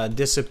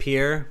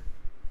disappear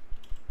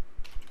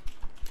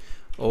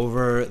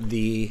over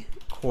the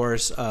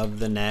course of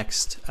the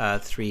next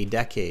 3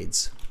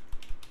 decades.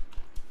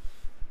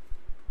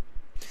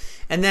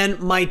 And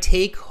then my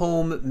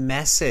take-home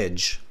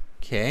message,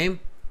 okay?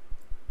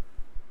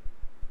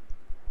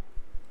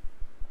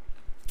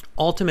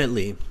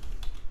 Ultimately,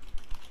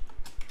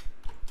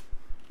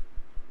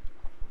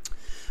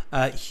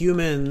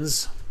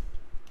 humans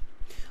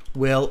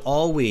will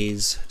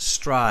always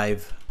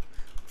strive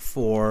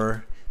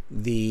for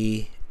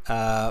the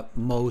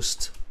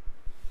most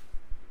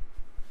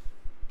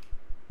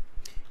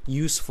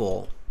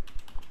useful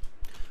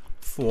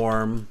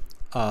form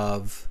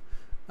of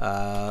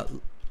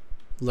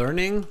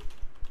learning,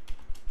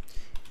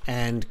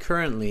 and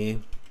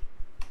currently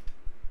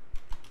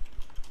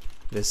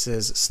this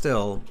is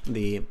still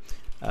the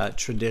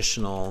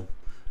traditional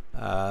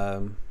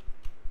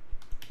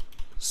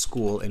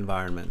school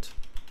environment.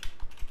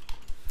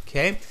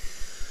 Okay,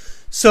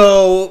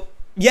 so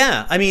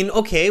yeah, I mean,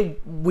 okay,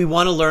 we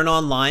want to learn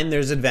online.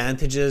 There's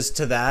advantages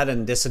to that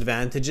and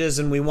disadvantages,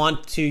 and we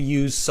want to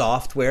use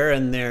software,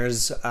 and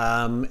there's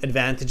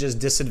advantages,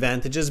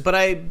 disadvantages, but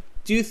I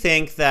do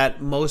think that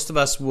most of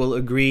us will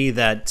agree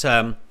that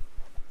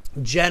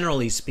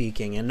generally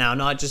speaking, and now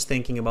not just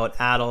thinking about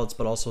adults,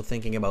 but also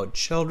thinking about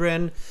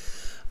children,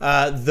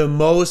 the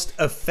most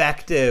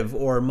effective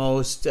or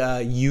most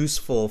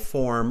useful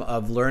form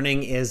of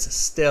learning is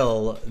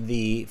still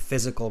the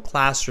physical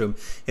classroom.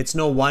 It's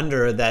no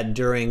wonder that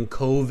during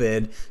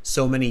COVID,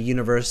 so many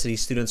university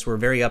students were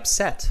very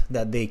upset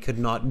that they could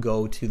not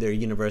go to their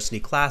university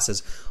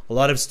classes. A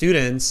lot of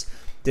students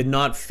did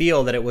not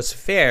feel that it was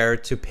fair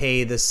to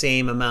pay the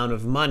same amount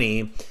of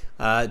money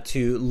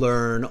to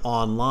learn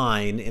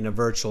online in a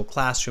virtual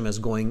classroom as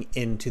going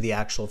into the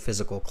actual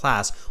physical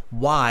class.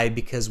 Why?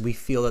 Because we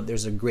feel that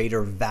there's a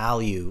greater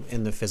value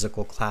in the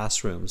physical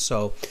classroom.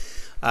 So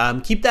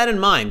keep that in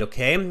mind,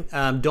 okay?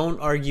 Don't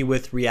argue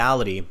with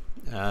reality.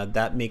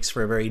 That makes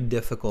for a very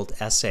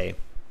difficult essay.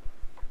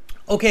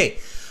 Okay,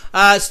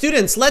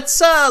 students, let's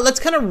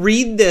kind of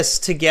read this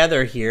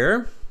together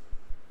here.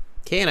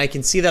 Okay, and I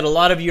can see that a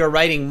lot of you are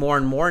writing more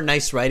and more.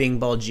 Nice writing,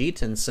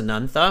 Baljit and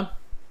Sanantha.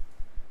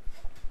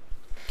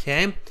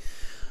 Okay,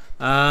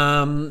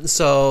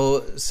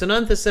 so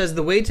Sanantha says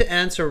the way to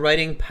answer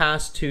writing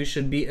past 2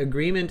 should be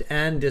agreement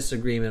and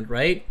disagreement,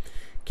 right?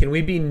 Can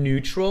we be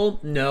neutral?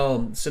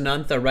 No,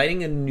 Sanantha,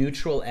 writing a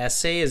neutral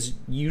essay is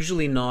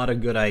usually not a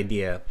good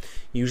idea.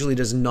 Usually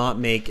does not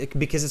make,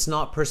 because it's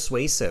not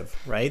persuasive,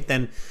 right?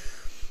 Then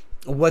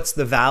what's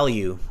the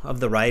value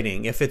of the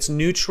writing? If it's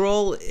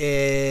neutral,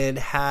 it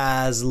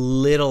has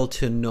little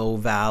to no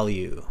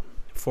value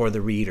for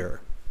the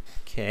reader.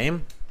 Okay,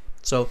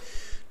 so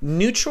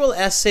neutral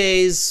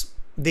essays,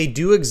 they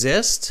do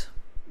exist,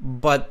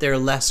 but they're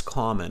less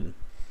common.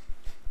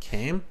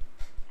 Okay,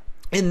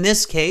 in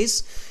this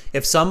case,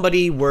 if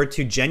somebody were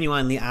to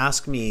genuinely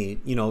ask me,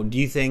 you know, do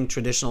you think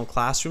traditional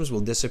classrooms will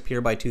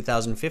disappear by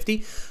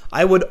 2050?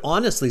 I would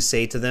honestly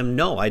say to them,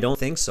 no, I don't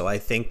think so. I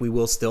think we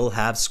will still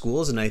have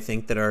schools, and I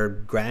think that our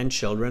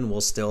grandchildren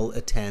will still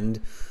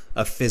attend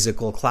a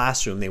physical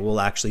classroom. They will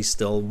actually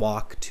still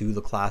walk to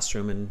the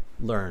classroom and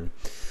learn.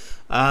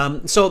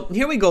 So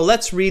here we go.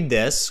 Let's read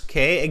this.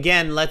 Okay,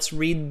 again, let's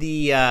read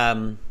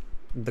the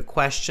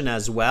question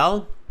as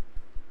well.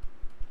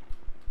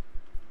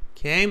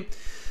 Okay.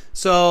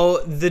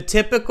 So the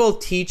typical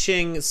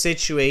teaching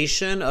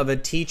situation of a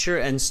teacher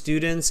and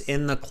students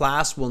in the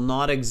class will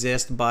not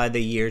exist by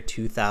the year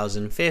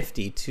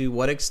 2050. To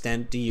what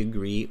extent do you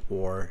agree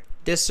or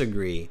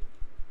disagree?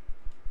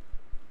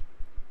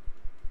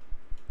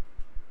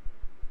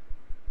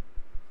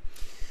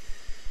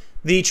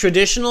 The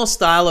traditional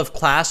style of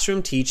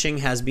classroom teaching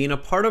has been a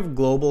part of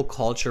global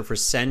culture for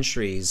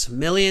centuries.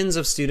 Millions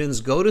of students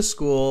go to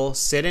school,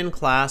 sit in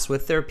class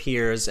with their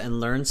peers,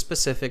 and learn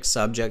specific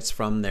subjects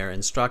from their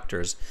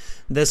instructors.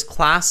 This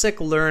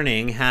classic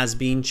learning has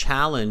been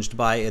challenged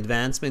by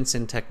advancements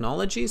in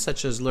technology,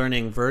 such as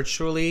learning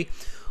virtually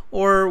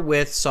or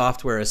with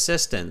software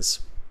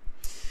assistance.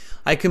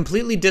 I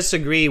completely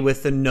disagree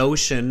with the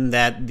notion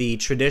that the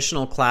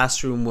traditional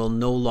classroom will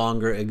no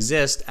longer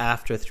exist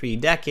after 3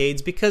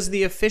 decades, because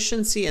the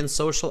efficiency and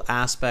social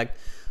aspect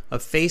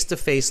of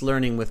face-to-face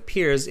learning with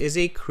peers is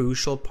a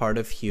crucial part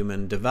of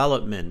human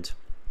development.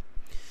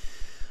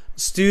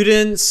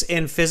 Students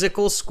in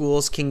physical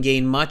schools can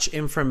gain much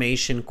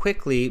information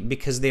quickly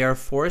because they are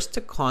forced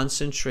to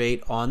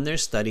concentrate on their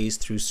studies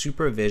through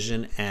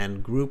supervision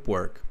and group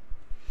work.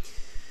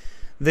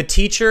 The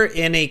teacher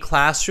in a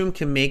classroom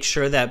can make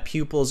sure that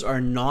pupils are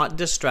not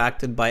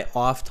distracted by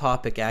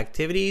off-topic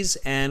activities,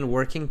 and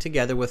working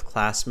together with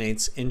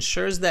classmates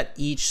ensures that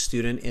each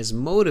student is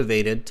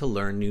motivated to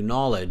learn new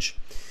knowledge.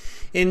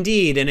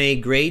 Indeed, in a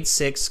grade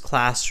 6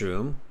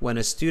 classroom, when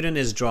a student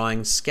is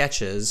drawing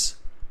sketches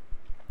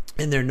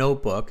in their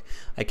notebook,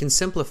 I can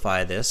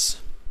simplify this,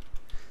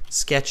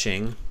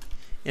 sketching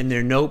in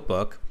their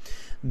notebook,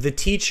 the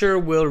teacher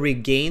will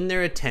regain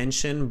their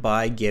attention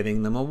by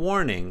giving them a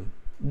warning.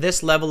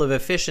 This level of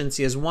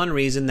efficiency is one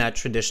reason that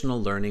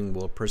traditional learning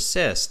will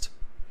persist.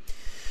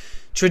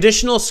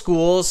 Traditional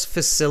schools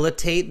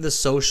facilitate the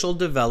social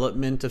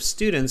development of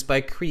students by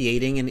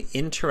creating an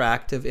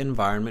interactive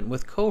environment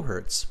with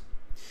cohorts.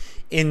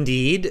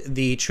 Indeed,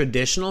 the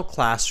traditional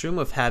classroom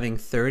of having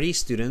 30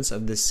 students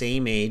of the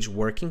same age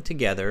working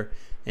together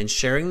and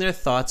sharing their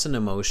thoughts and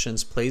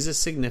emotions plays a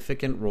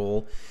significant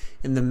role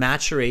in the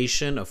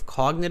maturation of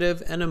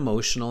cognitive and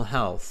emotional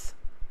health.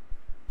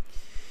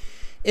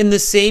 In the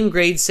same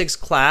grade 6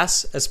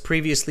 class, as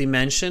previously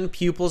mentioned,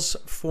 pupils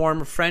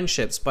form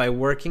friendships by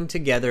working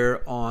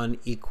together on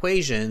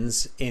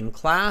equations in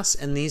class,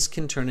 and these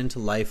can turn into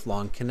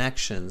lifelong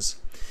connections.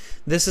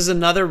 This is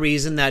another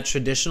reason that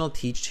traditional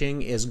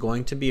teaching is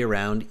going to be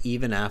around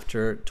even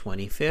after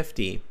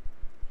 2050.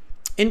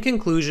 In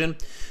conclusion,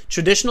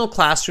 traditional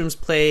classrooms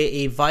play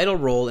a vital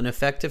role in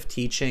effective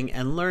teaching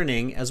and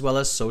learning as well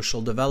as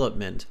social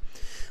development.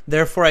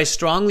 Therefore, I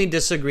strongly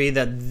disagree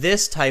that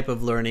this type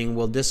of learning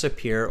will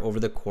disappear over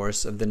the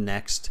course of the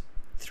next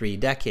 3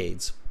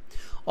 decades.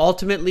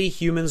 Ultimately,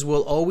 humans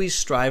will always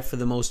strive for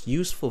the most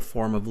useful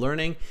form of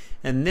learning,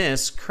 and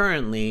this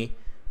currently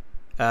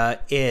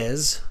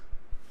is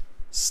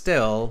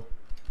still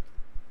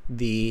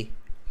the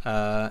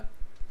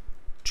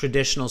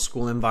traditional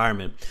school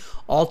environment.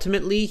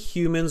 Ultimately,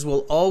 humans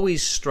will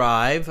always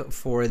strive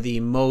for the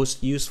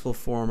most useful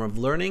form of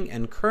learning,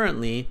 and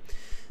currently,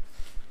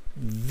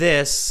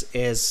 this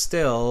is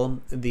still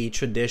the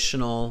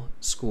traditional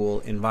school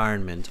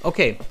environment.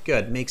 Okay,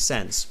 good. Makes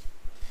sense.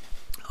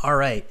 All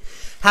right.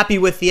 Happy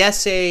with the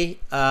essay.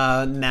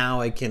 Now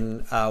I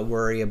can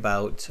worry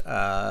about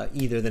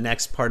either the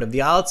next part of the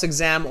IELTS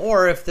exam,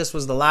 or if this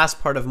was the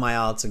last part of my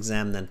IELTS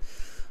exam, then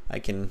I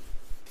can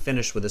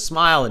finish with a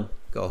smile and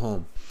go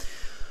home.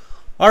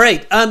 All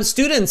right,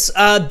 students,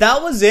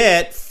 that was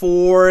it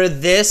for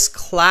this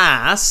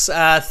class.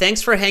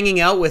 Thanks for hanging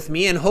out with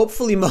me, and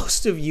hopefully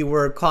most of you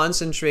were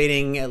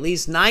concentrating at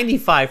least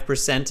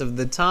 95% of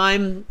the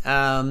time.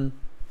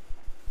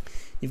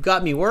 You've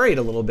got me worried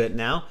a little bit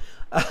now.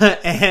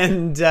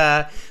 And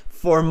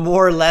for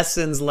more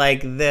lessons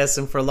like this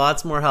and for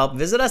lots more help,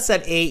 visit us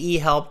at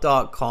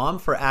aehelp.com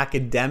for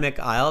academic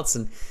IELTS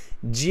and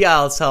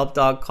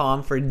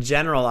gieltshelp.com for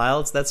general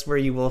IELTS. That's where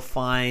you will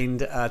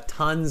find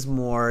tons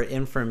more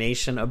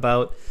information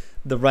about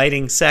the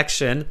writing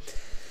section.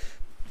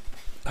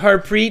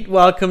 Harpreet,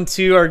 welcome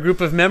to our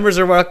group of members,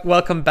 or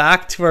welcome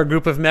back to our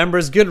group of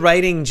members. Good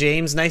writing,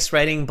 James. Nice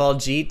writing,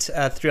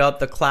 Baljeet, throughout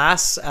the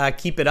class.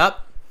 Keep it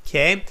up.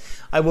 Okay.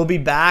 I will be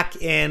back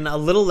in a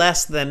little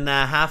less than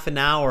half an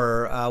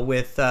hour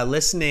with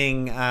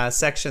listening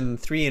section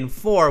 3 and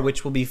 4,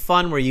 which will be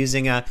fun. We're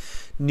using a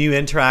new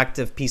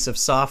interactive piece of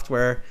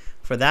software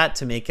for that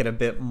to make it a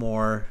bit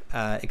more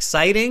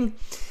exciting.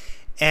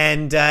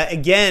 And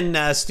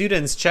again,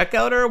 students, check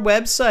out our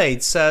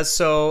websites.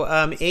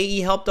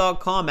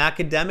 aehelp.com,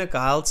 academic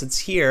IELTS, it's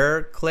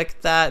here.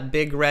 Click that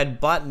big red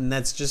button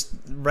that's just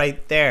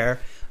right there.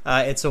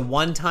 It's a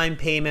one-time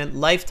payment,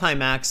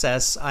 lifetime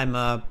access. I'm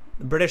a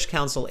British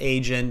Council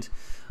agent.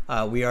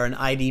 We are an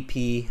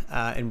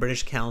IDP in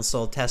British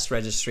Council Test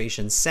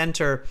Registration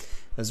Center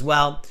as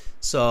well.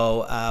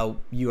 So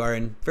you are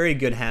in very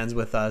good hands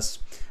with us.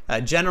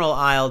 General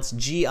IELTS,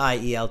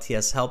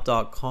 GIELTS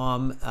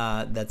help.com.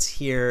 That's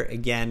here.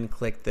 Again,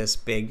 click this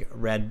big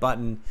red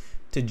button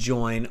to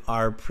join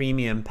our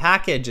premium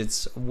package.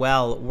 It's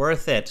well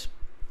worth it.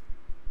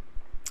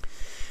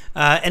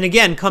 And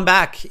again, come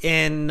back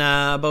in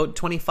about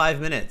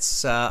 25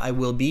 minutes. I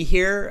will be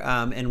here,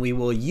 and we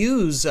will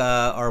use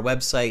our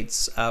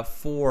websites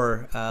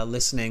for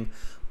listening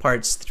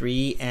parts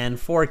 3 and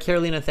 4.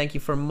 Carolina, thank you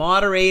for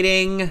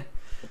moderating.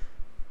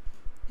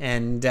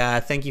 And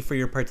thank you for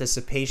your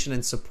participation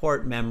and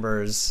support,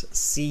 members.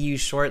 See you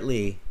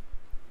shortly.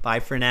 Bye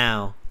for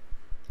now.